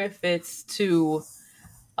wonder if it's to,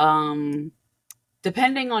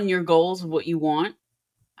 depending on your goals, what you want,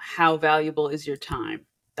 how valuable is your time?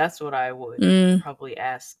 That's what I would probably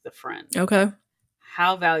ask the friend. Okay.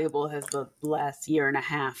 How valuable has the last year and a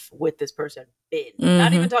half with this person been?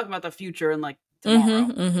 Not even talking about the future and like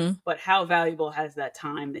tomorrow, but how valuable has that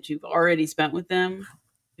time that you've already spent with them?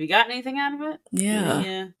 Have you gotten anything out of it?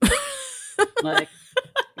 Yeah. Like,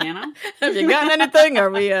 have you gotten anything? Are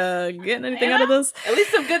we getting anything out of this? At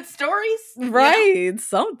least some good stories, right?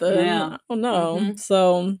 Something. I don't know.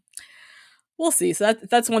 So we'll see. So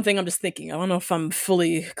that's one thing I'm just thinking. I don't know if I'm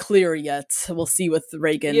fully clear yet. We'll see with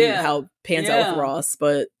Reagan how it pans out with Ross,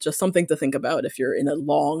 but just something to think about if you're in a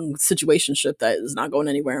long situationship that is not going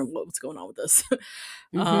anywhere and what's going on with this.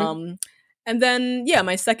 And then,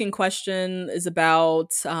 my second question is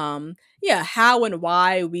about, how and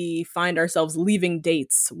why we find ourselves leaving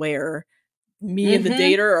dates where me and the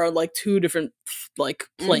dater are like two different like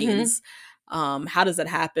planes. How does that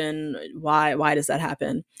happen? Why does that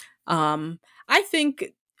happen? I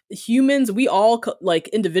think humans, we all like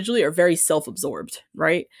individually are very self-absorbed,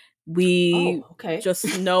 right? We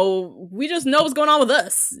just know what's going on with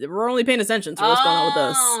us. We're only paying attention to what's going on with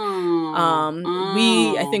us.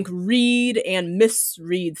 We, I think, read and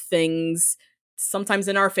misread things sometimes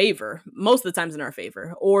in our favor, most of the times in our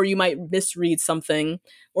favor, or you might misread something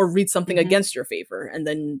or read something against your favor. And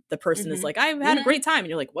then the person is like, I had a great time. And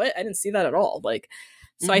you're like, what? I didn't see that at all. Like,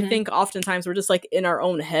 so I think oftentimes we're just like in our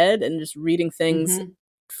own head and just reading things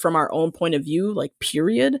from our own point of view, like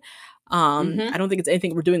period. I don't think it's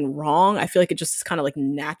anything we're doing wrong. I feel like it just is kind of like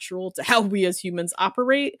natural to how we as humans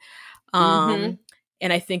operate. And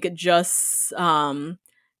I think it just kind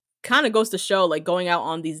of goes to show, like, going out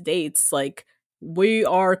on these dates, like, we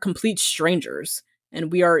are complete strangers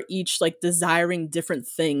and we are each like desiring different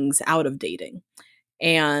things out of dating.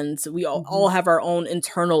 And we all have our own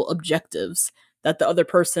internal objectives that the other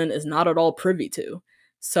person is not at all privy to.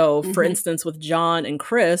 So for instance, with John and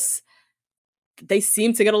Chris, they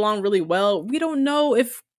seem to get along really well. We don't know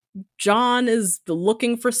if John is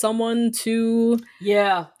looking for someone to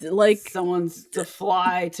like someone's to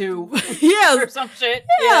fly to or some shit.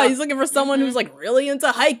 He's looking for someone who's like really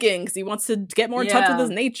into hiking because he wants to get more in touch with his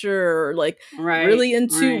nature, or like really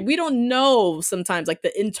into we don't know sometimes like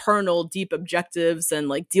the internal deep objectives and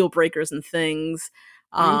like deal breakers and things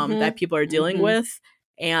that people are dealing with.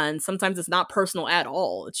 And sometimes it's not personal at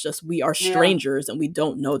all. It's just we are strangers and we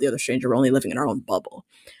don't know the other stranger. We're only living in our own bubble.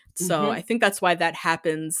 So I think that's why that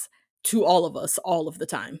happens to all of us all of the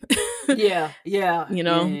time.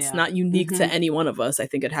 It's not unique to any one of us. I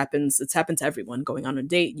think it's happened to everyone. Going on a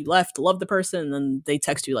date, you left, love the person, and then they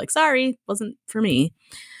text you like, sorry, wasn't for me.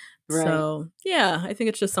 So I think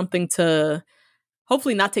it's just something to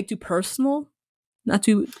hopefully not take too personal, not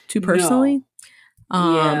too personally.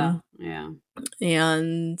 Yeah.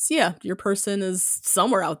 And yeah, your person is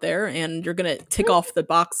somewhere out there, and you're going to tick off the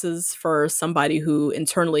boxes for somebody who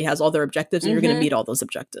internally has all their objectives, and you're going to meet all those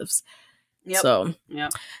objectives. So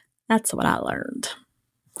that's what I learned.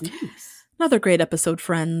 Nice. Another great episode,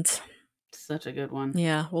 friend. Such a good one.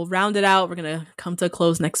 Yeah, we'll round it out. We're going to come to a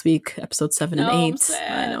close next week, episode 7 and 8. I'm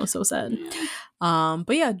sad. I know, so sad. Yeah.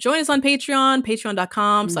 But yeah, join us on Patreon,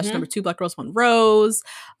 patreon.com/2 Black Girls 1 Rose,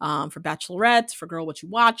 for Bachelorette, for Girl What You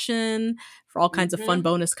Watching, for all kinds of fun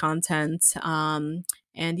bonus content. And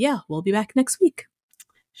yeah, we'll be back next week.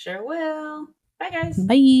 Sure will. Bye, guys.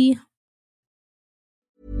 Bye.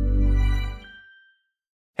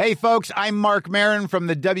 Hey, folks, I'm Mark Maron from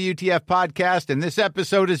the WTF Podcast, and this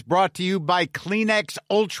episode is brought to you by Kleenex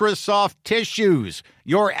Ultra Soft Tissues,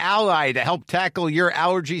 your ally to help tackle your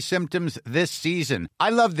allergy symptoms this season. I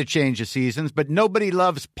love the change of seasons, but nobody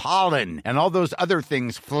loves pollen and all those other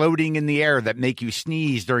things floating in the air that make you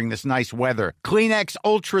sneeze during this nice weather. Kleenex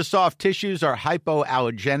Ultra Soft Tissues are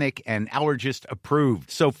hypoallergenic and allergist approved,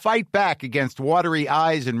 so fight back against watery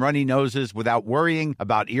eyes and runny noses without worrying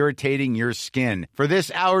about irritating your skin. For this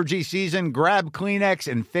allergy season, grab Kleenex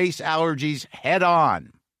and face allergies head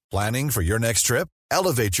on. Planning for your next trip?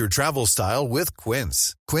 Elevate your travel style with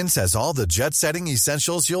Quince. Quince has all the jet-setting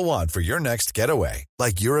essentials you'll want for your next getaway,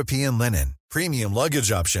 like European linen, premium luggage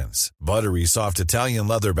options, buttery soft Italian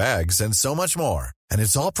leather bags, and so much more. And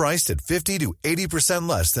it's all priced at 50 to 80%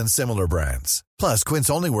 less than similar brands. Plus, Quince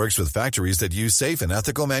only works with factories that use safe and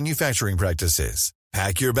ethical manufacturing practices.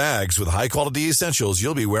 Pack your bags with high-quality essentials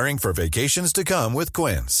you'll be wearing for vacations to come with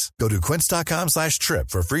Quince. Go to quince.com/trip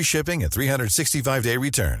for free shipping and 365-day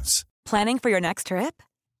returns. Planning for your next trip?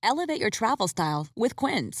 Elevate your travel style with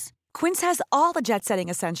Quince. Quince has all the jet-setting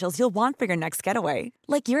essentials you'll want for your next getaway,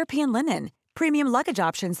 like European linen, premium luggage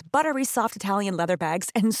options, buttery soft Italian leather bags,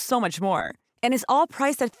 and so much more. And is all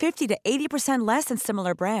priced at 50 to 80% less than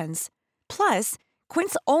similar brands. Plus,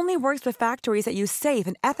 Quince only works with factories that use safe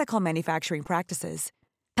and ethical manufacturing practices.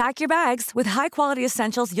 Pack your bags with high-quality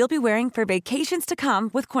essentials you'll be wearing for vacations to come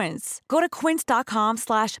with Quince. Go to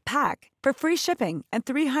quince.com/pack for free shipping and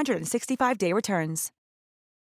 365-day returns.